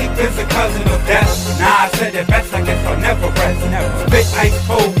 Sleep is a cousin of death. Nah, I said it best, I guess I'll never rest. Spit ice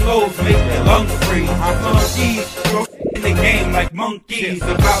cold flows, make your lungs freeze. Monkeys throw in the game like monkeys.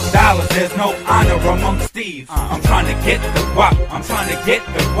 About dollars, there's no honor amongst thieves. I'm trying to get the guap, I'm trying to get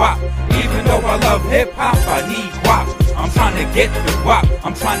the guap. Even though I love hip-hop, I need guap. I'm trying to get the guap,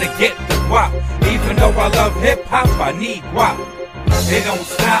 I'm trying to get the guap. Even though I love hip-hop, I need guap. They don't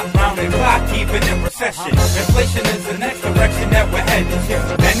stop round the clock, even in recession. Inflation is the next direction that we're headed.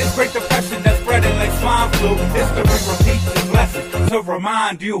 And this Great Depression that's spreading like swine flu. History repeats its lessons to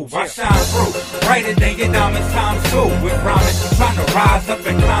remind you. I shine through brighter than your diamonds times two. We're rhyming, trying to rise up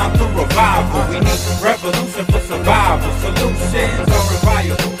and climb through revival. We need revolution for survival. Solutions are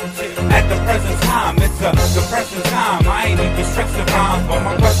revival. At the present time, it's a depressing time. I ain't even stressing rhymes, but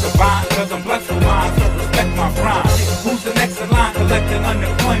my quest divine, cause I'm blessed with mine, so respect my grind. Who's the next in line collecting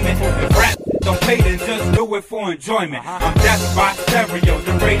unemployment? If rap don't pay, then just do it for enjoyment. I'm deaf by stereo,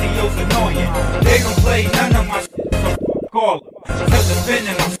 the radio's annoying. They don't play none of my shit, so call them. So they're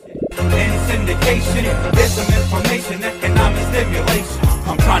spinning my shit in syndication. There's some information, economic stimulation.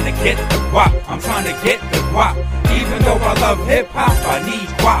 I'm trying to get the guap, I'm trying to get the guap. Even though I love hip-hop, I need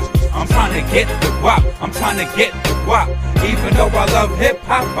guap. I'm trying to get the guap, I'm trying to get the guap. Even though I love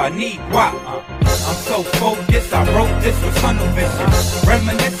hip-hop, I need guap. I'm so focused, I wrote this with tunnel vision.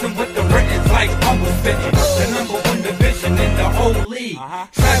 Reminiscing with the writtens like I was spitting. The #1 division in the whole league.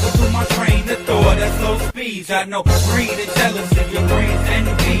 Travel through my train of thought at slow speeds. I know greed and jealousy, your breeds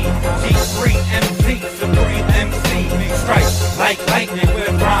envy. G3 MC, supreme MC. Big strikes like lightning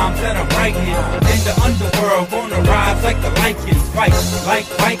with rhymes that I'm writing. In the underworld, gonna rise like the lichens. Fight like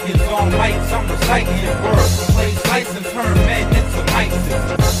Vikings on mics, I'm reciting words. Plays license, turn men into mices.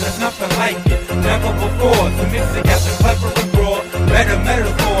 There's nothing like it, never before. To mix together clever and broad, better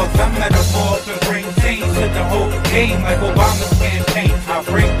metaphors. I metamorph and bring change to the whole game, like Obama's campaign. I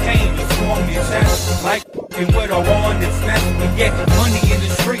bring pain to swarm your chest, like with a hornet's nest. We get money in the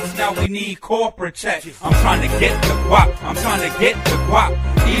streets, now we need corporate checks. I'm trying to get the guap, I'm trying to get the guap.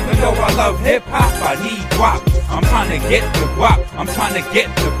 Even though I love hip-hop, I need guap. I'm trying to get the guap, I'm trying to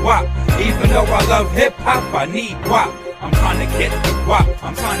get the guap. Even though I love hip-hop, I need guap. I'm trying to get the guap.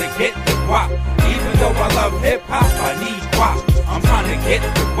 I'm trying to get the guap. Even though I love hip hop, I need guap. I'm trying to get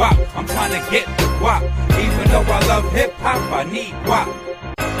the guap. I'm trying to get the guap. Even though I love hip hop, I need guap.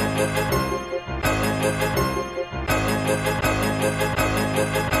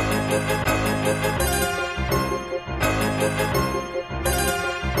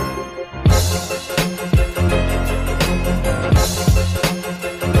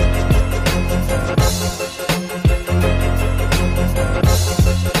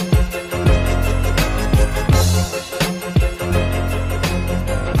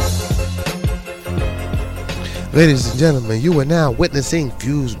 Ladies and gentlemen, you are now witnessing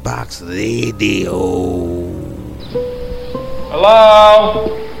FuseBox Radio. Hello?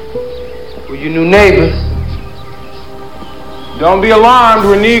 We're your new neighbors. Don't be alarmed,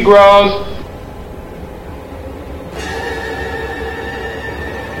 we're Negroes.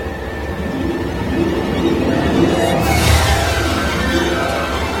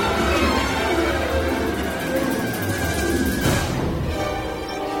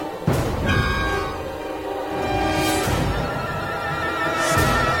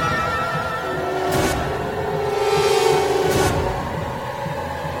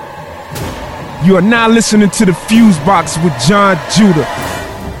 You are now listening to the FuseBox with John Judah.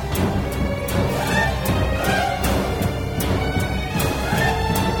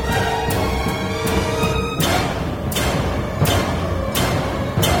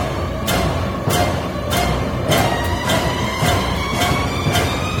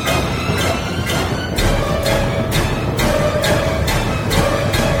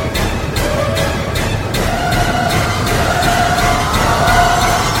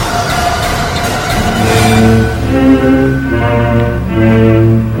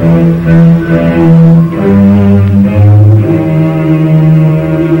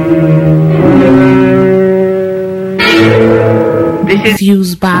 This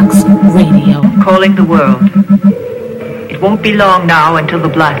is FuseBox Radio. Calling the world. It won't be long now until the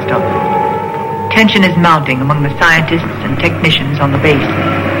blast off. Tension is mounting among the scientists and technicians on the base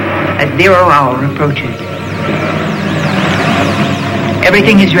as 0 hour approaches.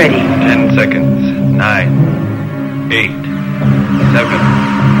 Everything is ready. 10 seconds. 9, 8, 7,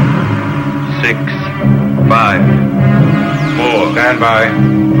 6, 5, 4, stand by.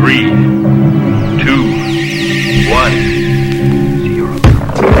 3, 2, 1.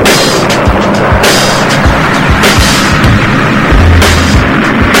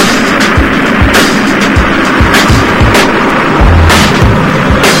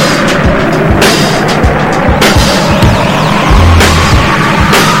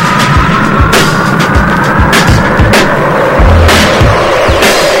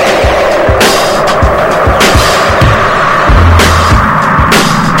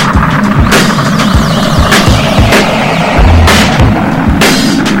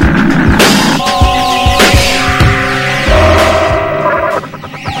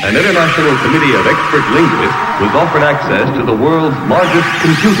 An international committee of expert linguists was offered access to the world's largest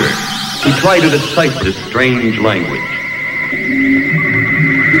computer to try to decipher this strange language.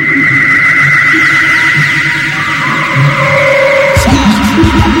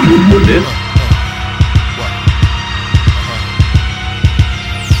 This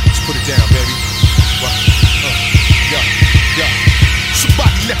Let's put it down, baby.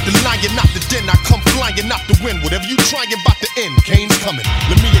 Somebody left the lion out the den. I come flying out the wind. Whatever you trying about to end, Kane's coming.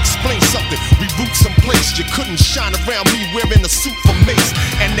 Let me explain something. We root someplace. You couldn't shine around me wearing a suit for Mace.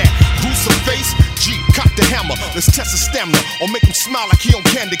 And that gruesome face, G, cock the hammer. Let's test his stamina or make him smile like he on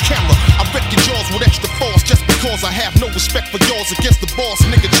candid camera. I wreck your jaws with extra force just because I have no respect for yours against the boss.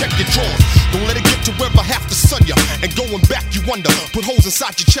 Nigga, check your drawers. Don't let it get to where I have to sun ya. And going back, you wonder. Put holes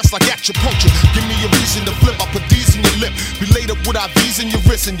inside your chest like acupuncture. Give me a reason to flip. I put these in your lip. Be laid up with IVs in your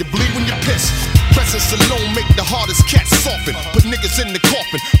wrist and you bleed when you piss. Presence alone make the hardest cats soften. Put niggas in the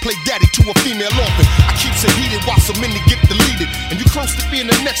coffin. Play daddy to a female orphan. I keep it heated while so many get deleted. And you close to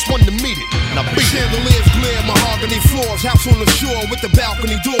being the next one to meet it. And I beat it. Chandeliers glare, mahogany floors. House on the shore with the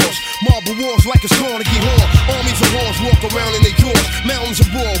balcony doors. Marble walls like it's Carnegie Hall. Armies of whores walk around in their drawers. Mountains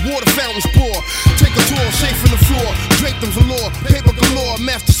of roar, water fountains pour. Take a tour, safe in the floor. Draped in velour, paper galore.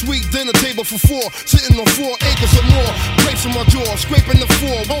 Master suite, dinner table for 4. Sitting on 4 acres or more. Grapes in my jaw, scraping the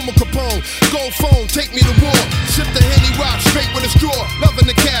floor. Homer Capone, gold phone, take me to war. Sip the Henny Rock straight with a straw. Loving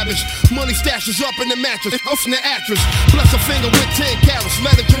the cabbage. Money stashes up in the mattress. Off in the actress. Bless a finger with 10 carats.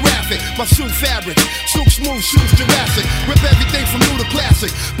 Leather giraffe. My suit fabric. Silk smooth shoes Jurassic. Rip everything from new to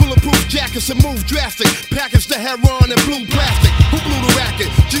classic. Bulletproof jackets and move drastic. Package the heroin and blue plastic. Who blew the racket?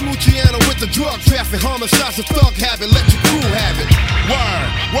 G. Luciano with the drug traffic. Homicides a thug habit. Let your crew have it. Word,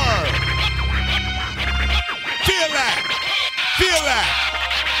 word. Feel that. Feel that.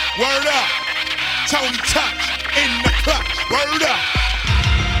 Word up. Tony Touch in the clutch. Word up.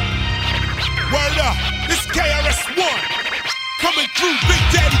 Word up. This KRS-One coming through. Big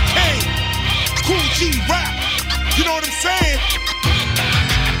Daddy Kane. Cool G rap. You know what I'm saying?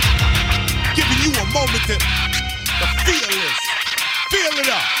 Giving you a moment to feel this. Feel it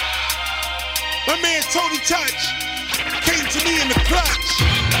up. My man Tony Touch came to me in the clutch.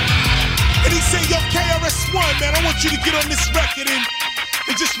 And he said, yo, KRS-One, man, I want you to get on this record and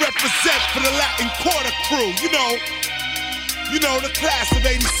just represent for the Latin Quarter crew. You know, the class of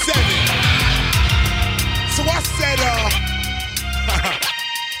 87. So I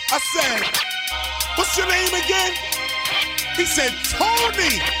said, what's your name again? He said,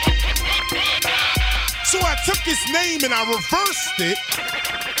 Tony. So I took his name and I reversed it.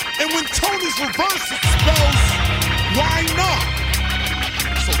 And when Tony's reversed, it spells, why not?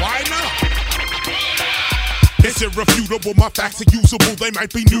 So why not? It's irrefutable, my facts are usable. They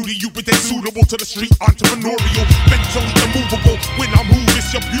might be new to you, but they're suitable to the street entrepreneurial. Mentally immovable. When I move, it's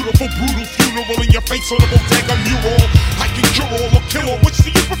your beautiful, brutal funeral in your face on a bodega mural. I can cure all or kill all. Which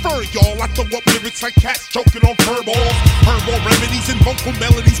do you prefer, y'all? I throw up lyrics like cats choking on curveballs. Herbal remedies and vocal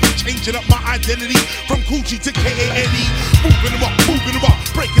melodies. Be changing up my identity from Coochie to K-A-N-E. Moving them up,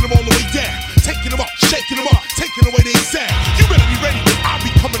 breaking them all the way down. Taking them up, shaking them up, taking away their sound. You better be ready, but I'll be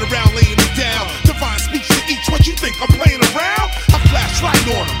coming around laying it down. Divine speech to each. What you think, I'm playing around? I flash light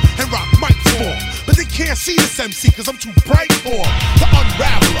on them and rock mics for them. But they can't see this MC cause I'm too bright for them. The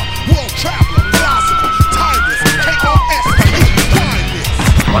unraveler, world traveler, philosopher, timeless, KRS,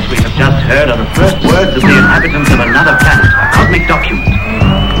 What we have just heard are the first words of the inhabitants of another planet, a cosmic document.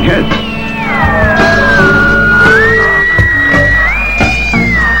 Yes.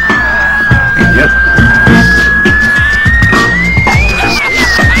 Yes.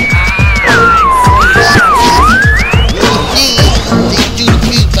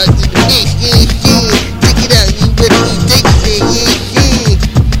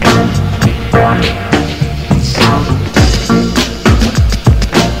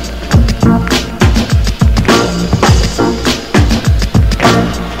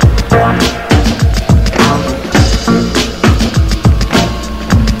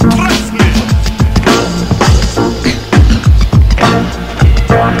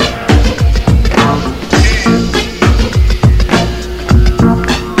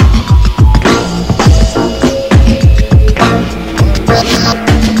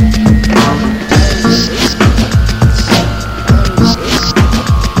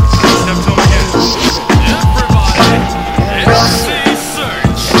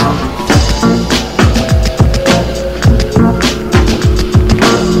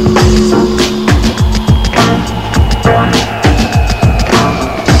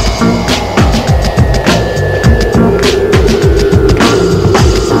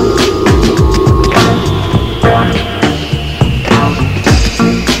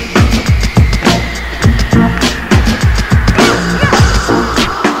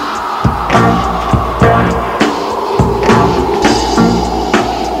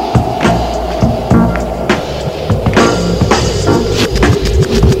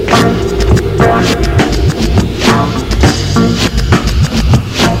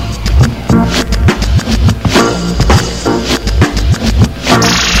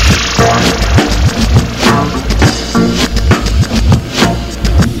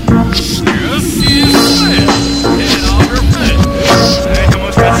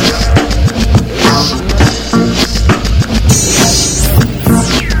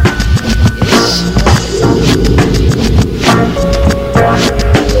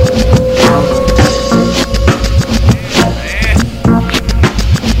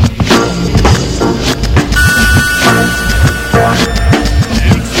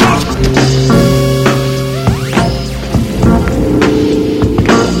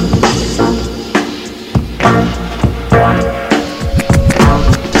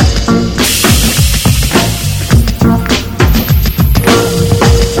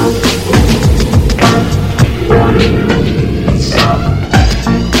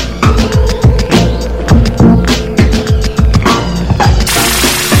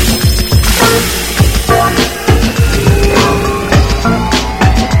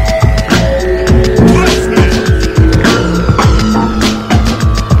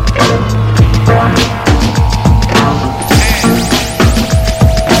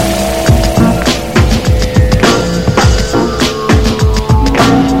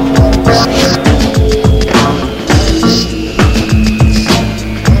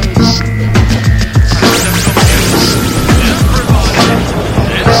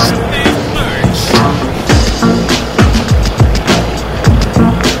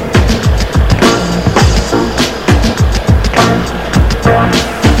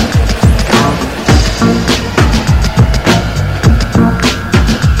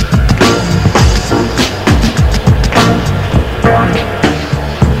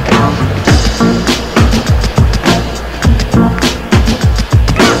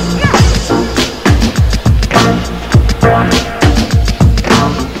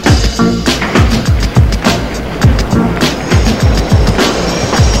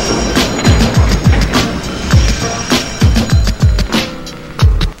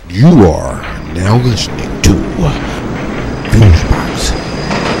 You are now listening to FuseBox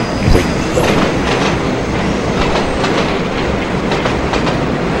Radio.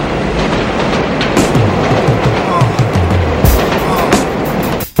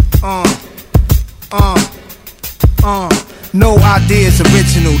 No idea is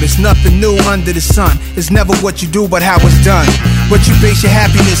original, there's nothing new under the sun. It's never what you do but how it's done. What you base your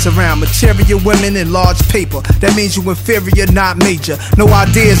happiness around, material women and large paper. That means you inferior, not major. No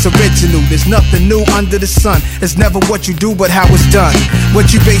idea is original, there's nothing new under the sun. It's never what you do but how it's done.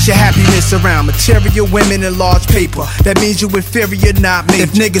 What you base your happiness around, material women and large paper. That means you inferior, not major.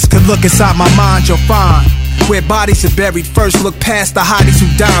 If niggas could look inside my mind, you'll find where bodies are buried. First look past the hotties who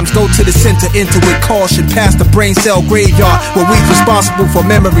dimes. Go to the center, enter with caution. Past the brain cell graveyard where we's responsible for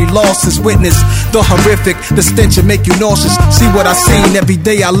memory losses. Witness the horrific, the stench will make you nauseous. See what I seen every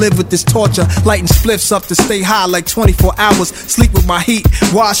day. I live with this torture. Lighting spliffs up to stay high like 24 hours. Sleep with my heat,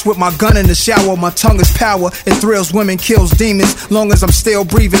 wash with my gun in the shower. My tongue is power, it thrills women, kills demons. Long as I'm still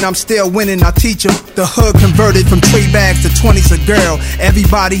breathing, I'm still winning. I teach them. The hood converted from trade bags to 20s a girl.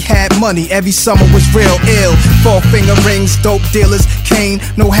 Everybody had money, every summer was real ill. 4-finger rings, dope dealers, cane.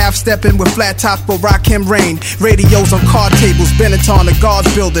 No half-stepping with flat tops but rock him rain. Radios on card tables, Benetton, the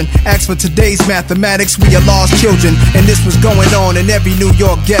guards building. Ask for today's mathematics, we are lost children. And this was going on in every New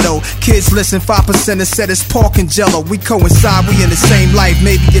York ghetto. Kids listen, 5% said it's pork and jello. We coincide, we in the same life.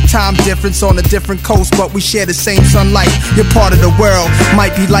 Maybe a time difference on a different coast, but we share the same sunlight. You're part of the world,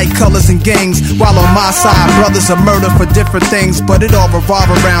 might be like colors and gangs. While on my side, brothers are murdered for different things. But it all revolve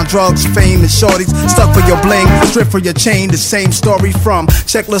around drugs, fame, and shorties. Stuck for your bling, stripped for your chain. The same story from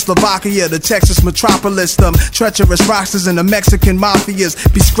Czechoslovakia, the Texas metropolis. Them treacherous rocksters and the Mexican mafias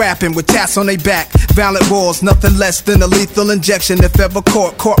be scrapping with tats on their back. Violent wars, nothing less than a lethal injection. If ever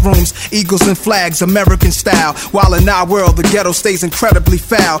caught, courtrooms, eagles and flags, American style. While in our world, the ghetto stays incredibly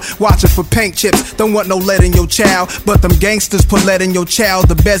foul. Watching for paint chips, don't want no lead in your child. But them gangsters put lead in your child.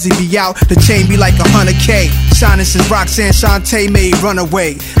 The bezzy be out, the chain be like 100K. Shining since Roxanne Shante made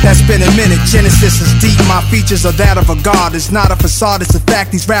Runaway. That's been a minute, Genesis is deep. My features are that of a god. It's not a facade, it's a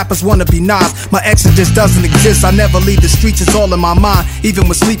fact. These rappers wanna be Nas. My exodus doesn't exist. I never leave the streets, it's all in my mind. Even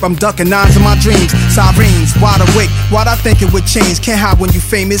with sleep, I'm ducking nines in my dreams. Sirens, wide awake, why'd I think it would change? Can't hide when you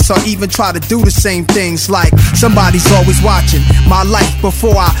famous or even try to do the same things. Like somebody's always watching my life.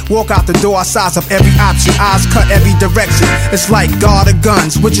 Before I walk out the door, I size up every option. Eyes cut every direction. It's like guard or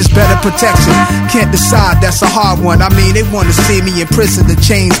guns, which is better protection? Can't decide, that's a hard one. I mean, they wanna see me in prison, the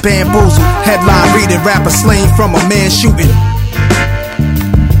chains bamboozled. Headline reading, rapper slain from a man shooting.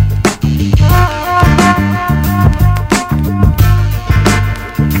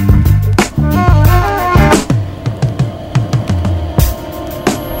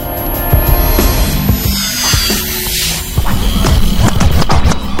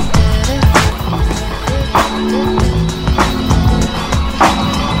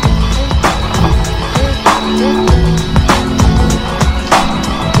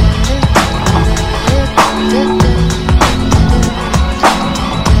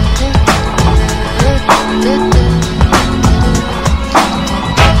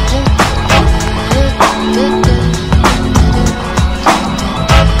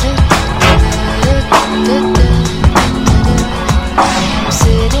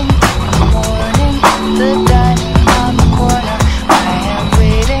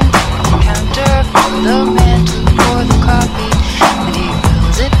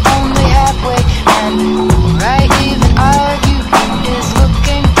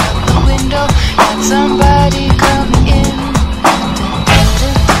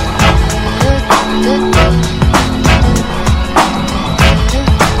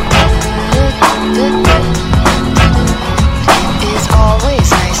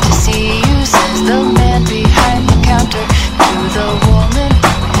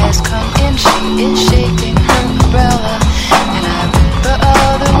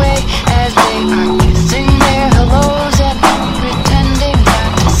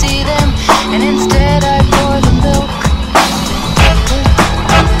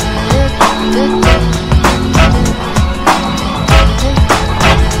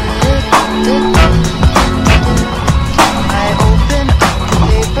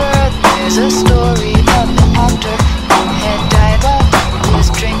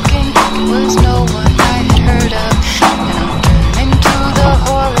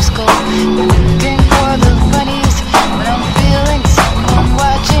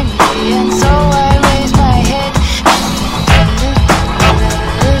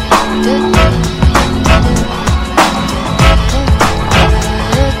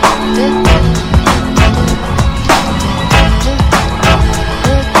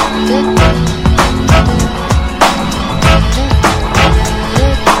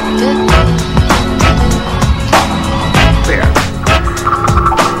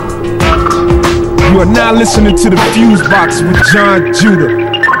 You are now listening to the FuseBox with John Judah.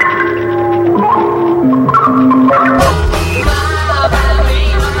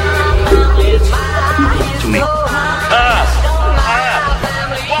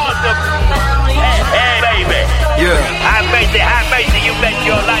 High Mason, you bet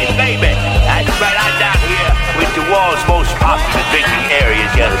your life, baby. That's right, I'm down here with the world's most popular drinking areas,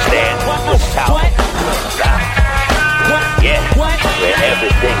 you understand? The South. Yeah, where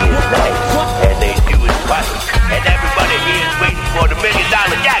everything is nice and they do it right. And everybody here is waiting for the $1 million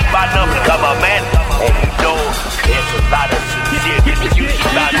jackpot number to come up, man. And you know, there's a lot of sincere confusion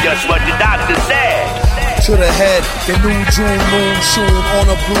about just what the doctor said. To the head, the new June moon soon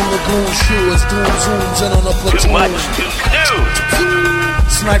on a blue lagoon shoe as doom zooms in on a platoon. Too much to do.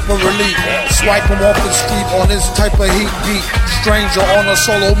 Sniper relief, swipe him off the street on this type of heat beat. Stranger on a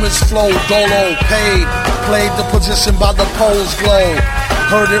solo, Miss Flow, Dolo, paid. Played the position by the pole's glow.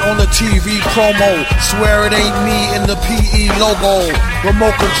 Heard it on the TV promo. Swear it ain't me in the PE logo.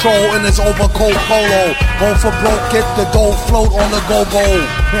 Remote control in his overcoat polo. Go for broke, get the dough, float on the go-go.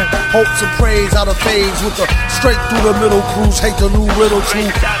 Hopes and praise out of phase with the straight through the middle cruise. Hate the new riddle too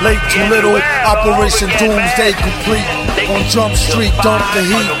late, too little. Operation Doomsday complete. On Jump Street, dump the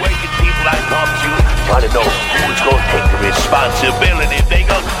heat. People like you want to know who's going to take the responsibility if they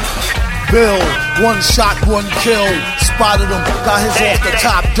go. Bill, one shot, one kill. Spotted him, got his off the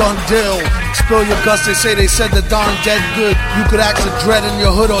top, done deal. Spill your guts, they said the Don dead good. You could ask a Dread in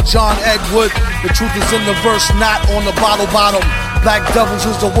your hood or John Edward. The truth is in the verse, not on the bottom. Black Devils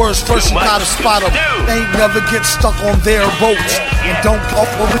is the worst, first you gotta spot them. Ain't never get stuck on their boats. And don't go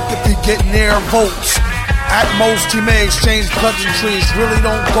for it if you get near votes. At most, he may exchange pleasantries. Really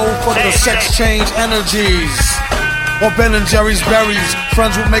don't go for the sex change energies. Or Ben and Jerry's berries.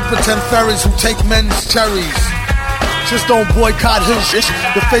 Friends who make pretend fairies who take men's cherries. Just don't boycott his shit.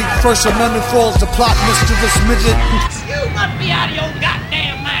 The fake First Amendment falls to plot mischievous midget. You must be out of your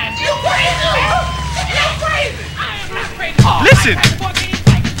goddamn mind. You crazy? You crazy? I am not crazy. Listen,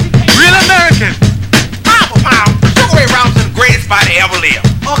 real American. Pound for pound, Sugar Ray Robinson, the greatest fighter ever lived.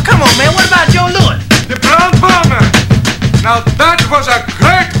 Oh, come on, man. What about Joe Louis? The Brown Bomber. Now that was a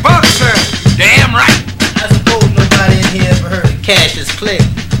great boxer. Damn right. I suppose nobody in here ever heard of Cassius Clay.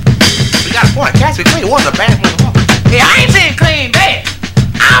 We got a point. Cassius Clay was a bad motherfucker. Hey, I ain't saying Clay ain't bad.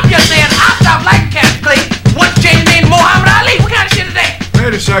 I'm just saying I stopped liking Cassius Clay once he changed his name to Muhammad Ali. What kind of shit is that?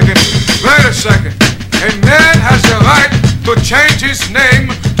 Wait a second. A man has the right to change his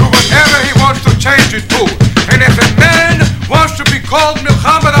name to whatever he wants to change it to. And if a man wants to be called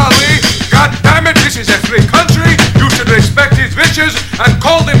Muhammad Ali, God damn it, this is a free country. You should respect his wishes and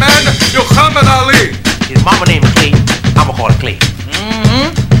call the man Muhammad Ali. His mama named Clay. I'ma call him Clay.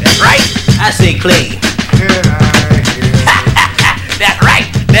 Mm-hmm. That's right. I say Clay. That's right.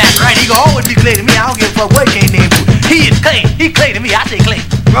 That's right. He gonna always be Clay to me. I don't give a fuck what he ain't named to. He is Clay. He Clay to me. I say Clay.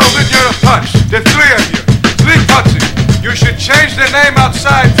 Well, then you're a punch. The three of you. Three punches. You should change the name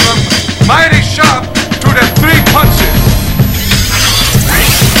outside from Mighty Sharp to the Three Punches.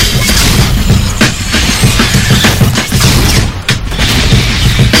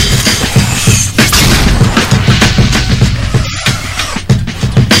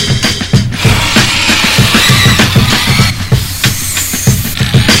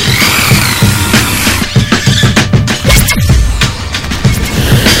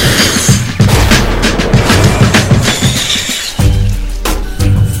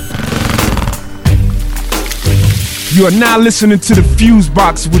 You are now listening to the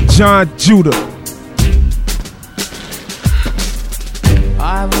FuseBox with John Judah.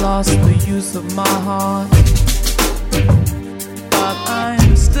 I've lost the use of my heart, but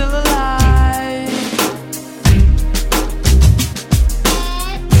I'm still alive.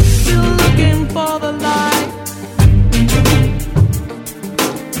 Still looking for the light,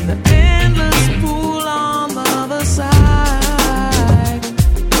 the endless pool on the other side.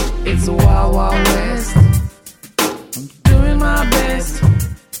 It's a wild, wild west. Doing my best.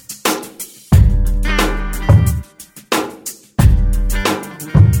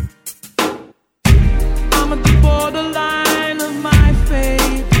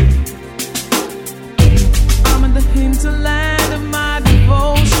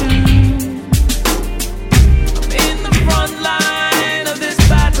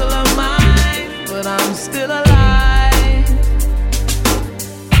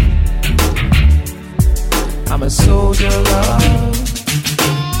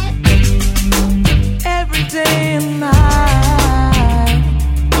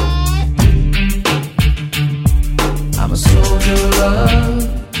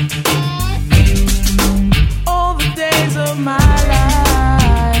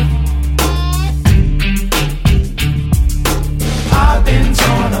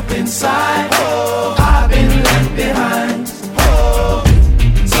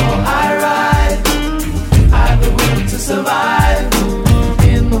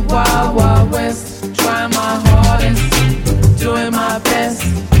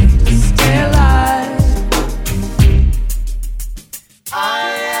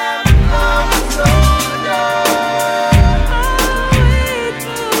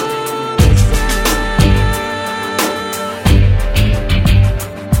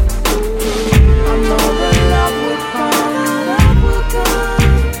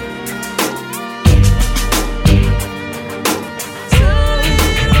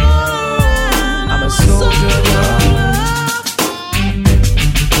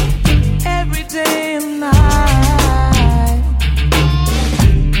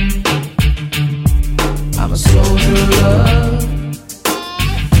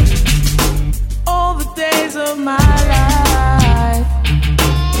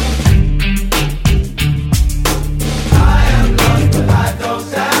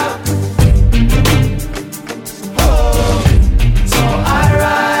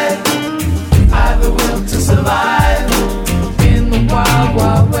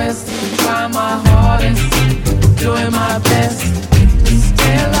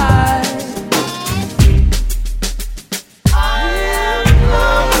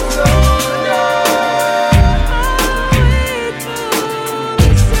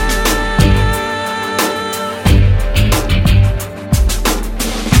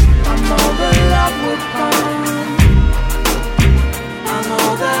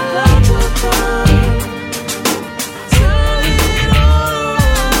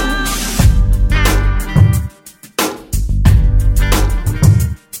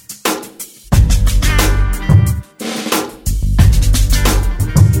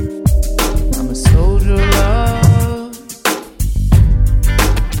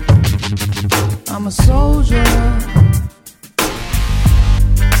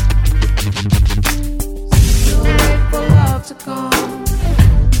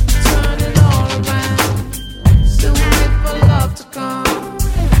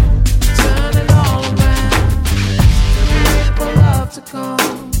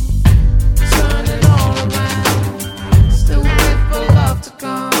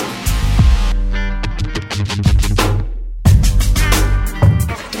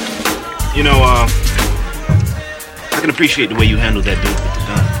 appreciate the way you handled that dude with the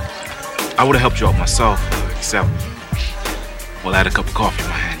gun. I would have helped you out myself, except, well, I had a cup of coffee in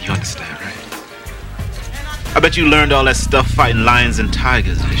my hand. You understand, right? I bet you learned all that stuff fighting lions and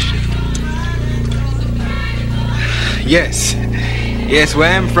tigers and shit. Yes. Yes,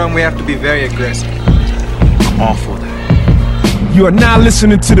 where I'm from, we have to be very aggressive. I'm all for that. You are now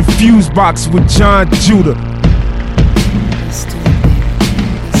listening to the FuseBox with John Judah.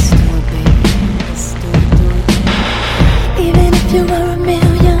 Even if you were a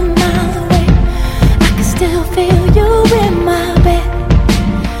million miles away, I can still feel you in my bed.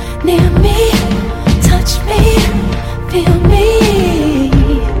 Near me, touch me, feel me.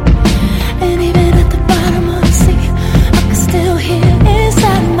 And even at the bottom of the sea, I can still hear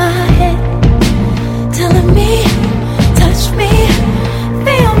inside my head telling me, touch me,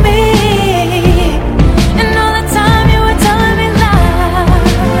 feel me. And all the time you were telling me lies.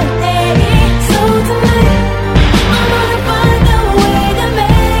 So tonight I'm gonna find a way to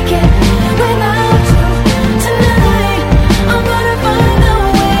make it without you. Tonight I'm gonna find a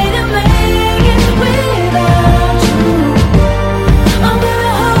way to make it without you. I'm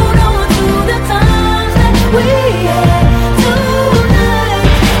gonna hold on to the times that we had tonight.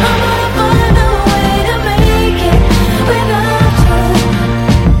 I'm gonna find a way to make it without you.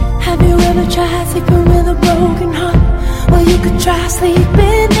 Have you ever tried sleeping with a broken heart? Well, you could try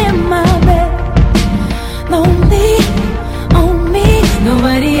sleeping in my bed. Lonely on me,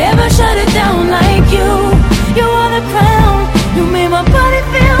 nobody ever shut it down like you. You are the crown, you made my body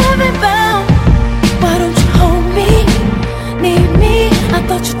feel heaven bound. Why don't you hold me, need me? I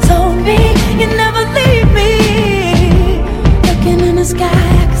thought you told me you'd never leave me. Looking in the sky,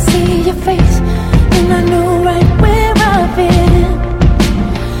 I could see your face, and I knew right where I fit in.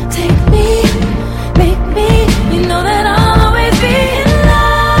 Take me, make me, you know that I'll always be in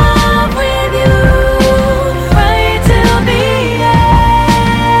love with you, right till the end.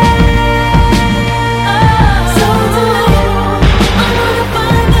 So tonight, I'm gonna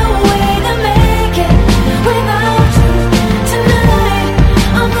find a way to make it without you. Tonight,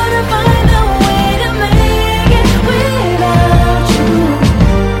 I'm gonna find a way to make it without you.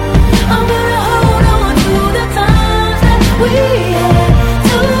 I'm gonna hold on to the times that we had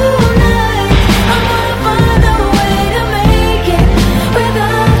tonight. I'm gonna find a way to make it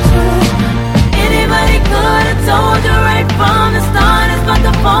without you. Anybody could have told you right from the start it's about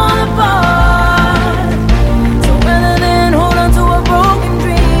to fall apart. So rather than hold on to a broken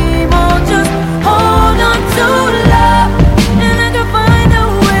dream, I'll just hold on to love, and I can find a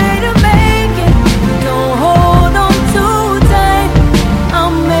way to make it. Don't hold on too tight,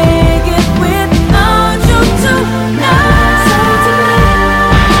 I'll make it without you tonight. So tonight,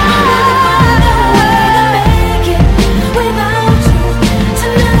 I'm gonna find a way to make it without you.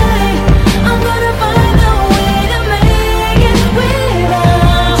 Tonight, I'm gonna find a way to make it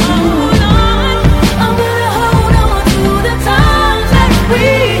without you. I'm gonna hold on to the times that we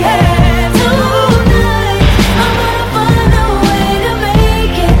had tonight. I'm gonna find a way to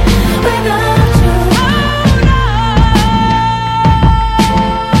make it without you.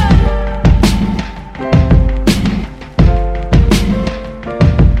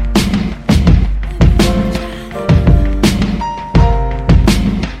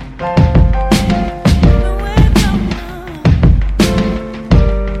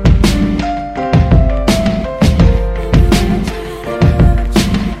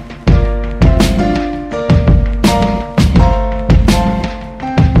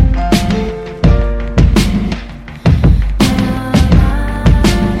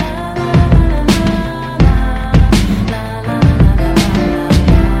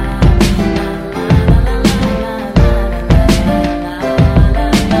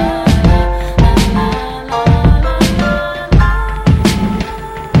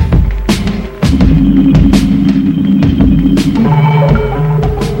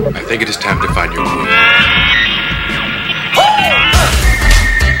 I think it is time to find your groove.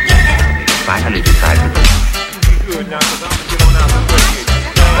 Finally decided.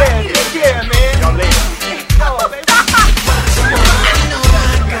 Yeah, man. Y'all later.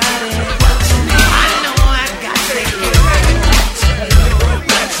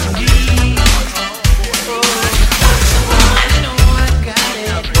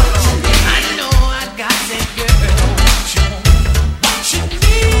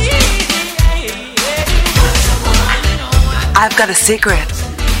 I've got a secret.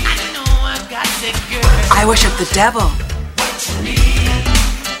 I worship the devil.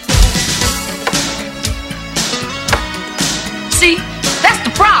 See, that's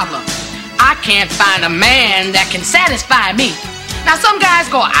the problem. I can't find a man that can satisfy me. Now, some guys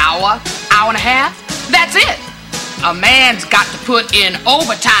go an hour, hour and a half. That's it. A man's got to put in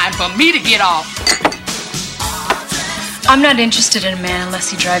overtime for me to get off. I'm not interested in a man unless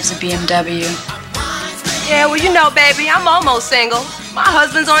he drives a BMW. Yeah, well, you know, baby, I'm almost single. My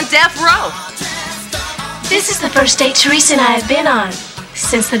husband's on death row. This is the first date Teresa and I have been on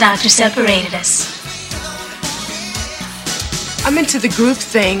since the doctor separated us. I'm into the group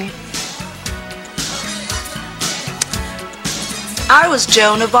thing. I was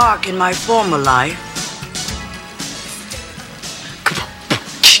Joan of Arc in my former life.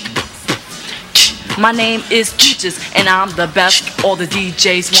 My name is Peaches, and I'm the best. All the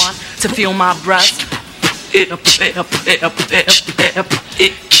DJs want to feel my breast. Yeah,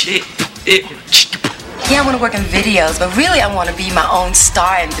 I want to work in videos, but really I want to be my own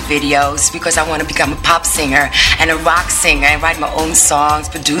star in the videos because I want to become a pop singer and a rock singer and write my own songs,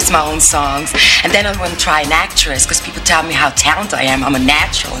 produce my own songs. And then I want to try an actress because people tell me how talented I am. I'm a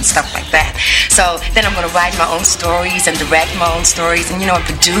natural and stuff like that. So then I'm going to write my own stories and direct my own stories and, and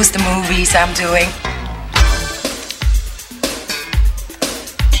produce the movies I'm doing.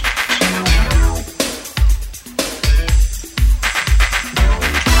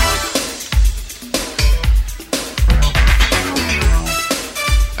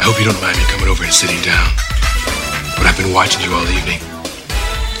 I hope you don't mind me coming over and sitting down, but I've been watching you all evening,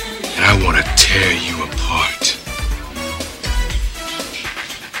 and I want to tear you apart.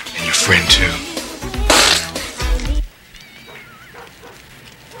 And your friend, too.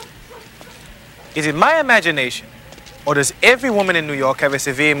 Is it my imagination, or does every woman in New York have a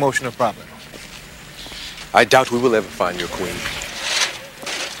severe emotional problem? I doubt we will ever find your queen.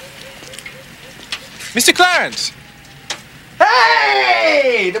 Mr. Clarence!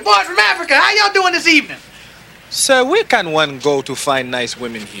 Hey, the boys from Africa, how y'all doing this evening? Sir, where can one go to find nice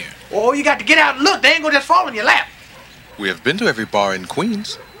women here? Oh, you got to get out and look. They ain't gonna just fall in your lap. We have been to every bar in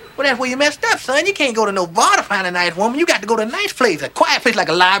Queens. Well, that's where you messed up, son. You can't go to no bar to find a nice woman. You got to go to a nice place, a quiet place like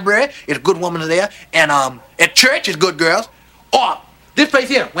a library. It's good women there. And at church, it's good girls. Or this place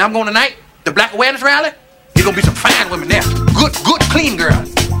here, where I'm going tonight, the Black Awareness Rally, there's gonna be some fine women there. Good, clean girls.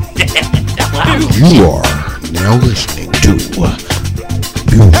 You are now listening to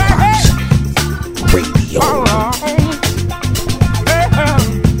FuseBox Radio.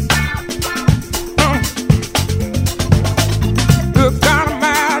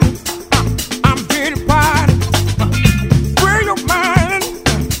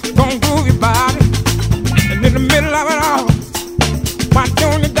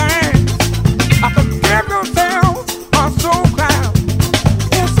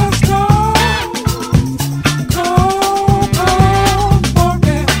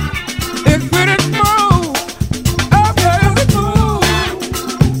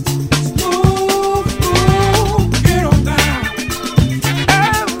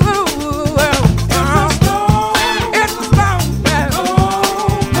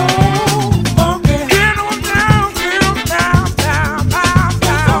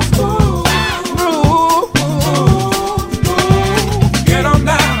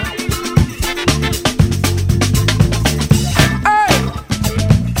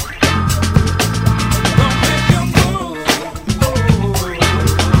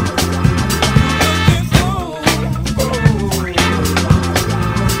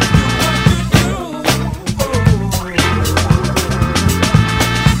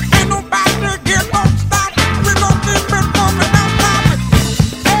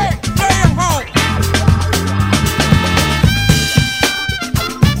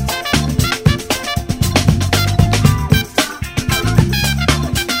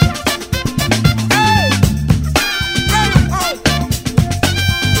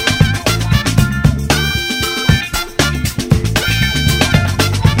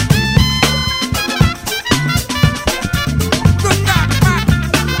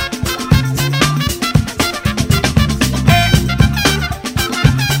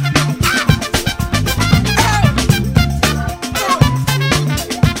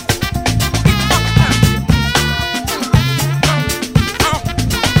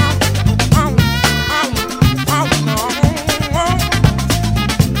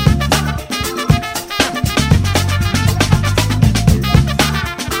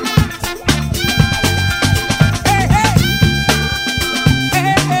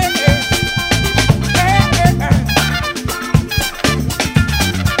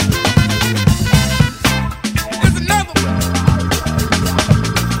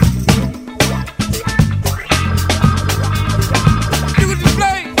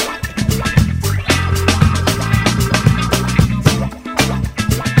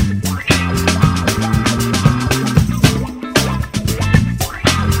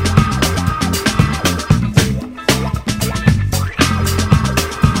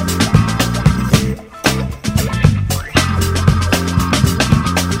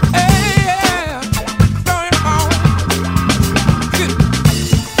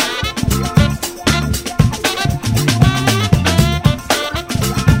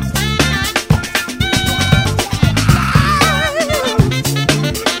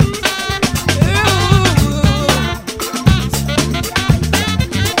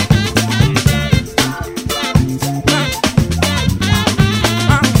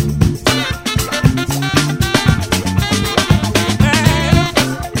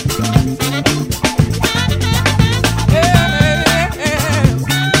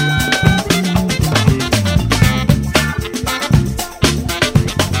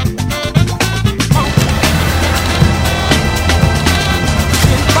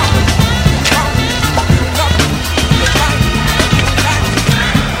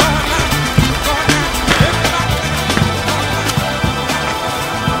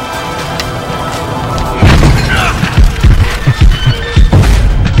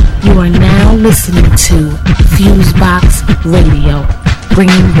 listening to FuseBox Radio,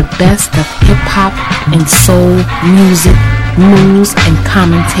 bringing the best of hip-hop and soul music, news, and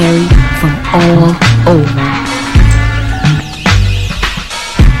commentary from all over.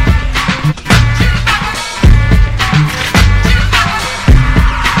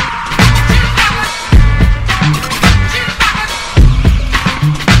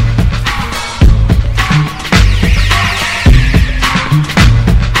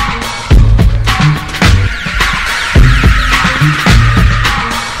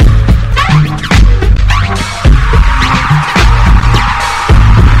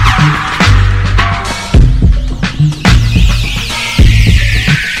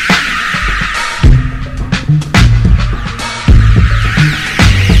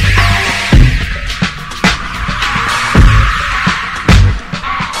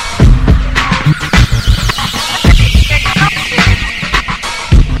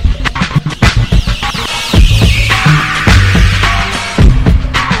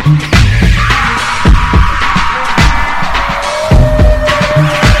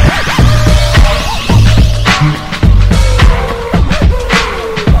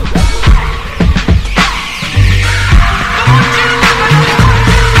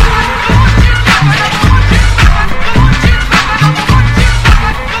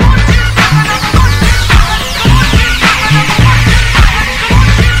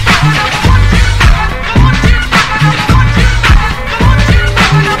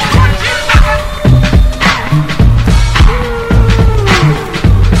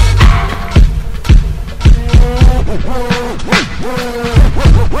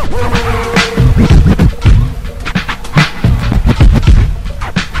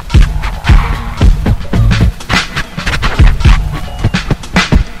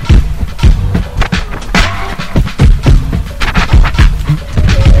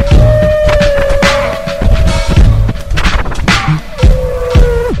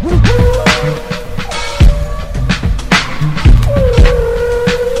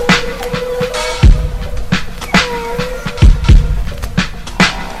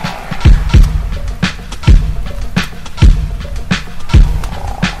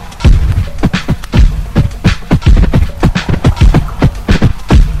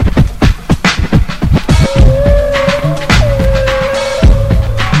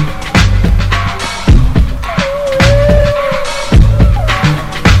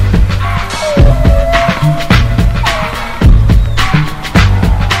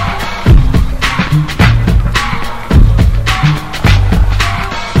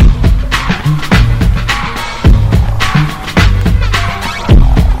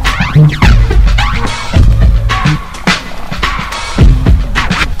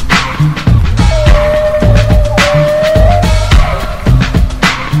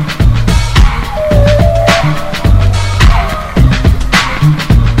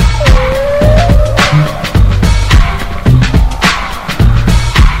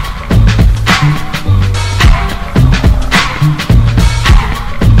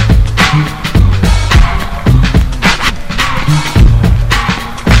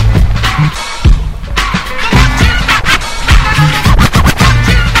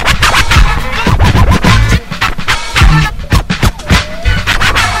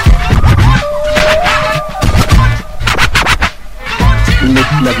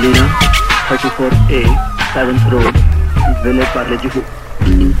 Lablina, 34A, 7th Road, Village Parleji.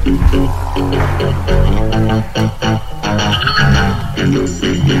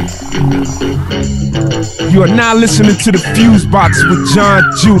 You are now listening to the FuseBox with John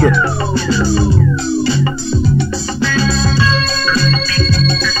Judah.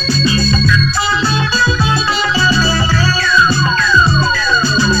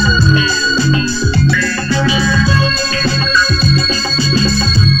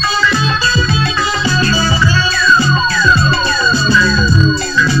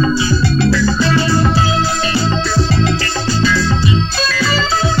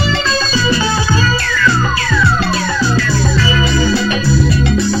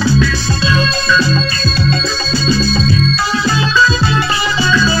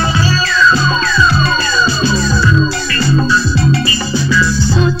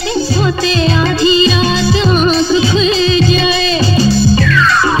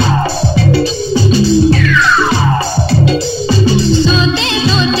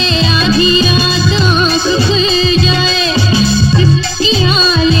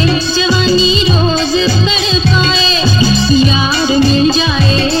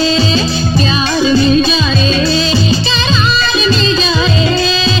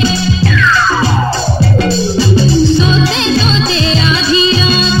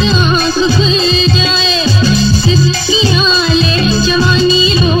 खुल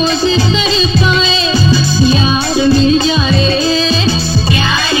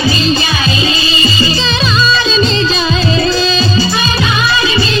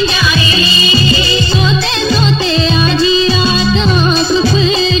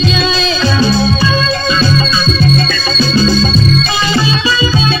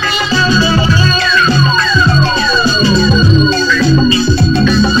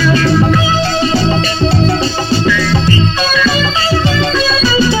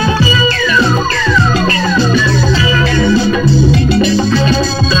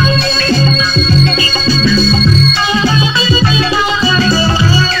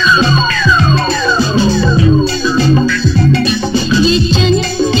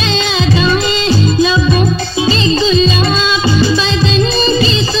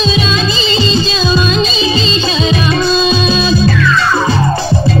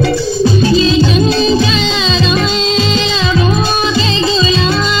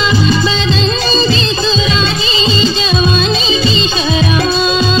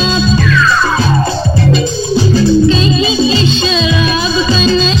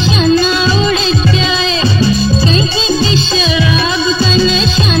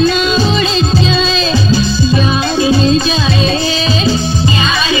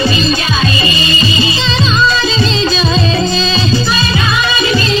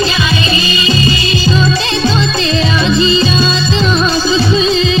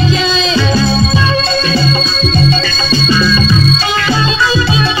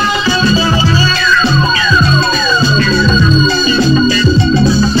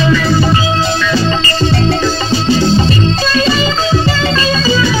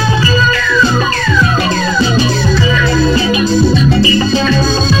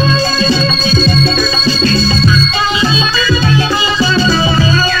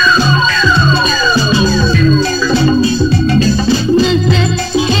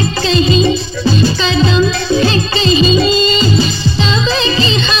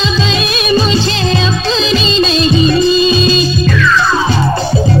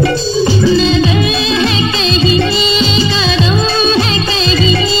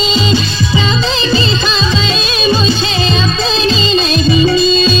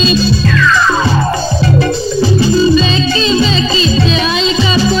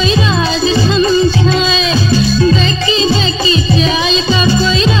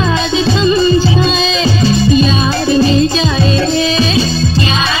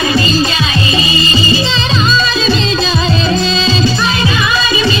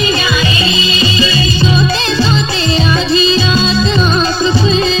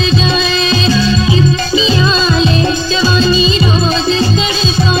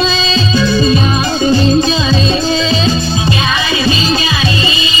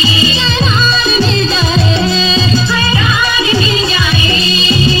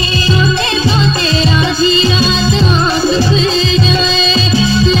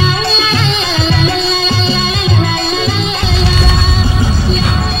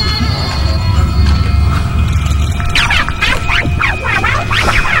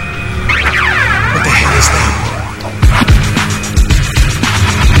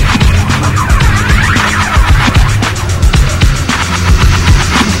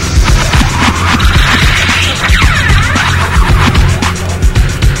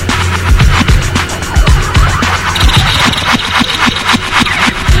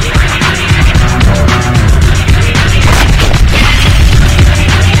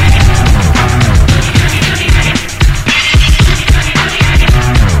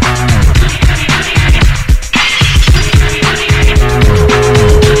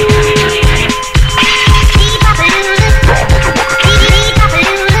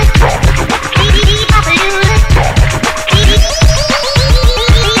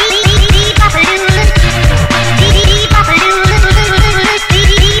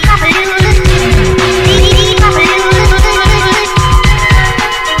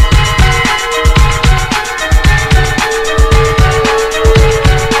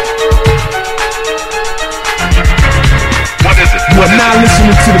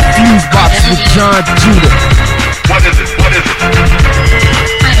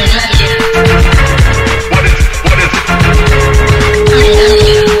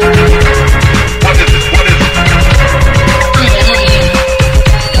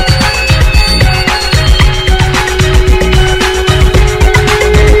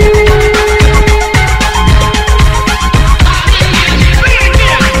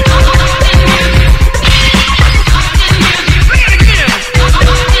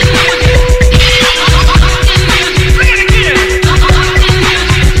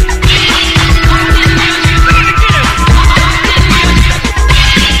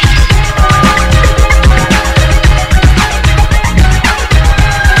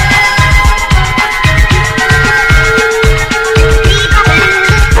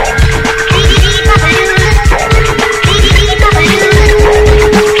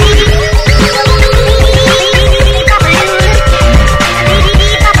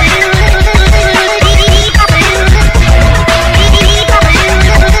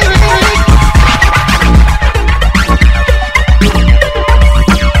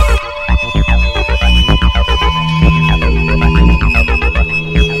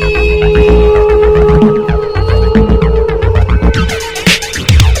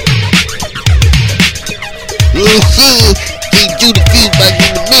Can't do the FuseBox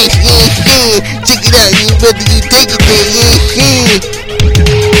in the mix. Check it out, whether you take it there.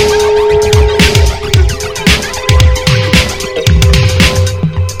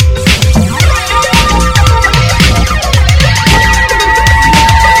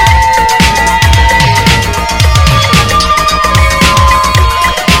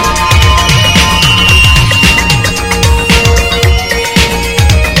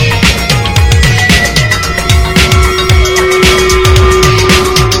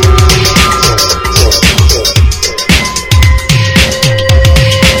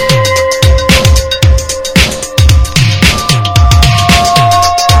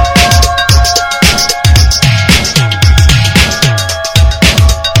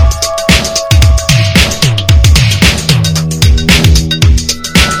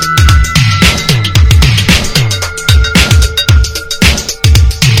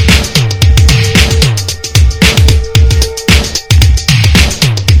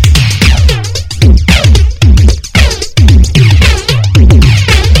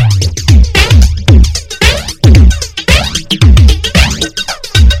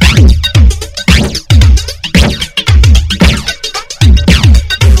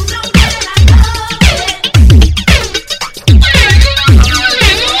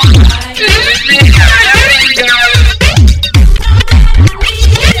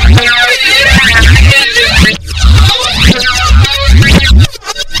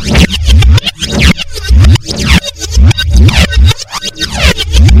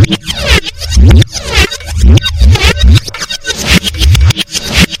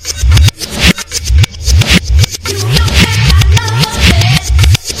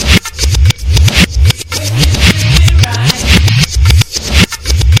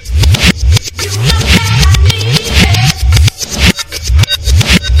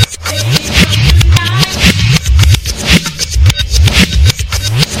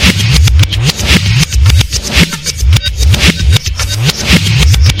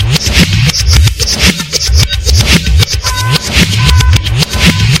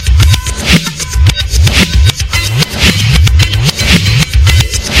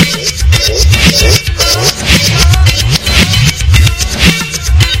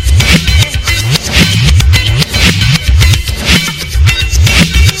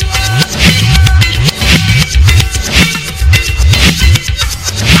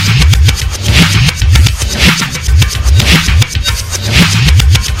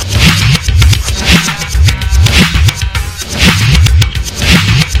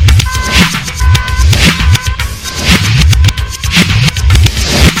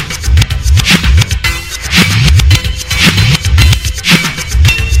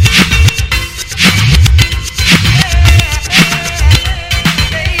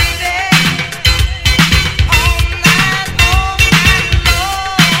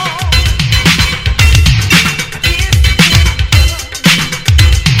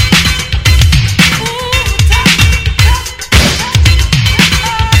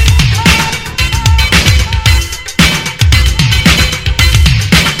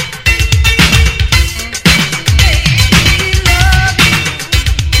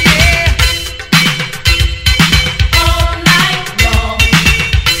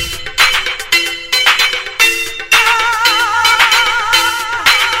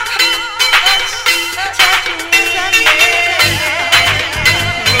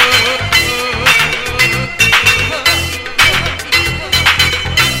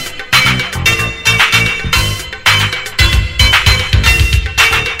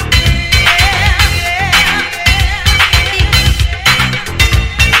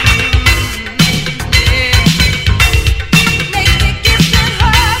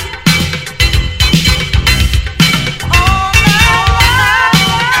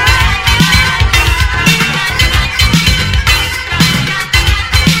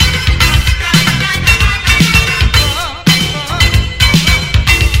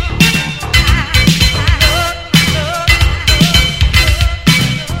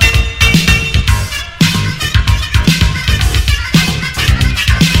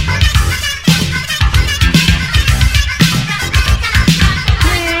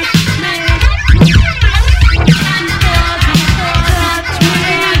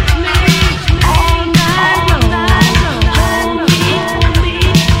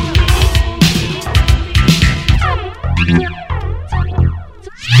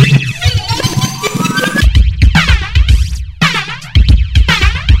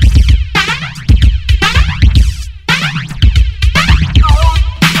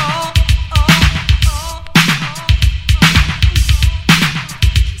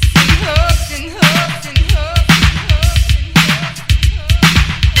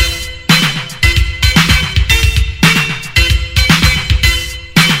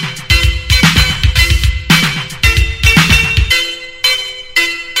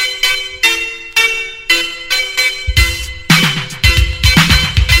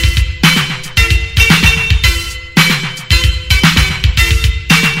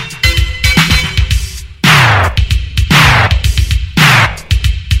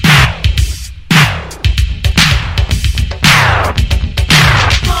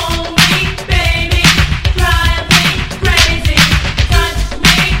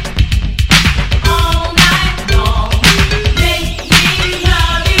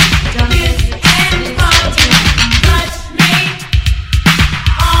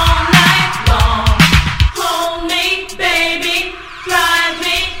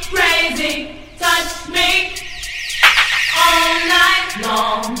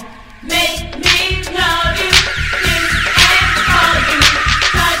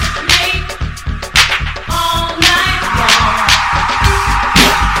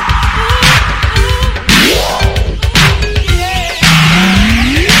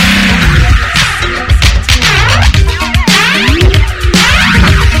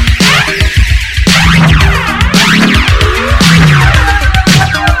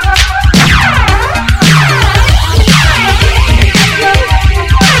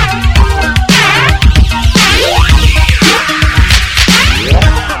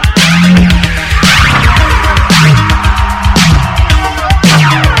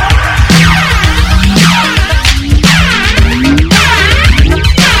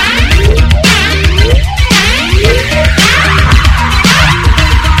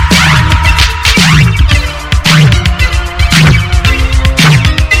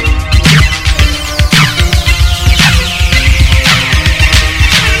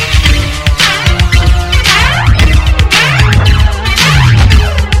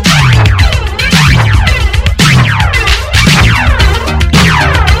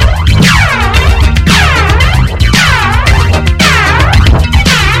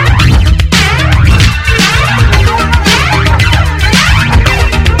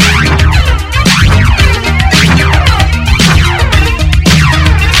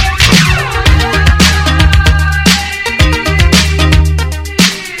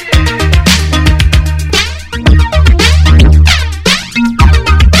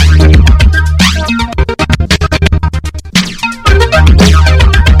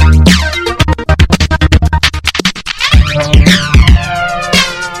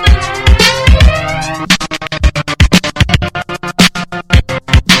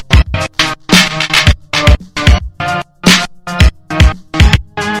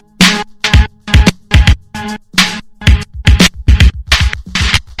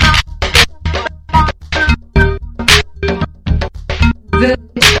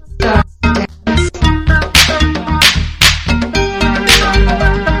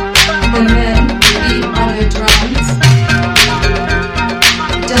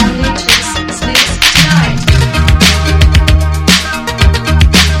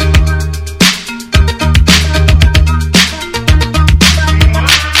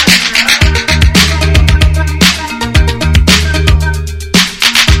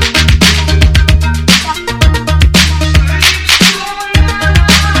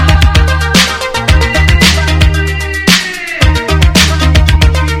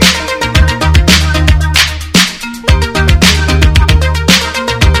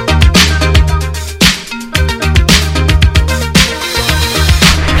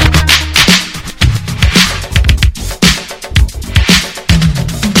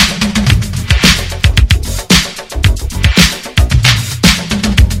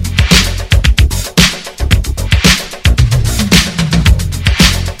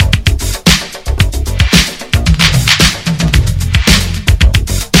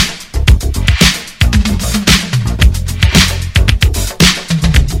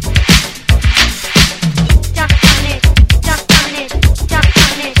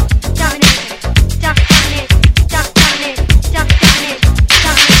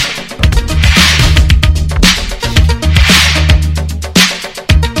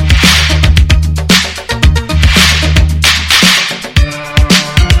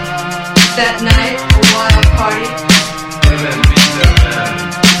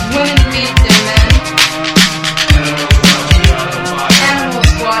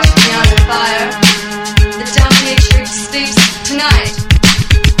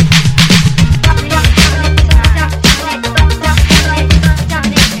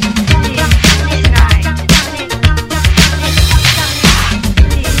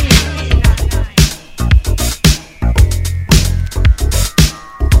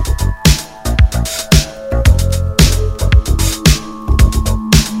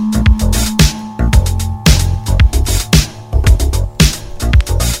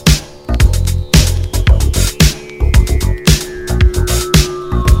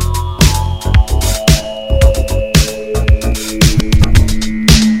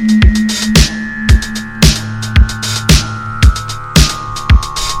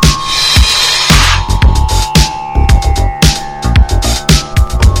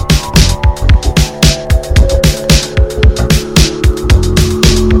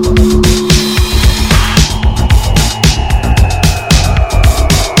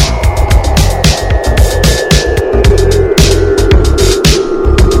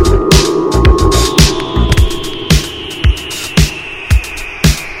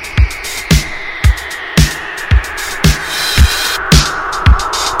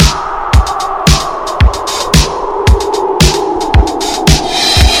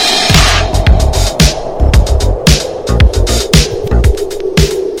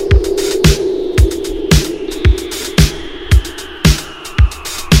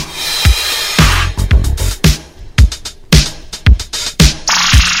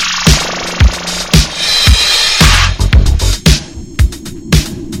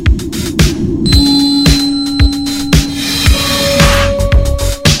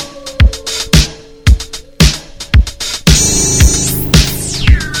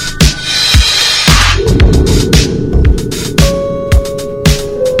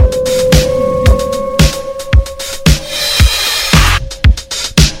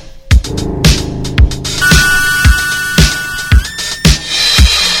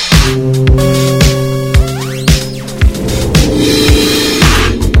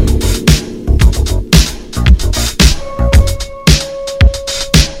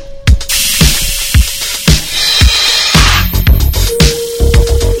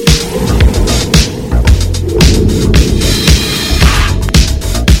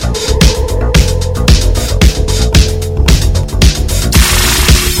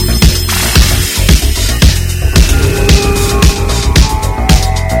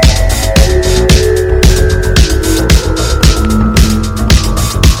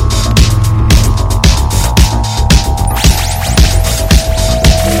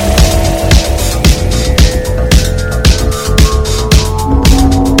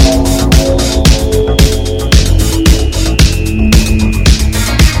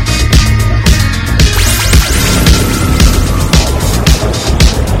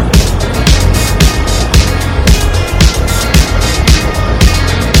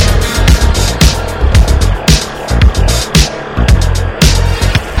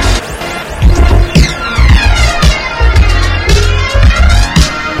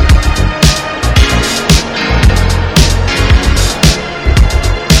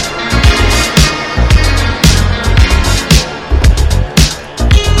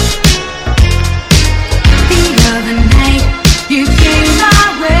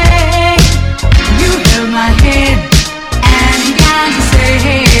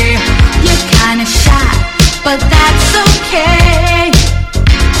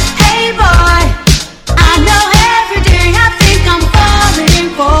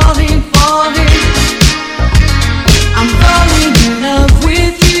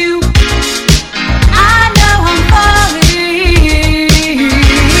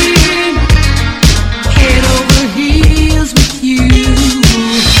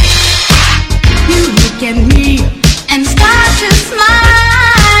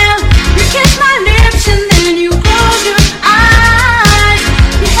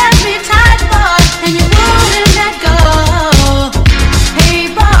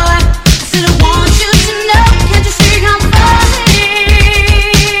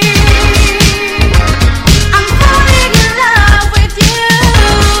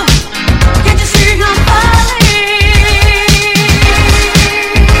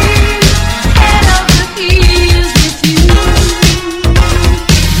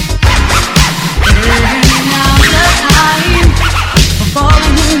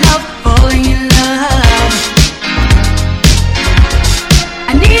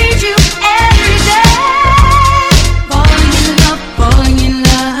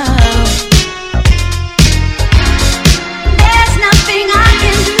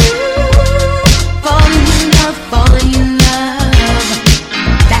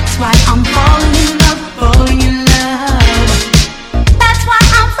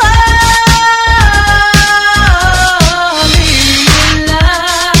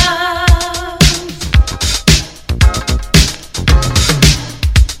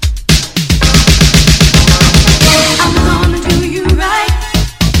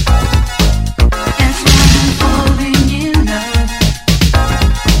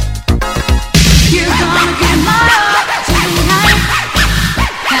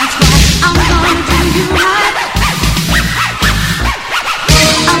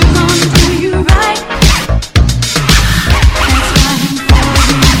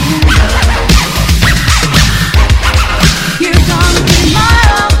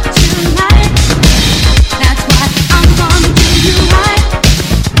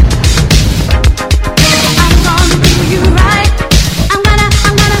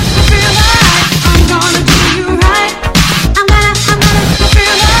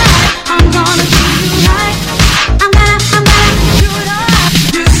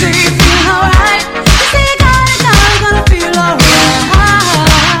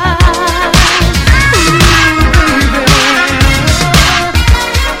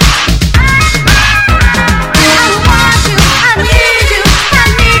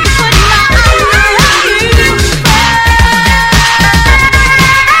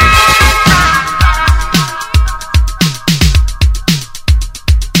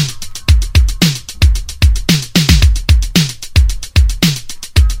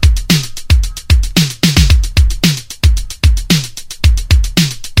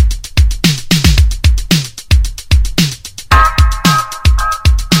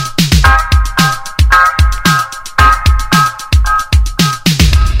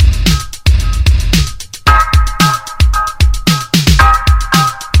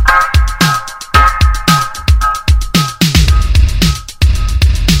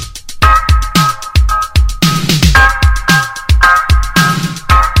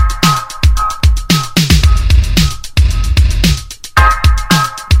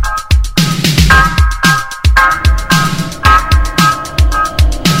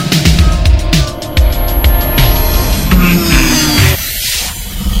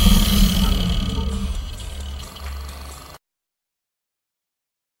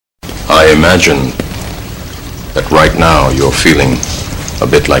 imagine that right now you're feeling a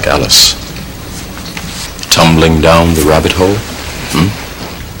bit like Alice? Tumbling down the rabbit hole?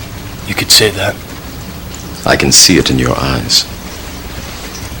 You could say that. I can see it in your eyes.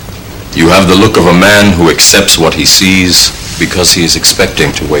 You have the look of a man who accepts what he sees because he is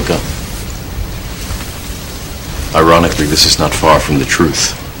expecting to wake up. Ironically, this is not far from the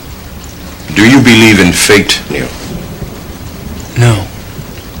truth. Do you believe in fate, Neil? No.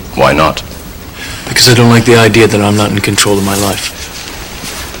 Why not? Because I don't like the idea that I'm not in control of my life.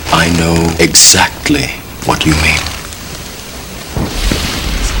 I know exactly what you mean.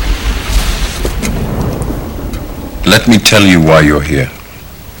 Let me tell you why you're here.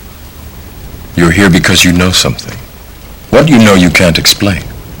 You're here because you know something. What you know you can't explain,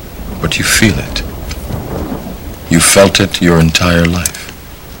 but you feel it. You felt it your entire life.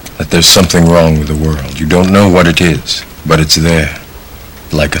 That there's something wrong with the world. You don't know what it is, but it's there,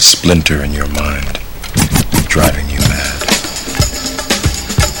 like a splinter in your mind, driving you mad.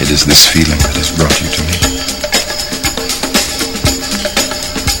 It is this feeling that has brought you to me.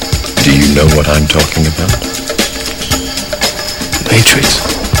 Do you know what I'm talking about? The Matrix.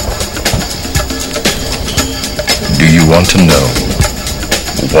 Do you want to know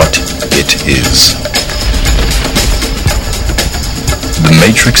what it is? The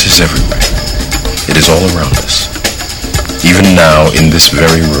Matrix is everywhere. It is all around us. Even now, in this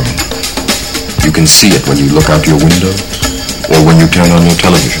very room. You can see it when you look out your window or when you turn on your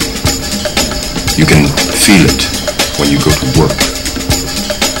television. You can feel it when you go to work,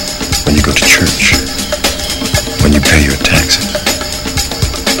 when you go to church, when you pay your taxes.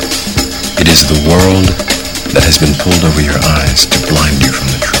 It is the world that has been pulled over your eyes to blind you from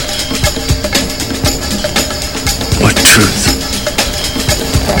the truth. What truth?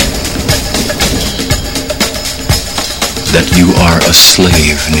 That you are a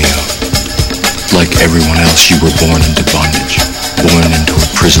slave, Neil. Like everyone else, you were born into bondage, born into a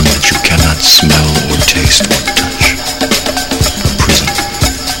prison that you cannot smell or taste or touch. A prison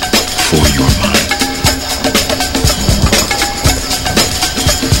for your mind.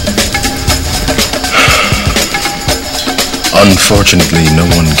 Unfortunately, no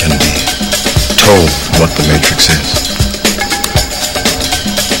one can be told what the Matrix is.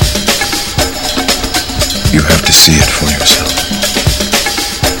 You have to see it for yourself.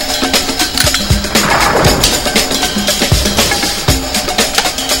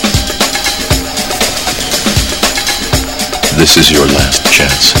 This is your last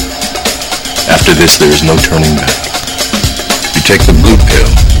chance. After this, there is no turning back. You take the blue pill.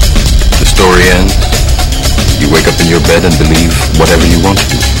 The story ends. You wake up in your bed and believe whatever you want to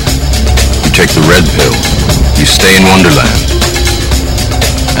do. You take the red pill. You stay in Wonderland.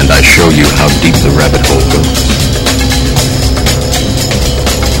 And I show you how deep the rabbit hole goes.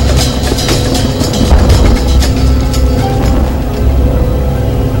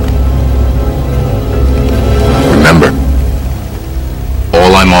 Remember,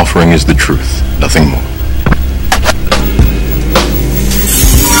 all I'm offering is the truth, nothing more.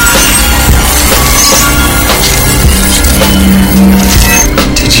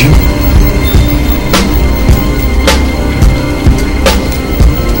 Did you?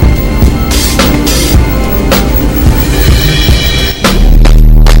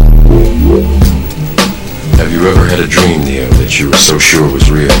 Have you ever had a dream, Neo, that you were so sure was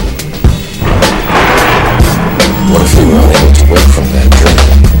real? What if you were unable to wake from that dream?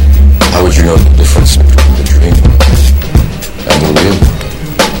 How would you know the difference between the dream and the real one?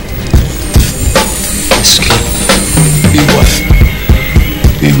 Escape. Be what?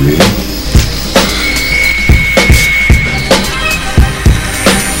 Be real?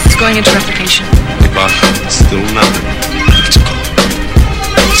 It's going into replication. But still nothing. Let's go.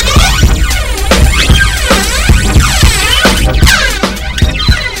 Let's go.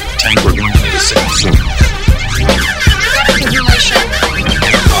 Tank, we're going to need a signal soon.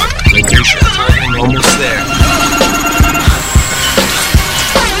 I'm almost there.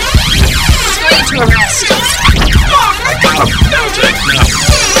 It's going into arrest. Now, Tank, now.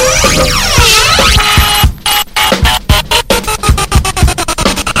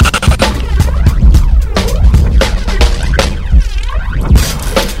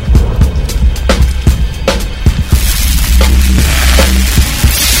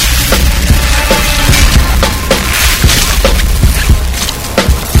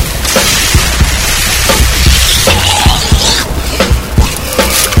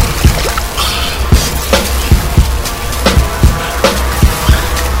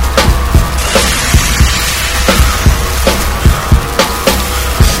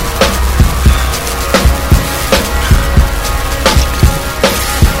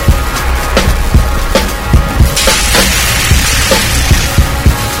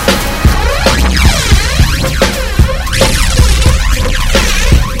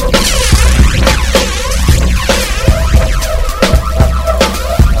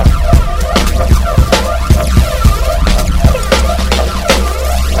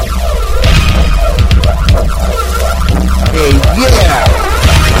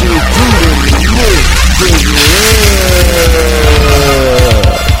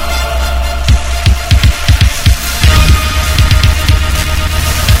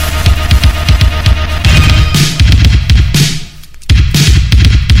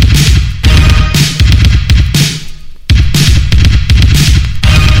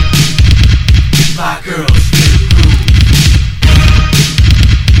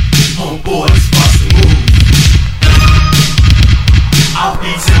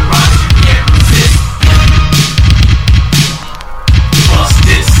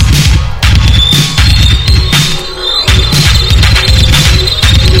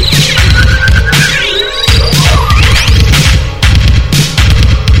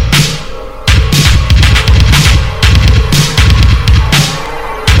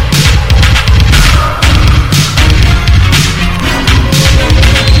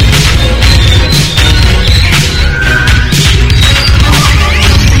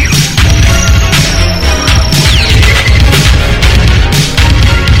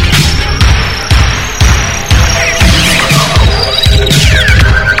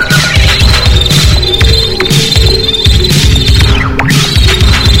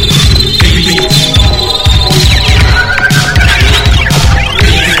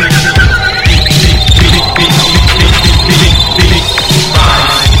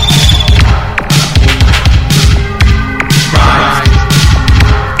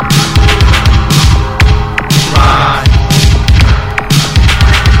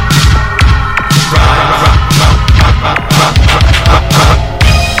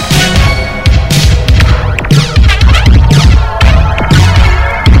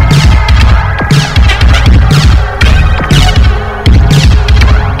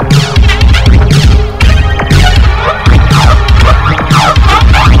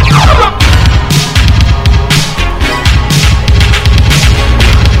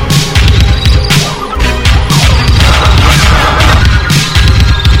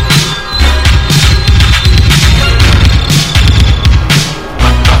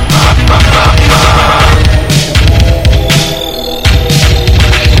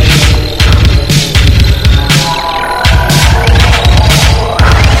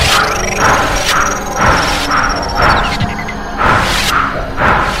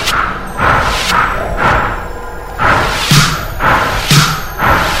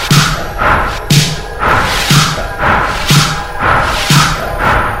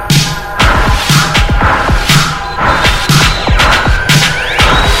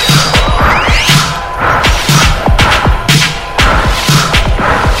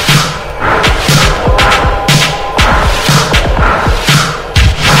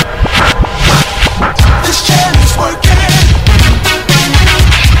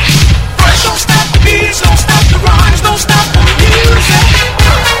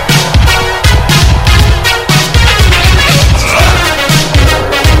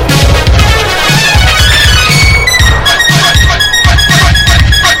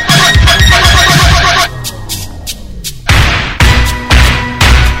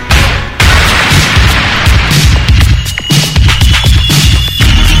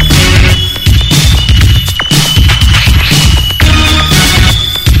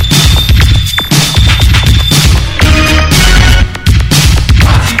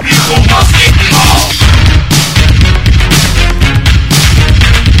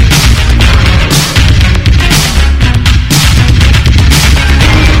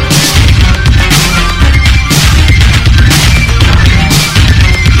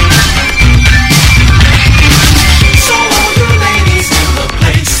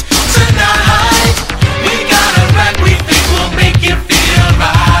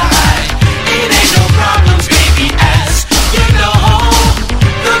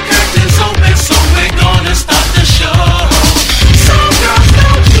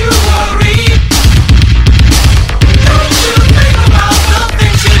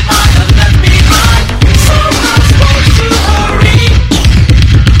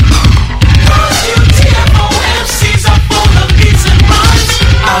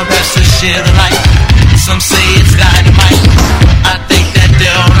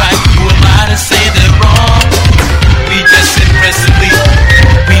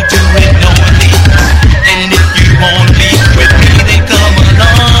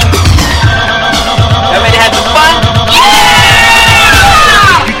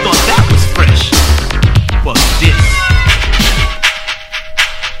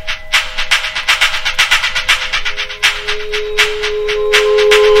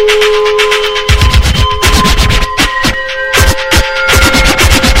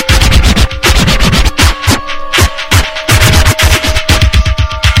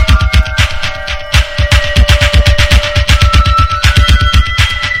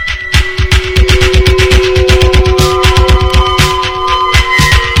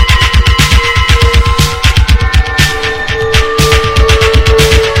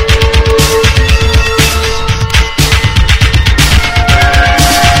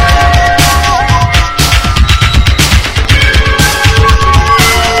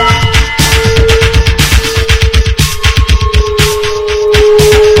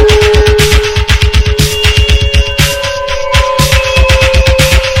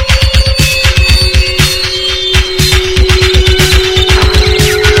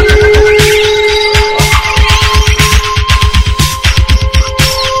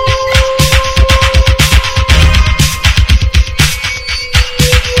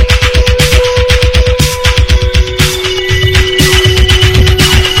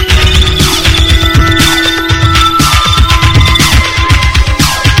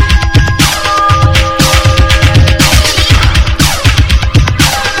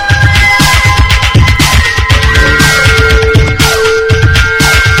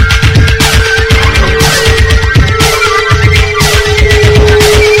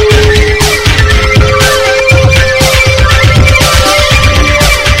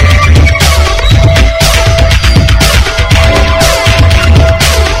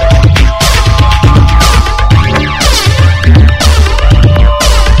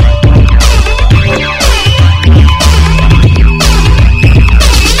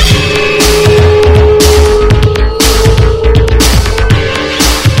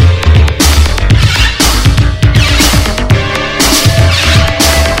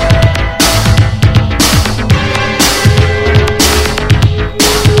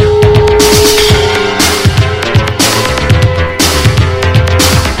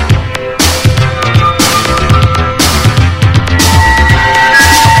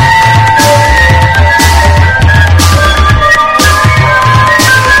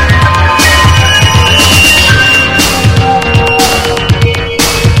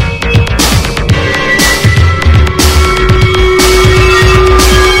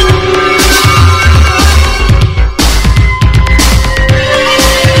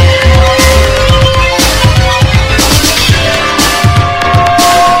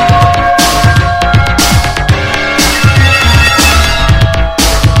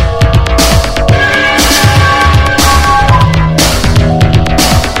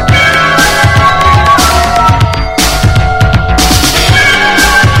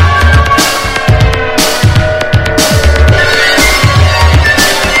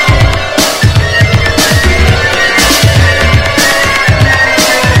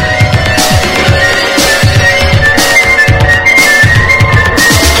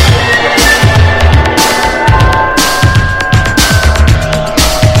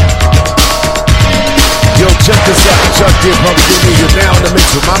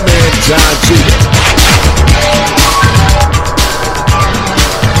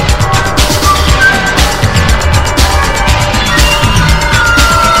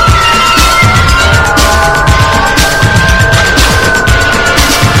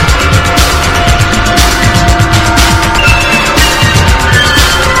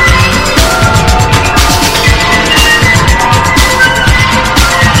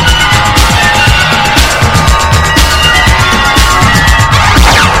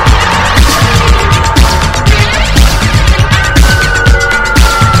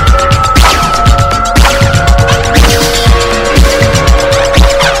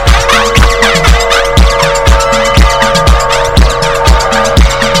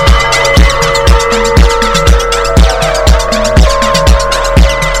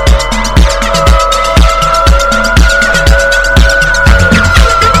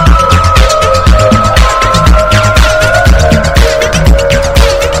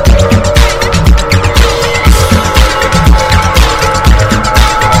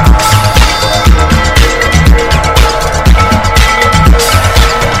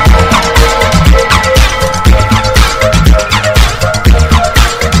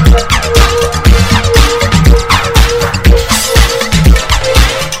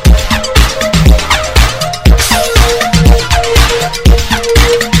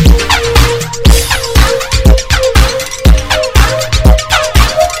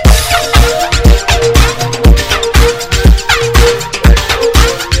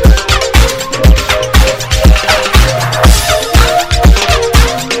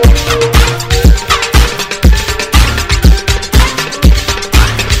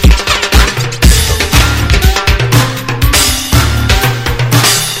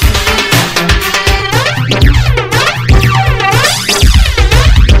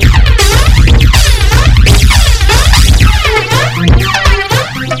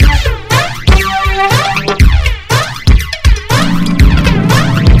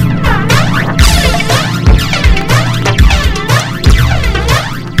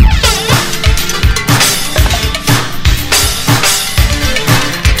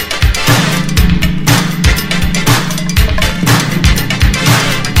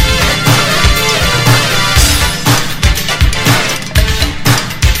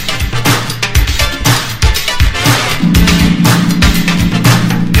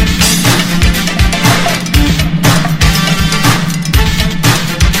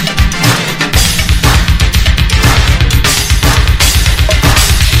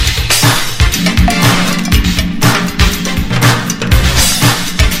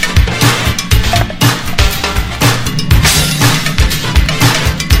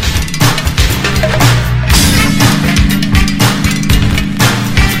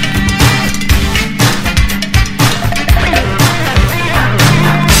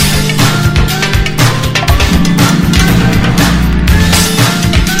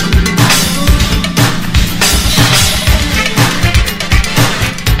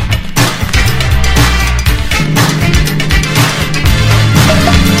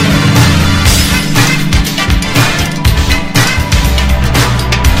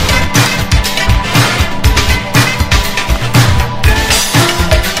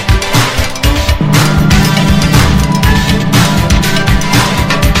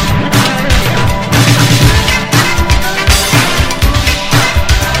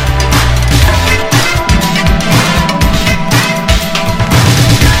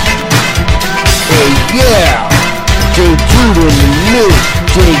 Root in the mix.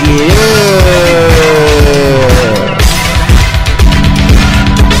 Take it up.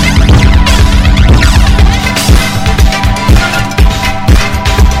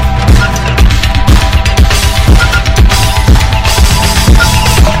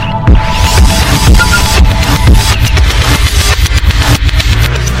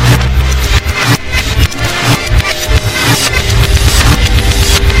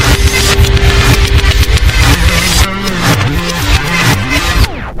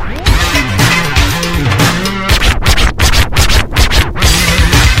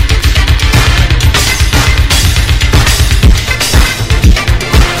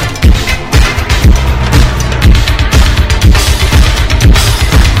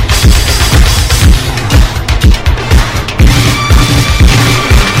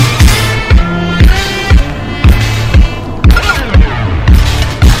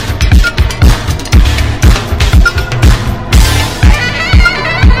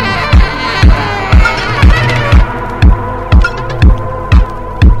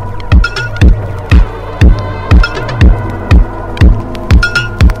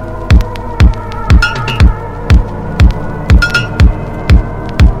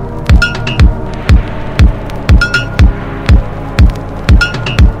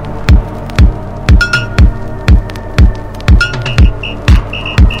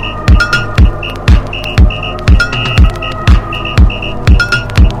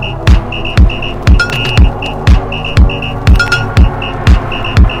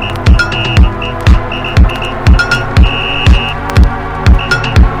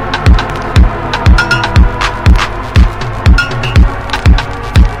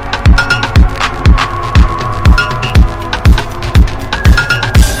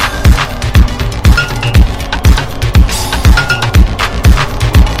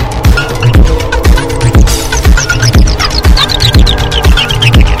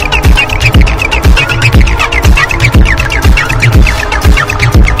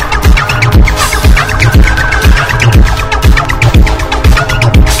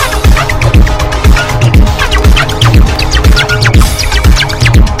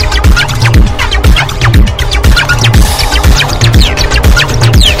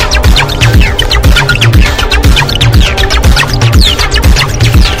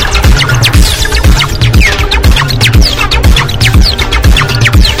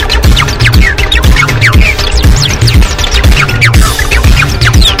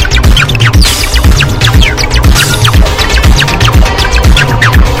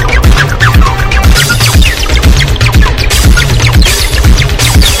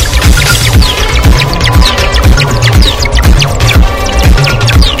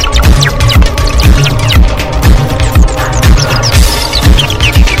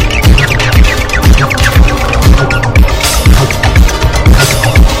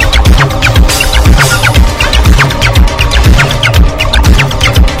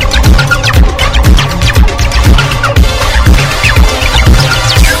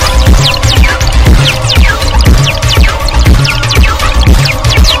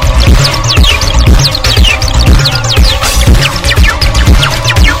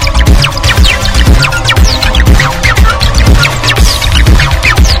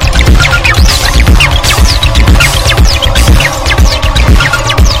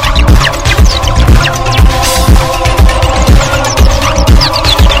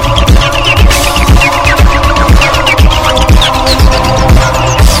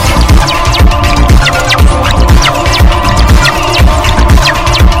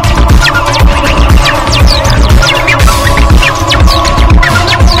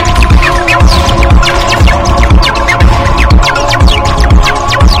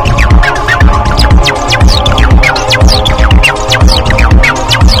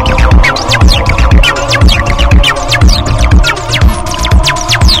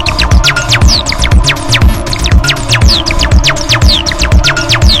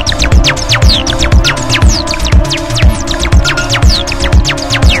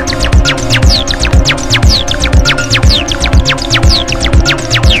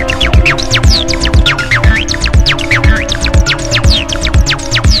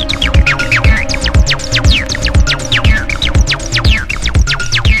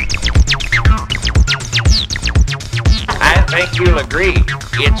 you'll agree,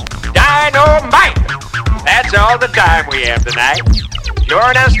 it's dynamite. That's all the time we have tonight.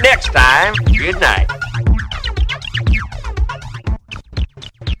 Join us next time. Good night.